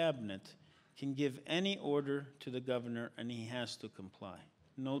of Cabinet, can give any order to the governor and he has to comply.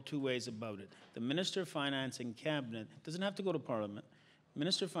 No two ways about it. The Minister of Finance and Cabinet doesn't have to go to Parliament,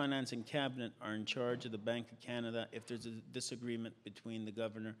 Minister of Finance and Cabinet are in charge of the Bank of Canada if there's a disagreement between the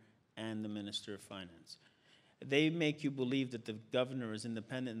governor and the Minister of Finance. They make you believe that the governor is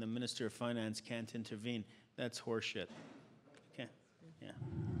independent and the Minister of Finance can't intervene. That's horseshit. Okay, yeah.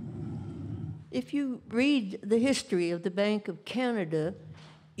 If you read the history of the Bank of Canada,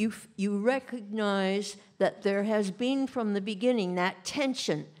 you recognize that there has been from the beginning that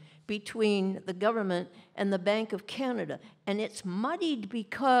tension between the government and the Bank of Canada. And it's muddied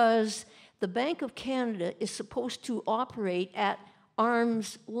because the Bank of Canada is supposed to operate at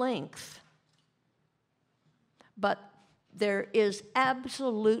arm's length. But there is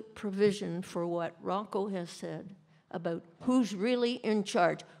absolute provision for what Rocco has said about who's really in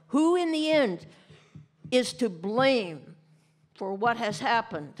charge. Who in the end is to blame for what has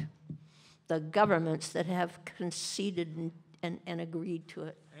happened? The governments that have conceded and agreed to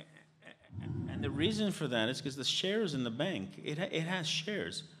it. And the reason for that is because the shares in the bank, it has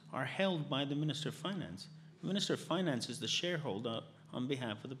shares, are held by the Minister of Finance. The Minister of Finance is the shareholder on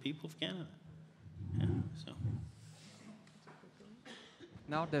behalf of the people of Canada. Yeah, so.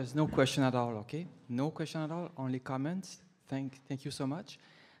 Now there's no question at all, okay? No question at all, only comments. Thank you so much.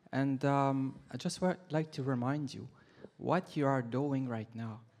 And I just would like to remind you, what you are doing right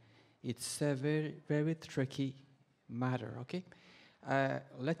now, it's a very, very tricky matter, okay?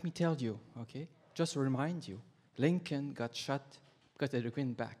 Let me tell you, okay? Just remind you, Lincoln got shot because of the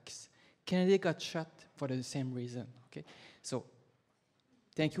greenbacks. Kennedy got shot for the same reason, okay? So,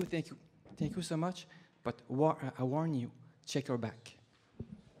 thank you so much, but I warn you, check your back.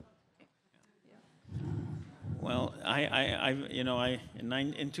 Well,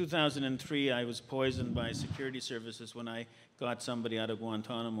 in 2003, I was poisoned by security services when I got somebody out of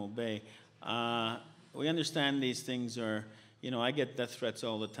Guantanamo Bay. We understand these things are, I get death threats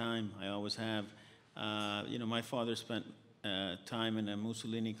all the time. I always have. My father spent time in a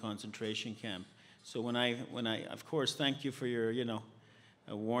Mussolini concentration camp. So when I, of course, thank you for your,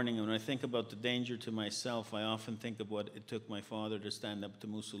 warning. And when I think about the danger to myself, I often think of what it took my father to stand up to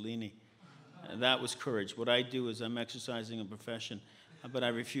Mussolini. That was courage. What I do is I'm exercising a profession, but I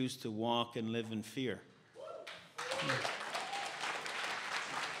refuse to walk and live in fear.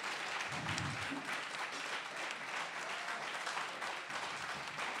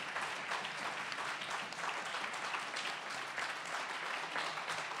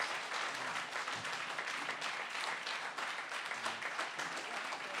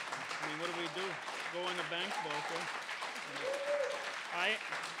 What do we do? Go in the bank vault?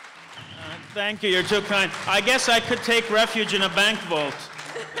 Thank you, you're too kind. I guess I could take refuge in a bank vault.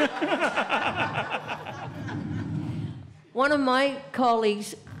 One of my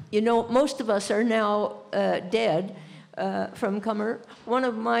colleagues, most of us are now dead from Cummer. One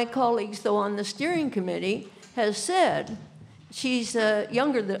of my colleagues, though, on the steering committee has said, she's a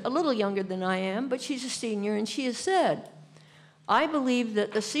little younger than I am, but she's a senior, and she has said, I believe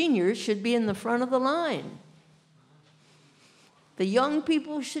that the seniors should be in the front of the line. The young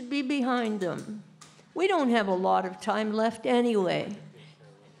people should be behind them. We don't have a lot of time left anyway,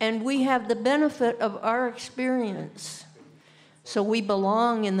 and we have the benefit of our experience. So we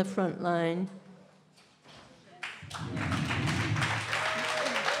belong in the front line.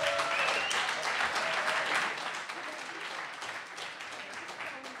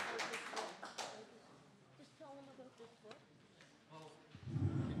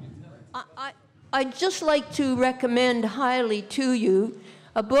 I'd just like to recommend highly to you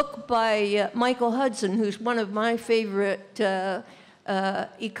a book by Michael Hudson, who's one of my favorite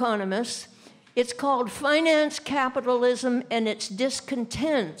economists. It's called Finance, Capitalism, and Its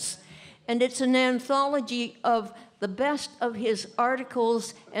Discontents. And it's an anthology of the best of his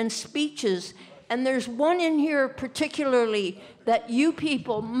articles and speeches. And there's one in here particularly that you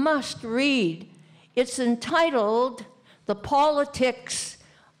people must read. It's entitled The Politics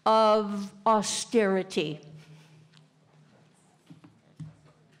of Austerity.